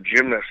Dushku was a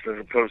gymnast as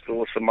opposed to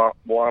Alyssa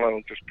Milano,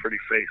 just pretty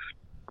face.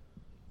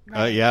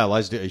 Yeah,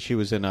 Eliza. She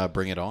was in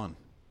Bring It On.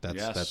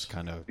 Yes. That's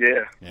kind of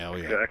Yeah, yeah,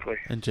 exactly.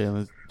 And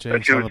James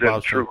And she was Silent in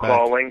Bob True Strike Back.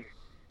 Calling.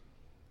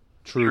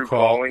 True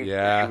Calling.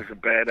 Yeah. She was a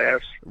badass.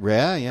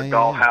 yeah.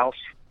 Dollhouse.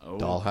 Oh.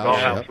 Dollhouse.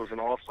 Dollhouse Yep. was an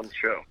awesome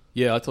show.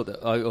 Yeah, I thought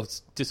that. I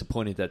was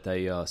disappointed that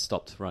they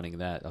stopped running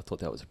that. I thought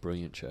that was a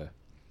brilliant show.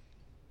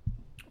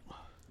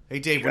 Hey,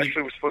 Dave. She When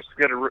actually was supposed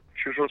to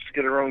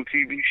get her own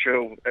TV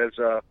show as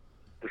the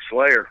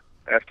Slayer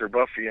after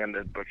Buffy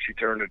ended, but she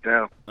turned it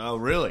down. Oh,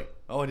 really?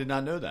 Oh, I did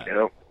not know that.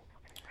 Yeah.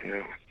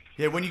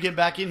 Yeah, when you get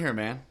back in here,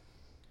 man?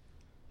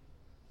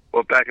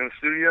 Well, back in the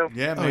studio.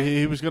 Yeah, Oh, man.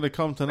 he was going to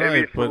come Maybe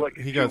tonight, for but like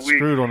he 2 got weeks.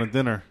 screwed on a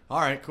dinner. All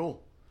right,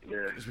 cool.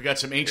 Yeah. 'Cause we got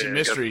some ancient Yeah, got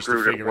mysteries to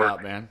screwed at figure work.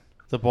 out, man.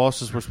 The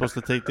bosses were supposed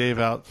to take Dave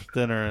out for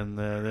dinner, and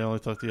they only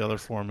took the other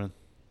foreman.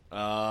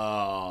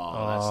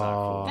 Oh, that's not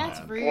cool. That's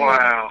man. rude.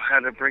 Wow, had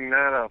to bring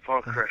that up,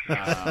 huh, Chris?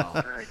 Wow.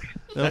 Thanks.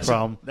 No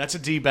problem. That's a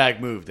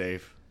D-bag move,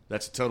 Dave.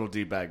 That's a total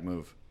D-bag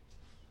move.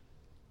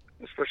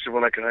 Especially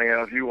when I can hang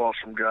out with you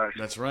awesome guys.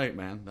 That's right,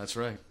 man. That's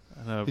right.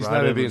 I know, He's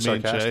Brian not even with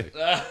being me and Jay.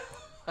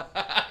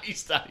 sarcastic.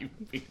 He's not even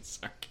being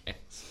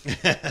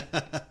sarcastic.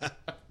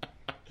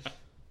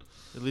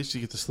 At least you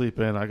get to sleep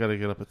in. I got to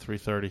get up at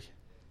 3:30.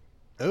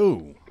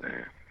 Oh,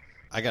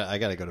 I got to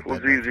go to It was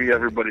bed. easy.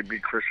 Everybody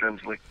beat Chris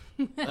Hemsley.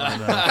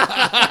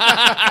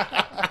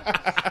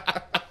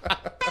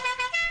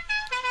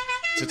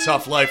 It's a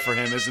tough life for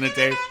him, isn't it,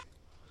 Dave?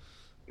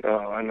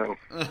 Oh, I know.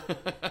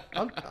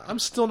 I'm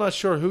still not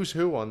sure who's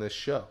who on this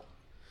show.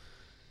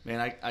 Man,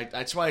 I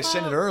that's why I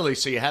sent it early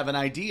so you have an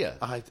idea.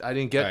 I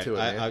didn't get to it,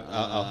 man.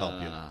 I'll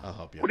help you. I'll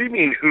help you. What do you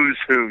mean, who's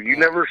who? You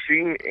never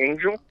seen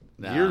Angel?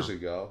 No. Years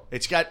ago.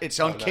 It's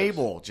on nice.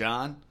 cable,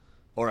 John.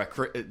 Or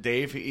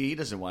Dave, he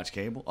doesn't watch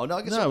cable. Oh, no,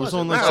 I guess No, it was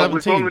on No, like it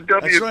was on the 17.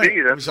 WB. That's right.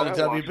 It That's was on why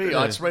the I watched WB. it.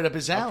 Oh, it's right up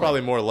his alley.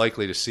 Probably more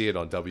likely to see it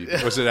on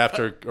WB. Was it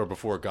after or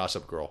before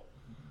Gossip Girl?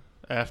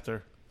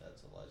 After.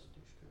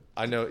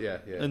 I know, yeah.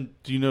 And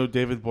do you know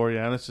David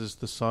Boreanaz is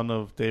the son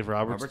of Dave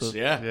Roberts? Roberts, the-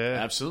 yeah,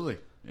 absolutely.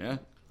 Yeah.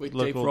 Wait,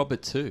 Local- Dave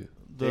Robert too.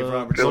 Dave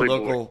Roberts, Billy the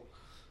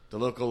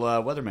local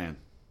weatherman.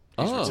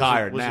 He's Oh.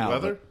 retired Was it now.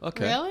 weather?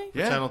 Okay. Really?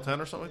 Yeah. Channel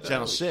 10 or something like that?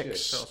 Channel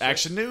 6.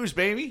 Action News,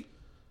 baby.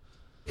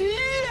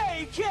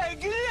 If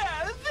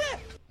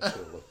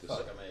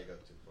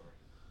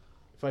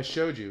I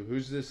showed you,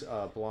 who's this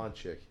blonde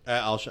chick?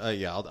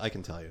 I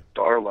can tell you.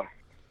 Darla.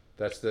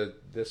 That's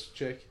this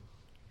chick?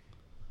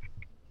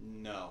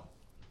 No.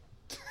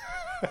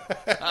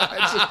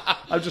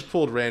 I've just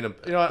pulled random.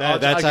 You know,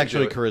 That's I can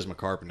actually do it. Charisma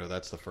Carpenter.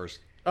 That's the first.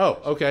 Oh,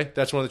 okay.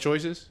 That's one of the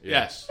choices.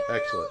 Yes.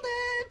 Excellent.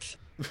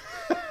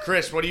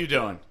 Chris, what are you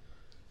doing?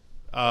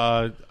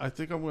 I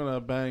think I'm gonna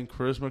bang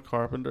Charisma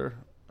Carpenter,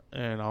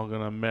 and I'm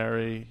gonna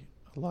marry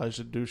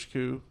Elijah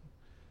Dushku,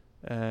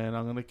 and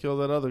I'm gonna kill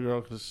that other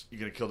girl because You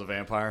gonna kill the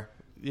vampire?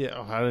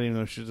 yeah, I don't even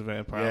know if she's a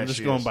vampire. Yeah, I'm just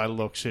she going is. by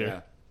looks here.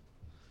 Yeah.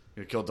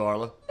 You gonna kill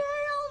Darla?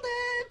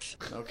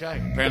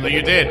 Okay. Apparently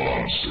you did.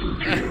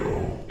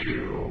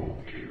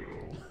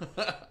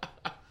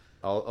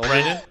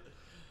 Brendan?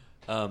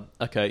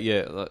 Okay,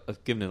 yeah,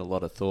 I've given it a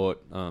lot of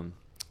thought.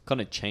 Kind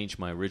of changed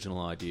my original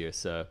idea.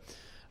 So,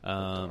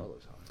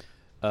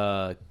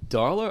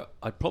 Darla,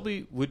 I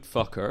probably would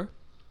fuck her,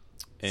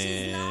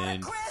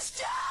 and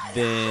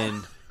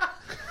then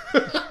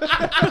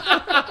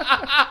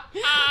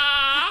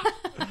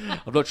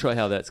I'm not sure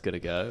how that's gonna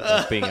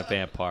go. Being a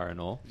vampire and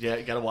all. Yeah,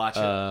 you gotta watch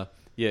it.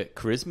 Yeah,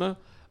 Charisma.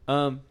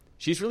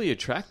 She's really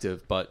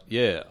attractive, but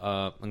yeah,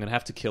 I'm gonna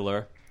have to kill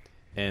her,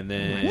 and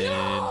then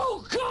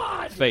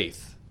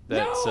Faith.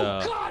 That's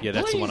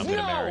that's the one I'm gonna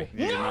marry.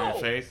 You gonna marry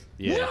Faith?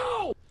 Yeah.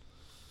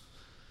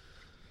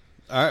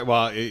 All right.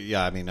 Well,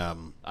 yeah. I mean,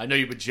 I know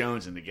you've been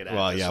jonesing to get out.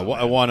 well, of this yeah.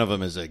 one. One of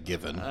them is a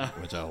given,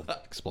 which I'll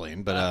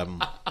explain. But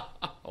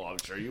Oh, I'm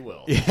sure you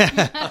will.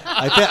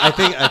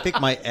 I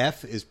think my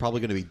F is probably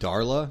going to be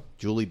Darla,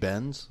 Julie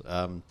Benz.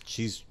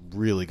 She's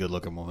really good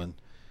looking woman.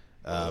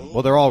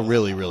 Well, they're all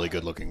really, really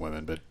good looking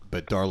women,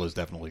 but Darla's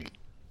definitely,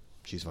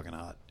 she's fucking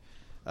hot.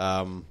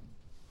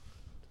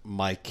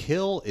 My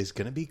kill is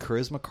going to be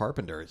Charisma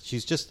Carpenter.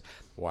 She's just,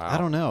 Wow. I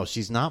don't know.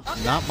 She's not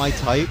my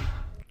type.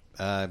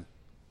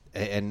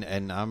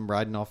 And I'm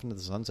riding off into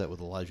the sunset with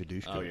Elijah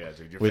Dushku. Oh, yeah,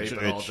 dude. You're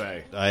vaping all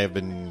day. I have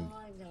been.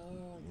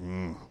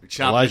 You're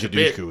chomping Elijah at the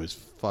bit. Dushku is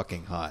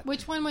fucking hot.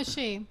 Which one was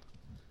she?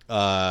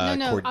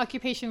 No,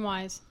 occupation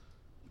wise.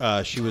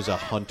 she was a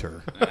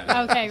hunter.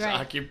 Okay, right.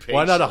 Occupation.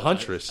 Why not a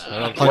huntress? I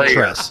don't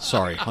Huntress.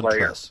 Sorry,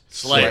 huntress.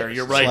 Slayer.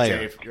 You're right, Slayer.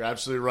 Dave. You're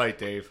absolutely right,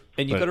 Dave.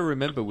 And you But- got to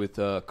remember with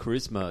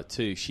Charisma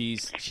too. She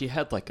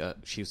had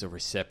she was a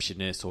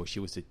receptionist or she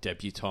was a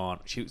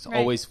debutante. She was Right.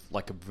 always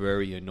like a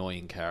very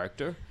annoying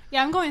character.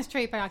 Yeah, I'm going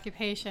straight by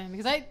occupation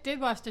because I did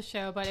watch the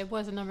show, but it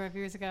was a number of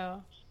years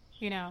ago.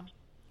 You know.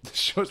 The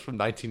show's from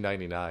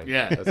 1999.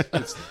 Yeah.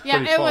 It's Yeah,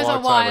 pretty it was a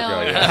long time while.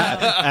 ago,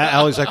 yeah.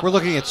 Allie's like, we're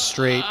looking at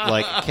straight.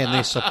 Like, can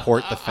they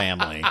support the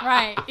family?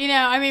 Right. You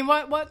know, I mean,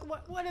 what are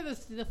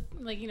the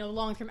like, you know,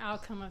 long term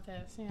outcome of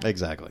this? You know?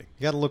 Exactly.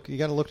 You got to look. You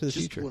got to look to the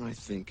future. I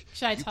think.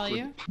 Should I tell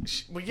you?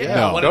 Well, Yeah,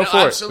 No. what- go for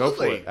it. Go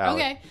absolutely. for it,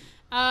 Allie. Okay.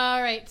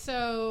 All right.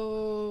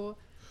 So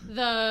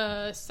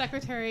the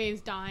secretary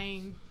is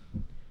dying,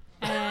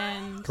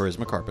 and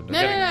Charisma Carpenter.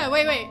 no.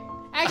 Wait.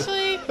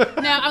 Actually, no.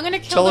 I'm gonna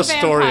kill Tell the a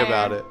story vampire,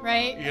 about it.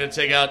 Right? You're gonna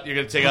take out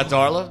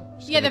Darla?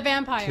 Yeah, the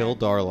vampire. Kill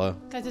Darla.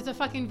 Because it's a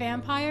fucking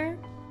vampire.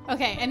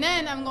 Okay, and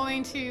then I'm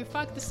going to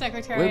fuck the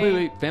secretary.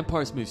 Wait!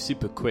 Vampires move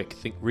super quick.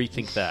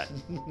 Rethink that.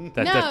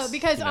 No,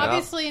 because you know.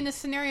 obviously in this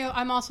scenario,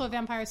 I'm also a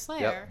vampire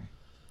slayer.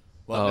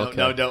 Well, Oh,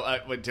 no, okay.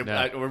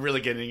 no. We're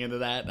really getting into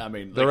that. I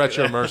mean, They're at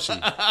your mercy.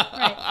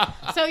 Right.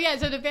 So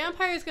the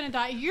vampire is gonna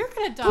die. You're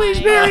gonna die.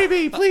 Please marry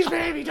me. Please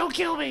marry me. Don't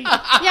kill me.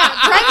 Yeah,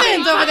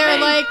 Brendan's over there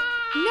like,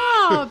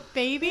 no,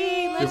 baby,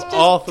 let's With just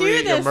all do three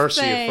at your this mercy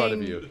thing. in front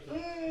of you.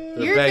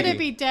 They're You're begging. gonna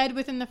be dead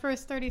within the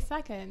first 30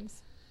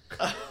 seconds.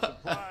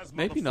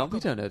 Maybe not. We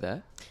don't know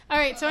that. All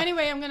right. So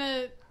anyway, I'm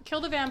gonna kill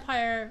the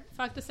vampire,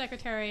 fuck the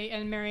secretary,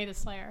 and marry the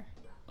slayer.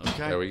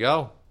 There we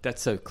go.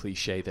 That's so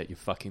cliche that you're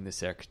fucking the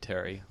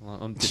secretary. Well,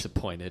 I'm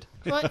disappointed.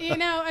 Well, you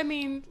know, I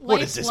mean, What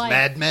life's is this, life.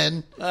 Mad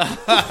Men?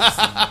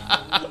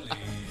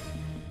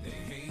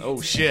 Oh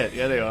shit!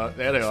 Yeah, they are.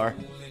 There they are.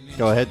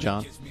 Go ahead,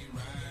 John.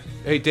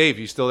 Hey, Dave,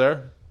 you still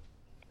there?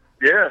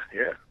 Yeah.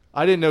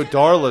 I didn't know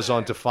Darla's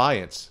on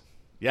Defiance.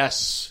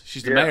 Yes,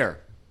 she's the Yeah. mayor.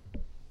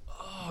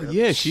 Oh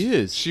yeah, she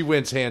is. She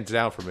wins hands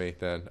down for me.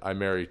 Then I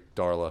marry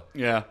Darla.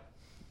 Yeah.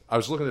 I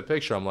was looking at the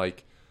picture. I'm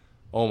like,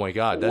 oh my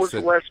god, What that's was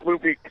the last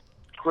movie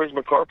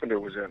Charisma Carpenter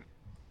was in?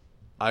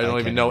 I don't I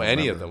even can't know even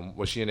any remember. of them.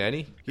 Was she in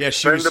any? Yeah,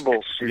 she was.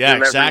 Expendables. She's Yeah, in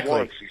every exactly.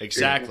 one. She's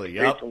Exactly.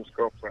 Jason Yep. Statham's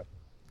girlfriend.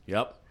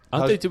 Yep.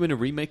 Aren't they doing a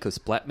remake of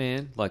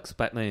Splatman, like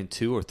Splatman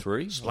 2 or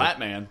 3?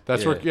 Splatman.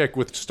 That's Yeah. where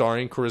with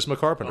starring Charisma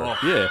Carpenter. Oh,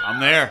 Yeah. I'm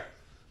there.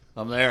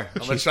 I'm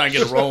gonna try and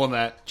get a roll in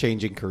that.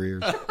 Changing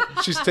careers.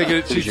 She's taking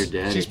it.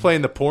 She's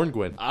playing the porn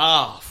Gwen.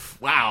 Oh,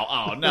 wow.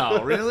 Oh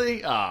no,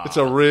 really? Oh. It's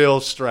a real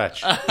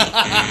stretch. Rock,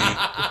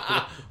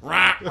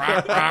 rock,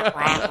 rock,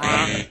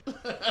 rock.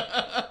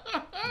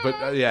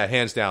 But yeah,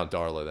 hands down,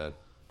 Darla then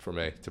for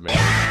me to marry.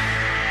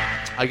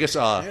 I guess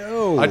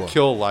I'd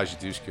kill Elijah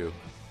Dushku.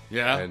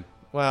 Yeah. And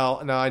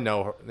well, no, I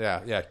know her.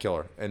 Yeah, kill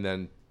her. And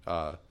then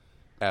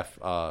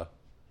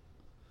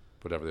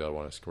whatever the other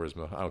one is,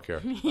 Charisma. I don't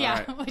care.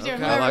 Yeah. All right.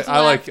 Whichever Okay. whoever's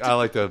I left.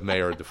 like the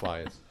mayor of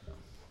Defiance.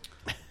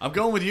 I'm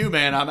going with you,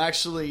 man. I'm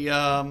actually.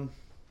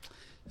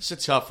 It's a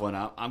tough one.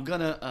 I'm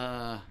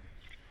gonna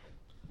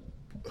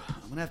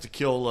have to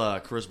kill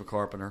Charisma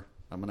Carpenter.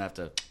 I'm gonna have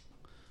to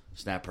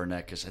snap her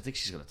neck because I think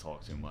she's gonna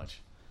talk too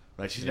much.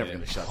 Right? She's never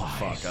going to shut the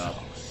fuck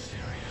up.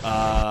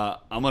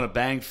 I'm going to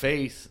bang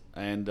Faith,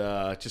 and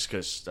just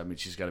because, I mean,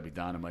 she's got to be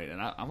dynamite.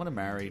 And I'm going to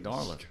marry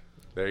Darla.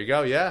 There you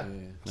go. Yeah.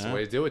 That's the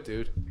way to do it,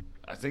 dude.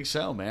 I think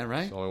so, man,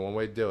 right? There's only one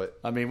way to do it.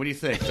 I mean, what do you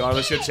think?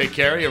 Darla should take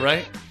care of you,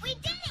 right?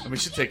 I mean,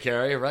 she'll take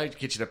care of you, right?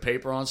 Get you the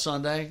paper on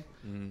Sunday.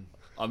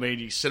 I mean,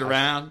 you sit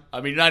around.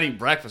 I mean, you're not eating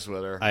breakfast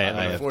with her. I mean,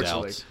 have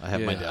unfortunately. doubts. I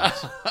have my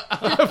doubts.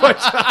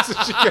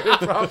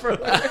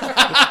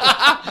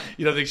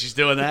 You don't think she's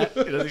doing that?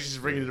 You don't think she's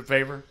bringing you the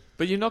paper?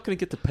 But you're not going to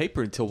get the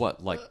paper until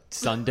what? Like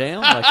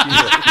sundown?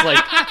 It's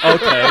like,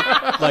 okay.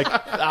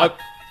 Like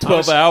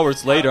 12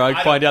 hours later,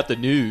 I find out the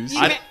news.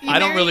 I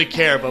don't really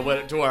care,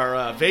 but to our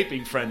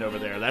vaping friend over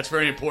there, that's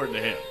very important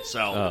to him.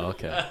 So,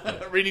 okay.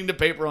 Reading the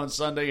paper on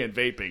Sunday and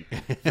vaping,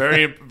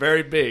 very,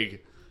 very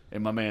big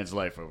in my man's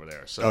life over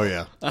there. So. Oh,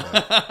 yeah.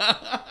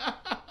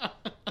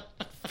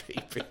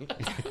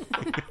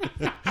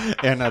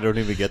 And I don't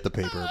even get the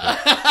paper.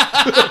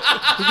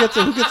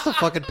 Who gets the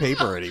fucking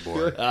paper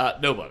anymore?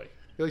 Nobody.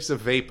 He likes to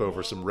vape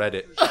over some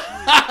Reddit.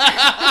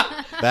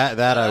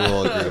 That I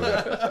will agree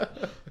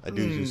with. I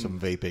do some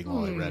vaping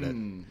while I read it.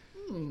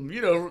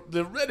 You know,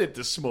 the Reddit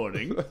this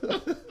morning.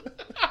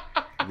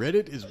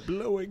 Reddit is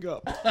blowing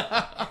up.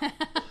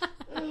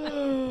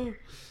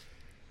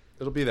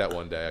 It'll be that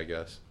one day, I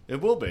guess.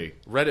 It will be.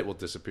 Reddit will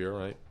disappear,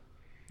 right?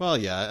 Well,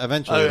 yeah,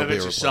 eventually it'll be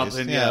eventually replaced.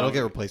 something, Yeah, yeah. it'll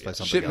get replaced by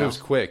something Shit else. moves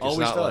quick. It's Always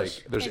not does.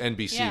 like there's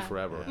NBC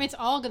forever. I mean, it's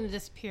all going to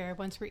disappear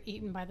once we're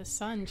eaten by the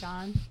sun,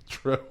 John.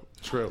 True.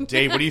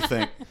 Dave, what do you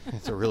think?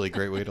 It's a really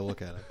great way to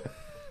look at it.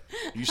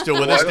 You still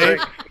with us, Dave?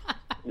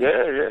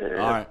 Yeah.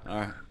 All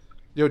right.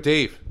 Yo,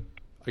 Dave,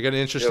 I got an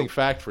interesting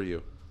fact for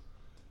you.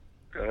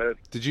 Go ahead.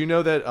 Did you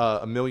know that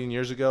 1 million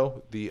years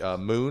ago, the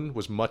moon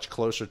was much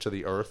closer to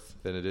the Earth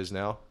than it is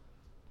now?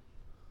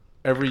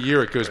 Every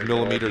year it goes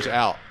millimeters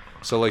out.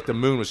 So, like, the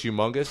moon was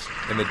humongous,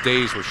 and the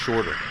days were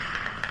shorter.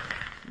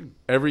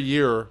 Every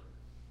year,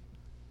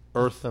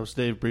 That was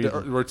Dave breathing.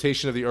 the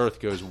rotation of the Earth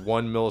goes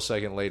 1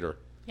 millisecond later.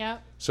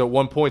 Yep. So at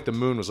one point, the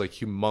moon was, like,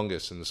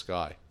 humongous in the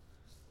sky.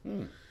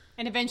 And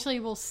eventually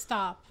we'll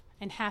stop,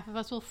 and half of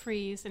us will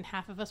freeze, and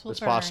half of us will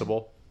That's burn.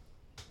 possible.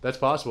 That's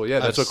possible. Yeah,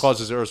 that's I've what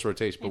causes the Earth's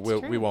rotation, but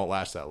It's we true. won't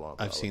last that long.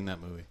 I've probably. seen that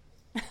movie.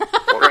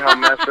 Wonder how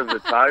massive the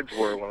tides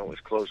were when it was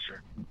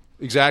closer.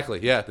 Exactly.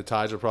 Yeah, the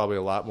tides are probably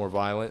a lot more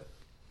violent.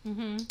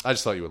 I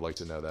just thought you would like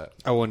to know that.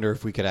 I wonder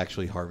if we could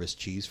actually harvest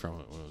cheese from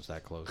it when it was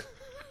that close.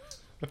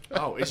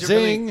 Oh, is it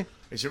Zing! really?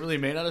 Is it really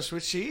made out of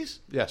Swiss cheese?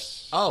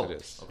 Yes. Oh, it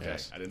is. Okay,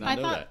 Yes. I did not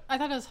know that. I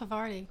thought it was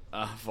Havarti.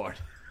 Fart.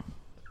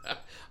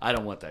 I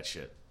don't want that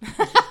shit.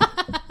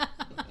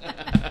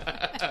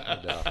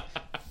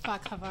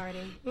 Fuck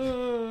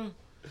Havarti.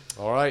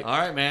 All right. All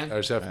right, man.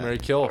 There's F. Mary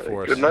Kill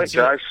for us. Good night,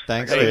 guys.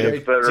 Thanks, Hey, Dave.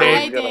 it's better. Dave.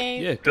 Hi, We got a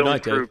Dave. Yeah, good film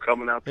night, crew Dave.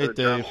 coming out to Hey, the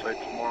job Dave. site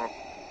tomorrow.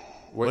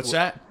 What's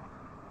that?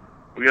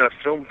 We got a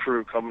film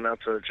crew coming out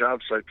to the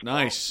job site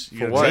tomorrow. Nice. You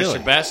For gonna what? dress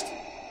your best?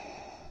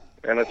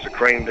 And it's a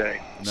crane day.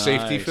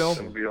 Safety Nice. film? It's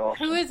going to be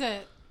awesome. Who is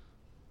it?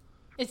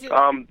 Is it?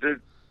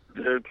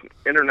 The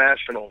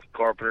International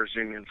Carpenters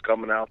Union's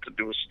coming out to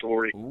do a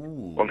story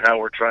Ooh. on how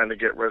we're trying to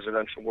get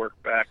residential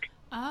work back.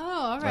 Oh,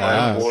 all right.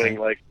 Wow. Employing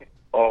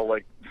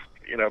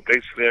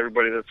basically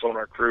everybody that's on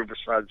our crew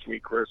besides me,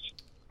 Chris,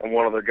 and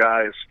one other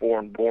guy is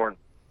foreign born.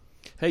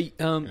 Hey,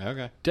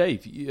 Okay.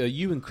 Dave,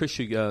 you and Chris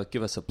should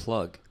give us a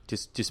plug.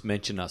 Just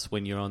mention us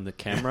when you're on the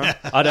camera.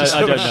 I don't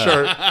know.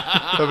 Shirt.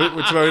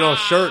 It's wearing on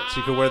shirts.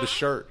 You can wear the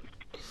shirt.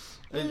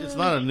 It's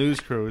not a news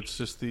crew. It's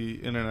just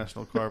the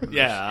International Carpenters.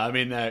 Yeah, I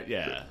mean,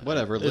 yeah.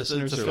 Whatever, It's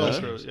listeners a are film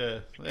listeners. crew. Yeah.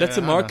 That's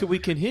a I market know. we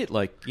can hit,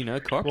 like,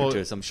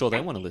 carpenters. I'm sure they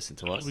want to listen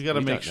to us. We got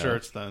to make don't know.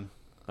 shirts then.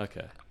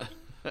 Okay.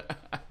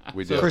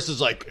 We do. Chris is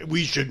like,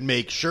 we should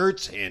make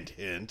shirts, hint,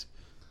 hint.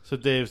 So,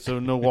 Dave,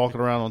 no walking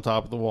around on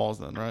top of the walls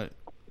then, right?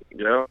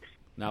 Yeah.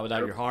 Not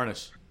without your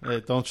harness.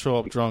 Hey, don't show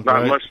up drunk, Not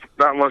right?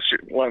 unless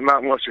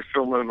you're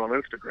filming it on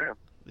Instagram.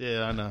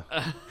 Yeah, I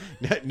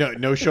know.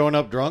 No showing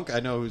up drunk? I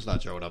know who's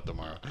not showing up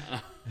tomorrow.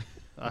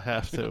 I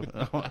have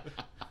to.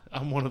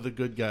 I'm one of the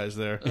good guys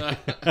there.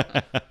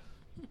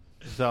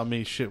 Without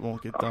me, shit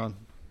won't get done.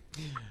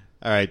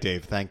 All right,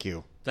 Dave, thank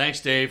you. Thanks,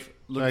 Dave.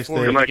 Looking Thanks,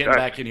 forward Dave. to Good getting night,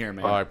 back in here,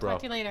 man. All right, bro. Talk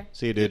to you later.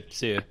 See you, dude.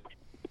 See you.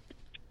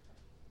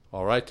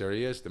 All right, there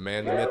he is. The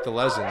man, the myth, the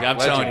legend. Yeah, I'm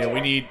telling you, we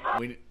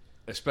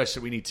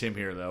need Tim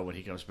here though when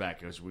he comes back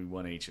because we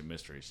want Ancient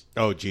Mysteries.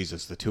 Oh,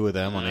 Jesus, the two of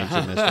them on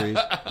Ancient Mysteries?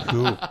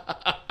 Who?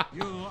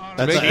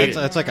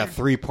 That's like a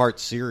 3-part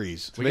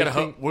series.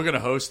 We're gonna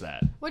host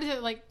that. What is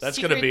it like? That's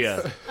gonna be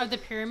secrets of the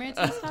pyramids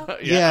and stuff.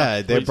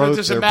 Yeah, they're So both. it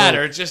doesn't they're matter.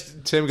 both- It's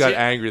just Tim got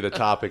angry. The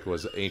topic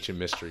was ancient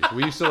mysteries.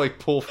 We used to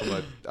pull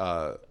from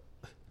a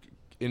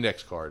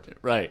index card.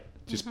 right.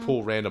 Just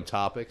pull random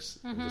topics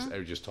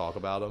and just talk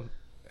about them.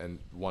 And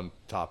one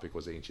topic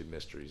was ancient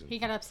mysteries. And He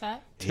got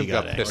upset. Tim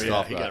got got pissed angry.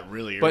 off. He about got it.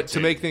 really But to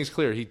irritated. make things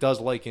clear, he does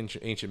like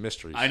ancient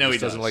mysteries. I know he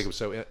just doesn't does. like them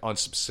so on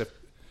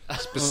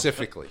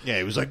specifically. Yeah,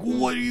 he was like,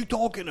 what are you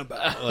talking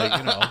about?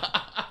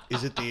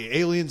 Is it the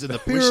aliens in the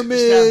We should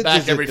pyramids? just have him back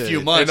Is it every the- few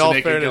months In and all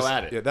they can fairness, go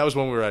at it. yeah, that was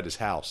when we were at his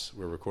house.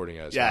 We were recording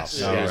at his Yes. house.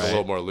 So he was Right. a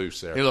little more loose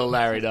there. A little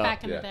Larry'd up.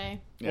 Back in Yeah. the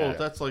day. Well,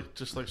 that's like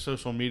just like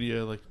social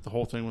media, like the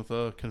whole thing with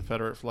the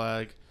Confederate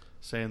flag,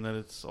 saying that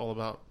it's all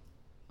about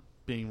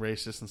being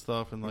racist and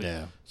stuff, and like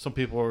some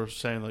people are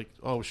saying like,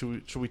 oh,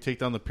 should we take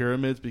down the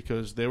pyramids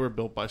because they were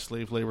built by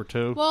slave labor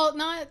too? Well,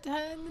 not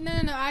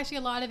no. Actually,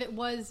 a lot of it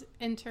was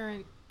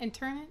internet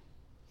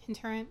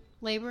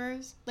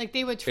laborers. Like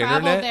they would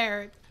travel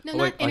there. No,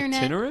 not internet.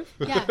 Itinerant?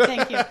 Yeah,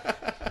 thank you.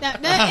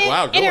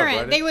 Wow, go on,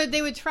 internet. Brendan.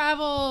 They would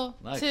travel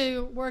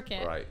to work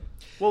it. Right.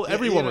 Well,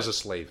 everyone was a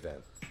slave then.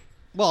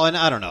 Well, and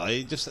I don't know.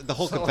 Just the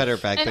whole Confederate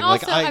flag And thing.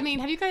 also, like, I mean,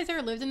 have you guys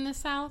ever lived in the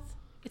South?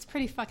 It's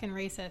pretty fucking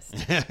racist.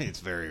 It's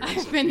very racist.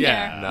 I've been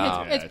there.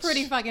 No. It's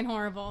pretty fucking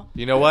horrible.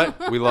 You know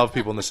what? We love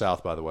people in the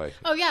South, by the way.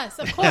 Oh yes,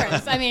 of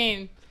course. I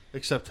mean,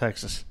 Except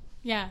Texas.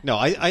 yeah. No,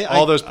 I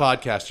All those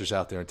podcasters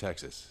out there in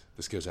Texas.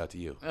 This goes out to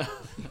you.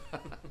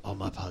 on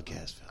my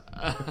podcast.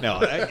 No,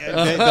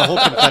 the whole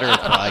Confederate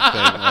flag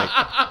thing.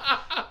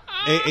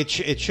 Like,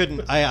 it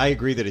shouldn't. I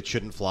agree that it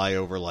shouldn't fly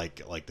over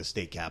like the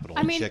state capitol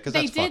and shit because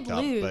they that's did fucked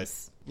up. lose.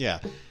 But yeah.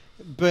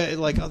 But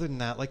like other than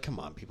that, like come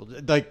on, people.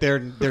 Like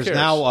there's cares?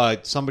 now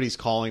somebody's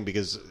calling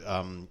because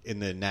in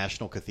the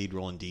National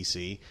Cathedral in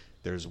D.C.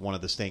 there's one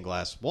of the stained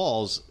glass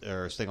walls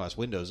or stained glass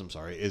windows. I'm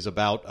sorry, is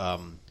about.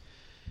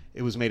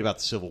 It was made about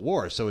the Civil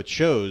War, so it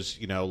shows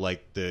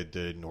like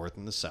the North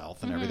and the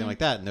South and everything like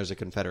that. And there's a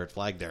Confederate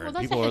flag there, and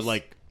people are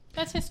like.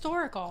 That's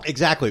historical.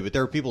 Exactly, but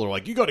there are people who are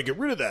like, you got to get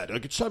rid of that.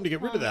 Like, it's time to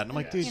get rid of that. And I'm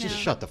like, dude, just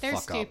shut the they're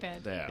fuck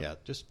stupid. up. Yeah,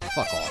 just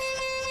fuck off.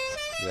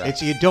 Yeah.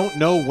 It's you don't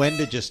know when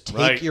to just take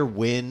Right. your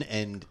win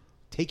and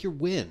take your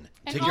win.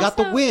 And You got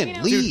the also,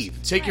 win.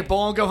 Leave. Take your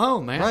ball and go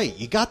home, man. Right,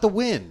 you got the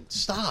win.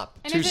 Stop.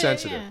 And Too is it-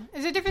 sensitive. Yeah.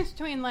 There's a difference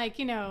between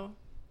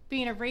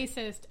being a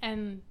racist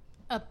and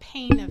a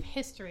pain of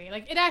history.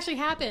 Like it actually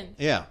happened.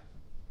 Yeah,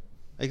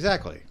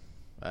 exactly.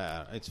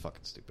 It's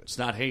fucking stupid. It's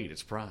not hate,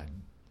 it's pride.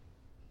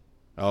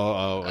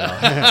 Oh.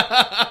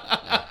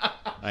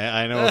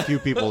 I know a few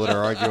people that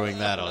are arguing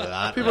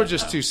that. People are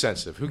just too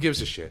sensitive. Who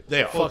gives a shit?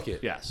 They are. Fuck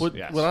it. Yes. What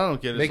I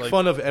don't get is Make like,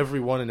 fun of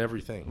everyone and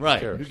everything. Who Right.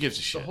 cares? Who gives a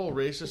the shit? whole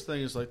racist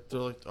thing is like they're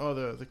like, oh,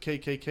 the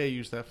KKK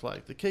used that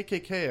flag. The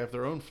KKK have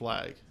their own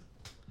flag.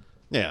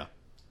 Yeah.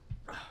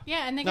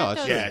 Yeah, and they No, got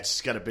it's- those. Yeah,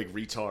 it's got a big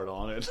retard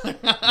on it.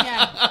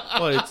 Yeah.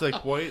 Well, it's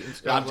like white. It's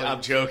got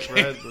I'm joking.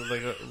 Red,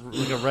 like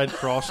a red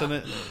cross in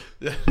it.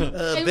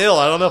 Bill,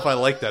 I don't know if I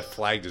like that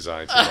flag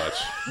design too much.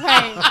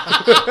 Right.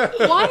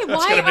 Why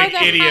got a are big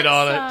the idiot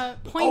on hats,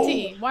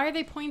 pointy? Why are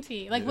they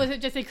pointy? Like, was it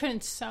just they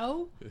couldn't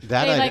sew?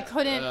 That They I-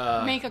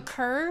 couldn't make a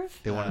curve.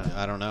 They want.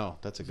 I don't know.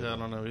 That's a good. Yeah, I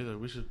one. don't know either.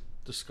 We should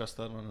discuss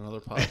that on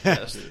another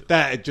podcast.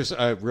 That just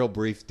real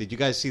brief. Did you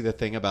guys see the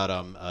thing about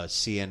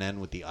CNN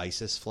with the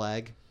ISIS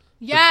flag?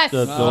 Yes.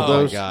 The Oh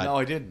dildos. my god. No,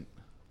 I didn't.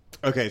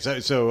 Okay,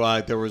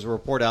 so there was a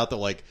report out that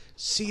like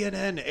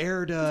CNN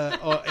aired a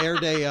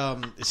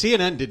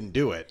CNN didn't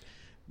do it,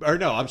 or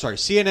no, I'm sorry,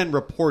 CNN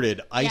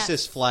reported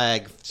ISIS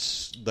flag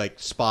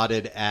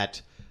spotted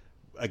at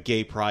a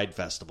gay pride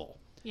festival.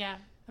 Yeah.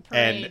 A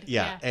parade.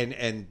 And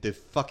and the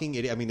fucking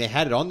idiot. I mean, they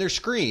had it on their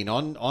screen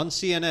on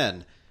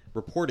CNN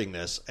reporting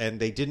this,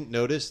 and they didn't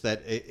notice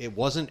that it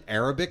wasn't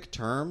Arabic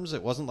terms.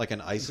 It wasn't like an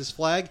ISIS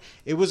flag.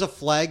 It was a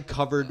flag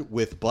covered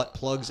with butt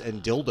plugs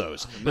and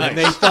dildos. And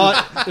they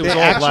thought It was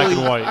all black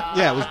and white.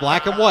 Yeah, it was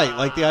black and white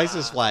like the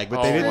ISIS flag,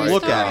 but they Oh didn't True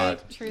look story. at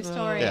it. True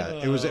story. Yeah,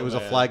 it was a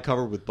flag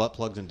covered with butt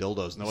plugs and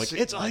dildos, and they're like,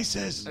 it's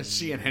ISIS.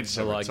 CNN's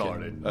so like it.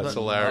 retarded. That's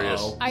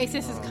hilarious.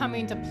 ISIS is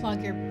coming to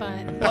plug your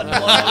butt.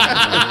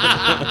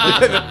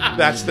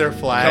 That's their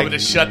flag. Coming to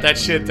shut that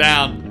shit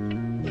down.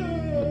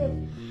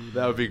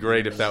 That would be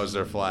great if that was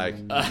their flag.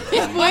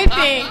 It would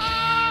be.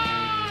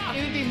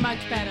 It would be much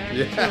better.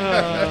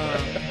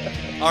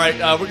 All right,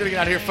 we're going to get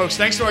out of here, folks.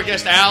 Thanks to our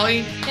guest,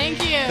 Allie. Thank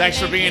you. Thanks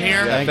for being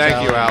here. Yeah,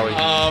 thank you, Allie.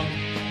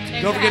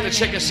 Thanks Don't for forget to having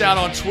check me. us out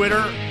on Twitter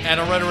at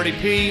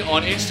AlrightAlreadyP,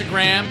 on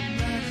Instagram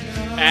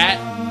at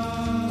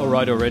All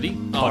right, already.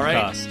 All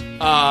right.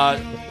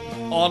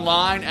 Podcast.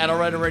 Online at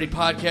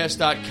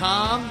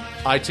AlrightAlreadyPodcast.com.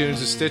 iTunes and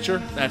Stitcher.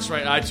 That's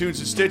right, iTunes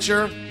and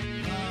Stitcher.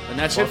 And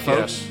that's it, Fuck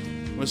folks.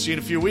 We'll see you in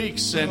a few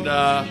weeks. And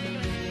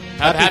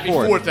have a happy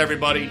Fourth. 4th,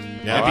 everybody. Yeah.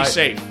 And All be right.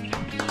 safe.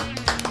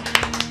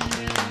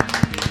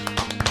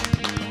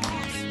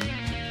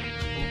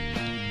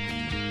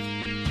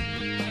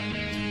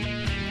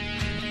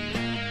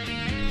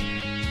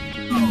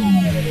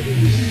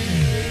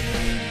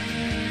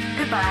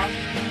 Goodbye.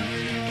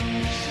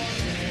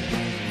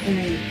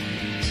 3,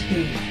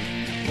 2,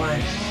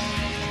 1.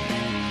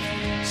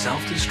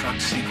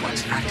 Self-destruct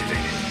sequence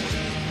activated.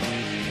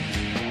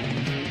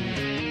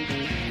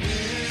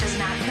 Does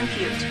not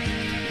compute.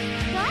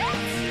 What?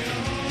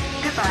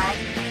 Goodbye.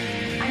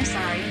 I'm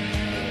sorry.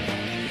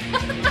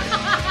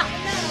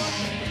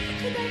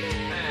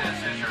 This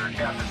is your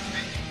captain.